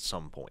at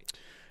some point.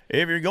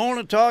 If you're going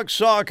to talk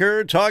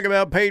soccer, talk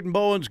about Peyton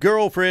Bowen's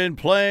girlfriend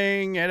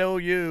playing at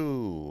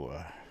OU.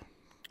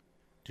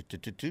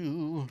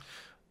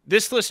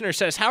 This listener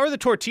says, how are the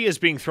tortillas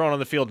being thrown on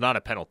the field not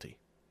a penalty?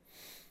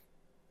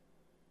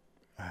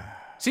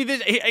 See,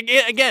 this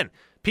again,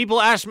 people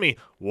ask me,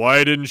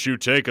 why didn't you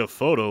take a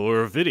photo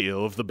or a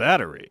video of the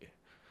battery?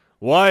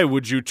 Why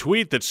would you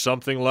tweet that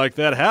something like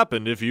that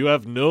happened if you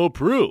have no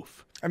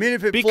proof? I mean,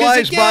 if it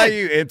flies by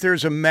you, if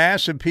there's a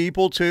mass of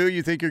people, too,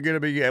 you think you're going to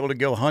be able to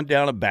go hunt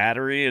down a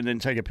battery and then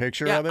take a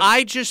picture of it?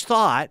 I just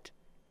thought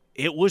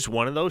it was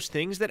one of those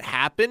things that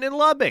happened in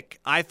Lubbock.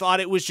 I thought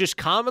it was just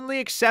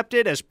commonly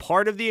accepted as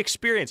part of the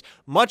experience,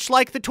 much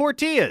like the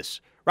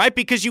tortillas, right?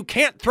 Because you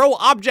can't throw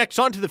objects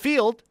onto the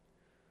field,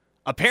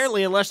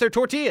 apparently, unless they're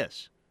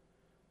tortillas.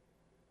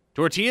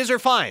 Tortillas are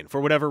fine for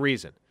whatever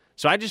reason.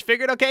 So I just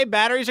figured, okay,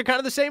 batteries are kind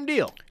of the same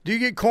deal. Do you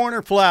get corn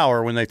or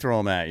flour when they throw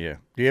them at you?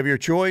 Do you have your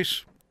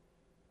choice?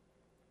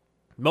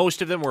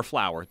 Most of them were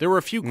flour. There were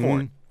a few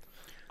corn.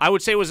 I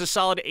would say it was a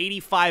solid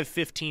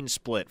 85-15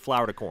 split,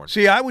 flour to corn.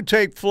 See, I would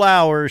take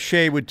flour.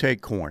 Shay would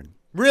take corn.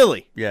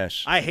 Really?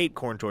 Yes. I hate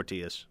corn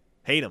tortillas.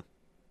 Hate them.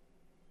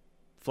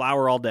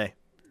 Flour all day.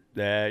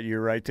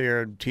 You're right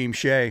there, Team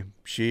Shay.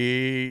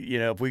 She,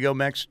 if we go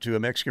to a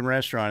Mexican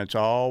restaurant, it's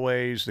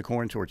always the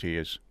corn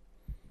tortillas.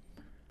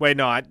 Wait,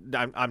 no,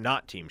 I'm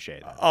not Team Shay.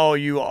 Then. Oh,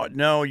 you are?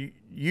 No,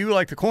 you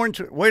like the corn.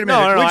 Wait a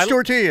minute. No, which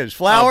tortillas?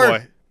 Flour? Oh,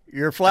 boy.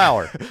 You're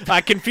flour.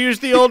 I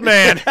confused the old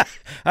man.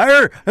 I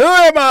heard, who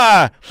am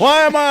I?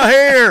 Why am I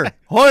here?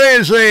 What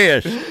is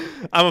this?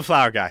 I'm a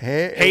flour guy.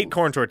 Hey, hate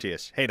corn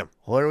tortillas. Hate them.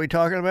 What are we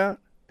talking about?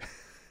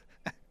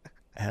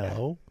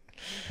 Hello?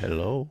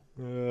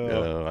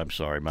 I'm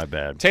sorry. My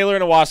bad. Taylor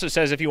in Owasso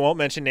says, if you won't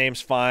mention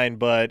names, fine,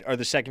 but are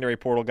the secondary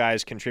portal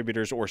guys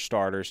contributors or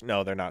starters?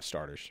 No, they're not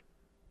starters.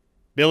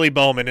 Billy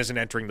Bowman isn't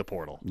entering the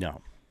portal.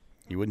 No,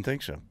 you wouldn't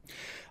think so.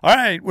 All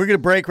right, we're going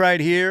to break right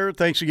here.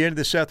 Thanks again to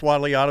the Seth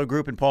Wadley Auto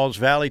Group in Pauls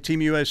Valley. Team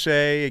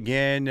USA,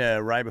 again,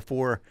 right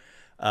before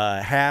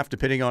half,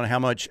 depending on how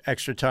much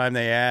extra time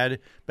they add.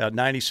 About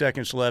 90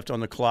 seconds left on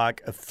the clock.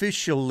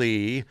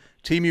 Officially,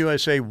 Team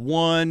USA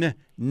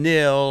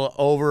 1-0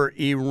 over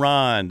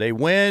Iran. They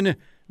win.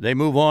 They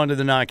move on to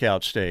the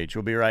knockout stage.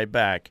 We'll be right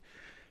back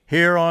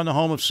here on the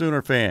home of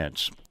Sooner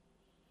fans.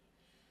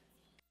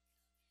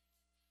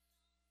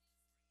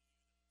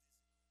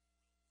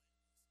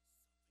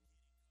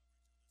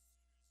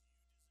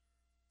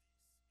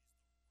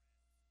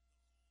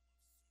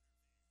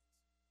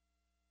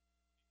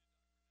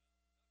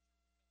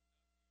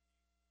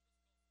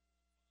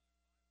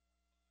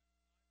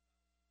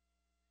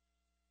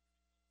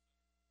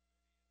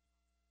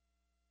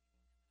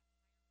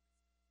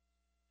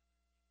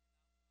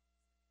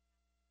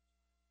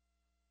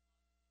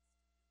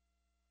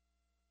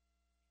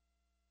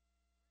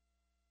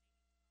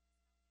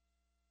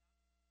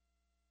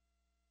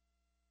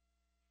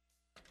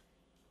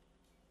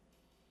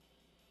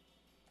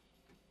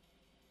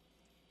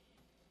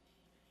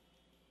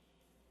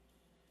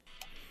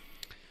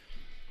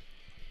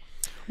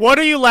 What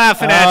are you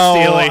laughing at,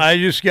 Steely? I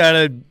just got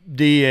a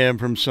DM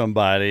from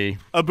somebody.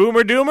 A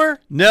boomer doomer?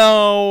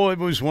 No, it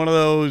was one of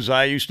those.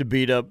 I used to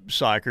beat up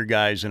soccer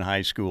guys in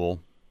high school.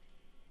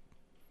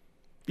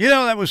 You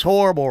know, that was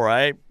horrible,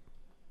 right?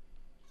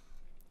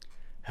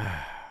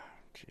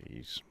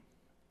 Jeez.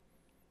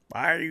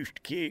 I used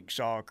to kick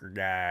soccer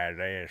guys'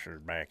 asses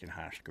back in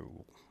high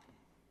school.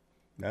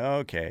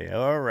 Okay,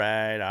 all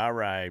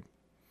right.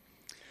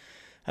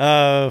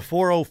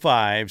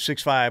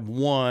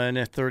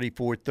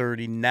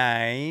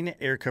 405-651-3439,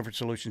 Air Comfort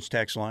Solutions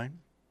text line.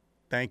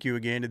 Thank you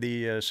again to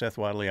the Seth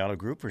Wadley Auto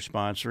Group for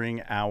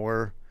sponsoring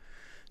our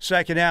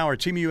second hour.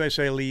 Team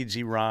USA leads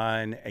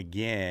Iran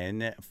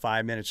again.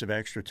 5 minutes of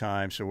extra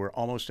time, so we're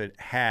almost at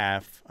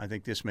half. I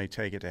think this may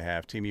take it to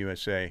half. Team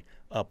USA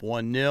up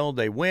 1-0.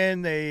 They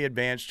win. They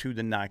advance to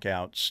the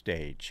knockout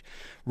stage.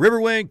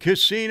 Riverwind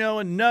Casino,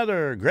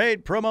 another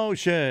great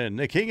promotion.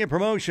 The king of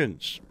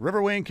promotions.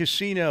 Riverwind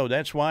Casino.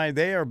 That's why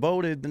they are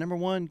voted the number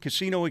one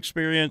casino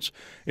experience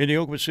in the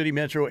Oklahoma City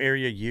metro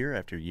area year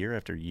after year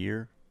after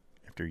year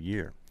after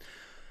year.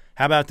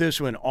 How about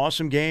this one?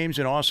 Awesome games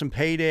and awesome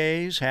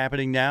paydays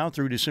happening now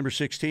through December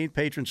 16th.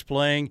 Patrons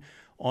playing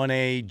on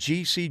a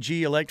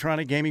GCG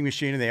electronic gaming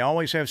machine, and they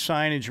always have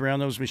signage around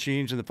those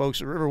machines, and the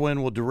folks at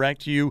Riverwind will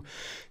direct you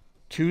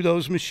to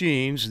those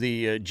machines,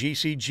 the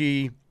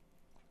GCG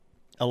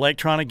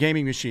electronic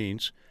gaming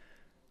machines.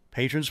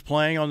 Patrons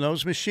playing on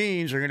those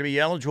machines are going to be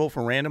eligible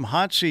for random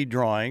hot seat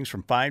drawings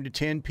from 5 to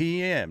 10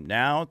 p.m.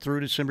 now through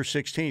December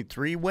 16th.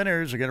 3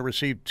 winners are going to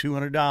receive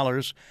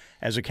 $200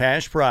 as a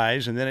cash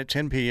prize, and then at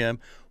 10 p.m.,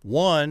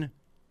 one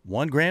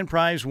grand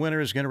prize winner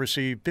is going to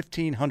receive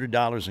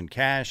 $1,500 in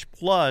cash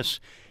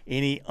plus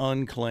any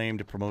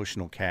unclaimed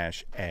promotional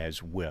cash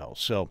as well.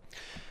 So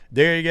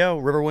there you go,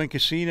 Riverwind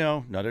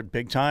Casino, another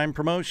big-time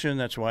promotion.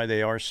 That's why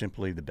they are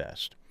simply the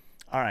best.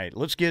 All right,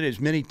 let's get as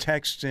many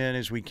texts in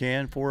as we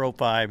can,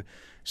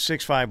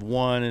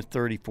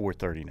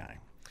 405-651-3439.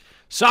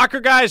 Soccer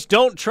guys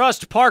don't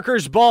trust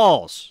Parker's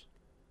balls.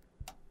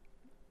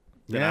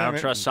 Then I don't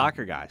trust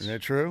soccer guys. Is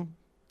that true?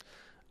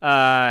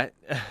 Tacos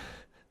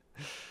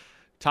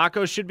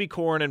should be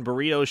corn and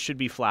burritos should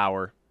be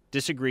flour.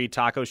 Disagree.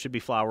 Tacos should be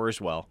flour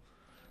as well.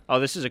 Oh,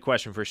 this is a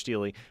question for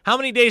Steely. How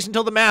many days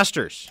until the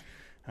Masters?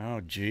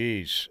 Oh,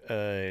 geez.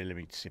 Let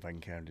me see if I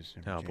can count this.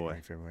 Oh, boy.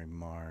 February,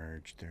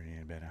 March, 30,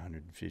 about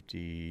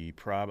 150.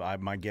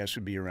 My guess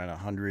would be around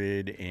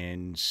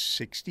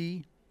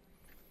 160.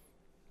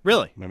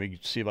 Really? Let me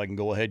see if I can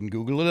go ahead and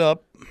Google it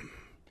up.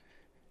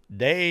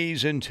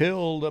 Days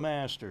until the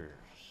Masters.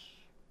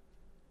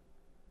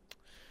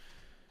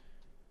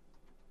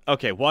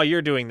 Okay, while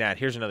you're doing that,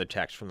 here's another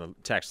text from the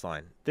text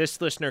line.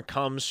 This listener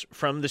comes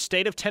from the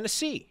state of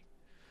Tennessee.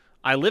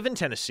 I live in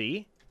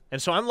Tennessee,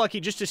 and so I'm lucky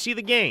just to see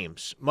the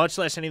games, much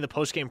less any of the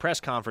post-game press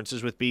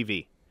conferences with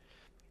BV.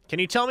 Can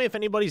you tell me if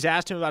anybody's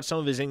asked him about some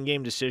of his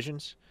in-game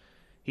decisions?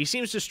 He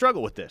seems to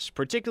struggle with this,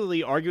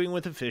 particularly arguing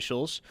with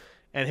officials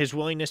and his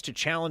willingness to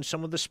challenge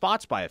some of the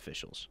spots by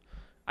officials.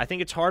 I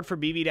think it's hard for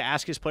BV to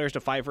ask his players to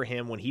fight for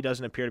him when he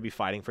doesn't appear to be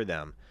fighting for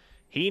them.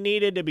 He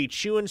needed to be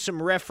chewing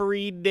some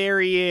referee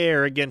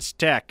derriere against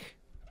Tech.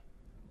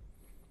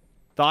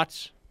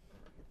 Thoughts?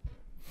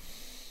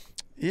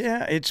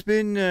 Yeah, it's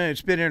been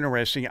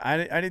interesting.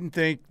 I didn't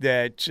think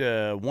that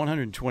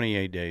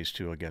 128 days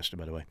to Augusta,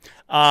 by the way.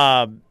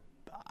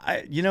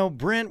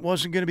 Brent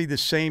wasn't going to be the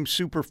same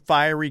super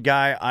fiery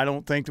guy I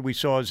don't think that we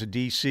saw as a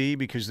DC,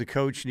 because the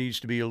coach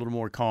needs to be a little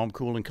more calm,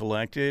 cool, and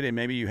collected, and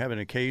maybe you have an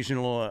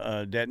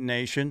occasional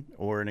detonation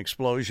or an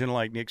explosion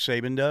like Nick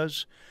Saban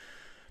does.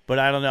 But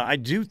I don't know. I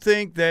do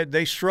think that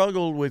they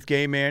struggled with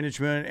game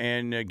management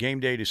and game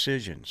day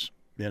decisions,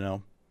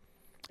 And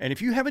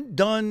if you haven't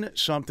done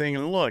something,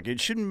 and look, it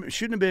shouldn't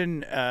have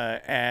been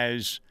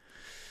as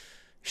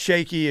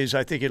shaky as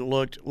I think it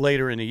looked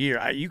later in the year.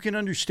 You can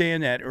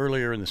understand that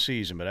earlier in the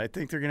season, but I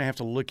think they're going to have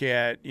to look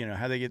at,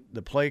 how they get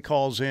the play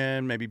calls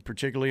in, maybe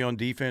particularly on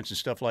defense and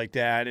stuff like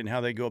that, and how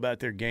they go about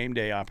their game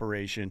day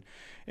operation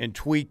and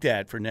tweak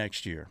that for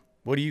next year.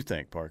 What do you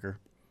think, Parker?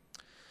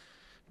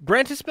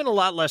 Brent has been a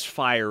lot less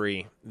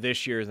fiery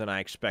this year than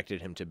I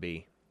expected him to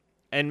be.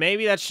 And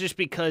maybe that's just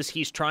because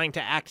he's trying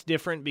to act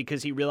different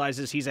because he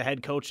realizes he's a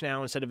head coach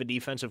now instead of a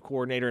defensive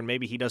coordinator, and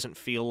maybe he doesn't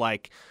feel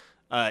like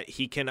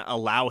he can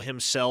allow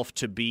himself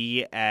to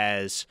be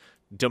as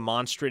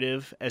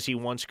demonstrative as he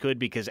once could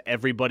because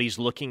everybody's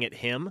looking at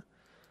him.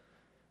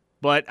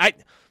 But I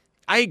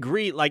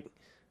agree,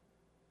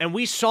 and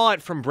we saw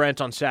it from Brent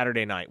on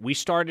Saturday night. We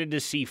started to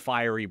see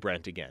fiery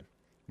Brent again.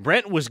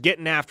 Brent was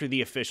getting after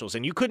the officials,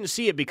 and you couldn't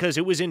see it because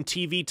it was in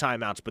TV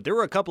timeouts, but there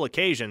were a couple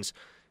occasions,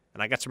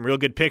 and I got some real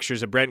good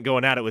pictures of Brent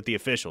going at it with the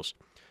officials,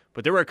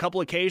 but there were a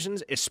couple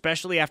occasions,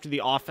 especially after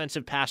the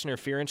offensive pass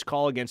interference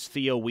call against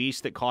Theo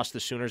Weiss that cost the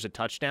Sooners a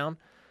touchdown.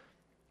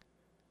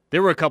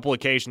 There were a couple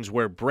occasions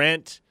where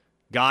Brent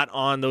got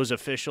on those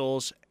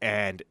officials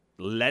and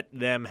let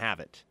them have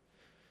it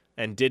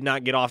and did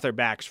not get off their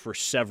backs for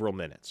several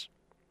minutes.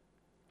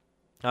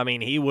 I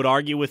mean, he would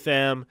argue with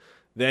them.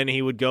 then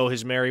he would go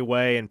his merry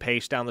way and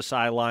pace down the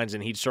sidelines,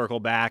 and he'd circle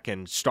back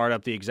and start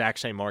up the exact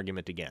same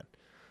argument again.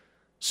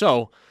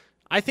 So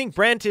I think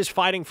Brent is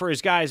fighting for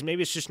his guys.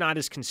 Maybe it's just not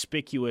as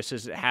conspicuous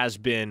as it has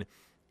been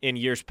in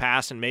years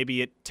past, and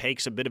maybe it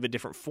takes a bit of a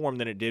different form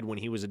than it did when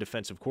he was a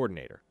defensive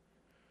coordinator.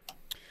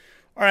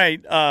 All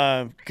right,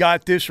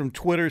 got this from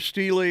Twitter.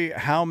 Steely,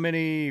 how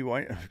many?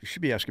 Well, you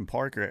should be asking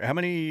Parker. How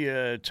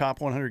many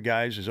top 100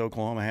 guys does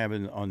Oklahoma have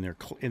in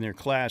their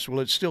class? Well,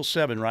 it's still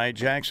 7, right?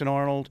 Jackson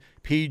Arnold,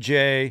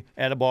 PJ,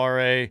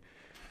 Adibare,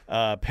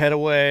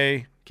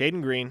 Petaway,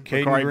 Caden Green,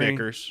 Makari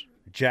Vickers,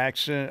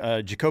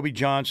 Jackson, Jacoby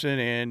Johnson,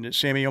 and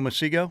Sammy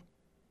Omosigho.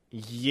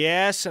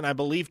 Yes, and I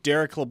believe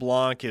Derek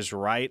LeBlanc is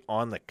right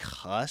on the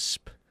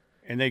cusp.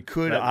 And they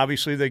could,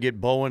 obviously, they get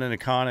Bowen and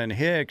Akana and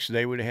Hicks.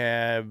 They would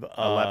have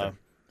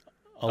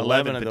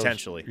 11 of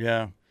potentially. Those.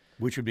 Yeah,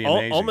 which would be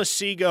amazing.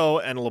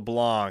 Omosigho and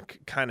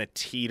LeBlanc kind of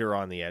teeter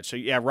on the edge. So,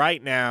 yeah,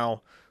 right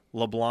now,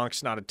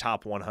 LeBlanc's not a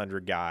top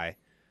 100 guy.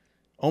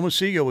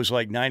 Omosigho was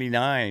like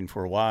 99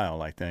 for a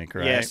while, I think,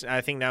 right? Yes,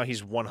 I think now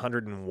he's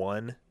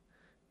 101,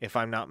 if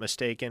I'm not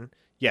mistaken.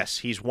 Yes,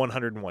 he's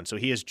 101. So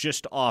he is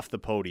just off the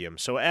podium.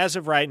 So as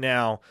of right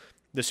now,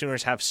 the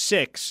Sooners have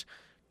 6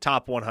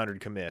 top 100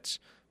 commits,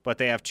 but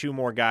they have 2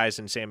 more guys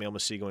in Samuel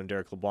Omosigho and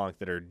Derek LeBlanc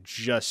that are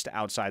just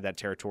outside that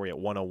territory at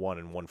 101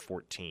 and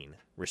 114,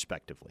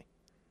 respectively.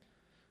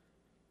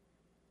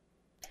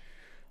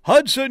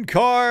 Hudson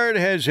Card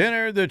has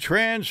entered the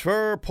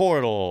transfer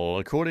portal,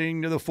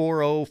 according to the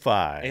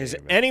 405. Is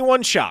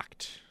anyone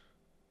shocked?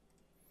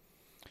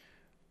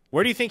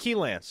 Where do you think he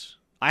lands?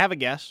 I have a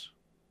guess.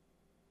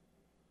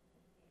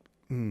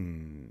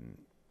 SMU?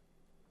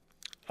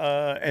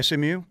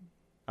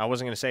 I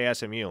wasn't going to say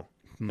SMU.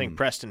 I think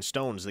Preston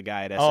Stone's the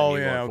guy at SMU. Oh,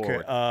 yeah, going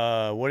okay.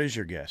 forward. What is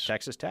your guess?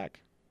 Texas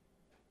Tech.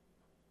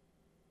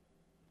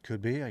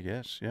 Could be, I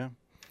guess, yeah.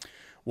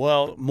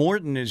 Well,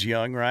 Morton is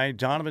young, right?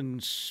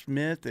 Donovan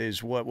Smith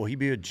is what? Will he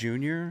be a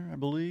junior, I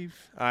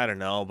believe? I don't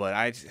know,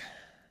 but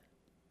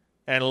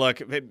and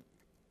look,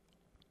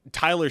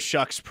 Tyler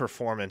Shuck's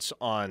performance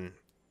on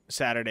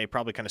Saturday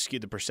probably kind of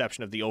skewed the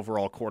perception of the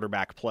overall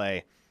quarterback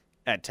play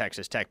at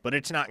Texas Tech, but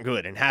it's not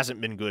good and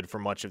hasn't been good for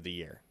much of the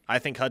year. I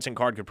think Hudson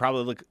Card could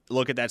probably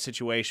look at that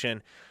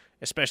situation,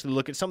 especially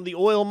look at some of the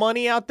oil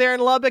money out there in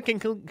Lubbock and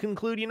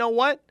conclude, you know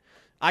what?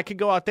 I could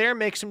go out there,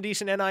 make some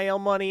decent NIL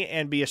money,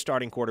 and be a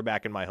starting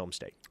quarterback in my home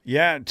state.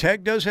 Yeah,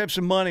 Tech does have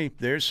some money.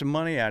 There's some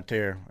money out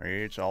there.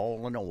 It's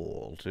all in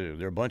oil, too.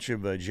 There are a bunch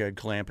of Jed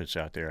Clampetts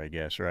out there, I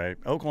guess, right?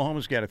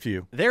 Oklahoma's got a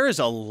few. There is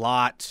a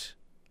lot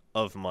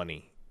of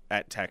money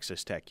at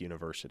Texas Tech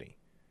University,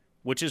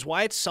 which is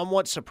why it's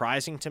somewhat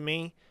surprising to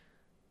me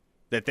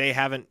that they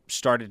haven't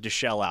started to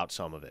shell out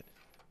some of it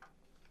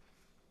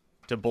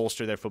to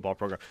bolster their football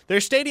program. Their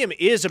stadium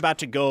is about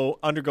to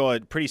undergo a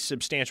pretty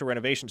substantial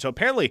renovation. So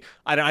apparently,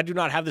 I do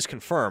not have this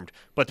confirmed,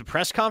 but the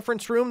press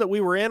conference room that we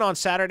were in on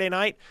Saturday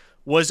night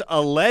was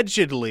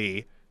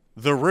allegedly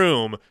the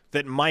room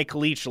that Mike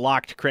Leach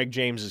locked Craig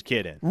James's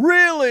kid in.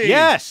 Really?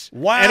 Yes.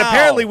 Wow. And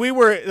apparently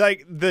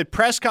the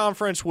press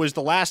conference was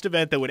the last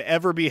event that would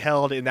ever be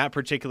held in that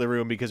particular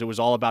room because it was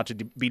all about to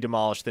be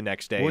demolished the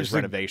next day as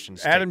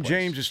renovations take Adam place.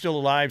 James is still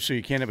alive, so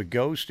you can't have a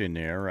ghost in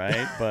there,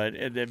 right? But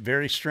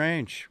very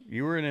strange.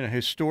 You were in a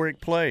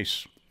historic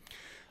place.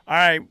 All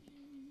right.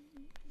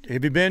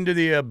 Have you been to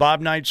the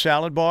Bob Knight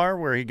Salad Bar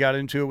where he got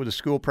into it with the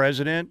school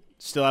president?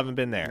 Still haven't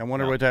been there. I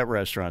wonder what that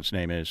restaurant's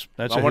name is.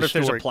 That's I wonder if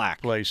historic there's a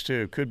plaque. Place,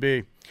 too. Could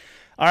be.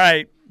 All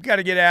right. Got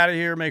to get out of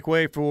here, make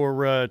way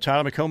for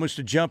Tyler McComas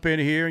to jump in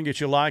here and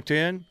get you locked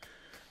in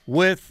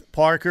with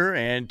Parker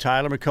and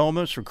Tyler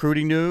McComas,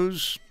 Recruiting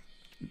News.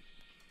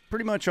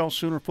 Pretty much all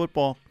Sooner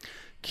football.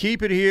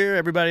 Keep it here.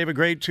 Everybody have a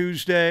great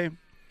Tuesday.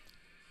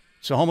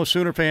 So, Homo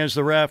Sooner fans,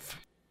 the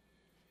ref.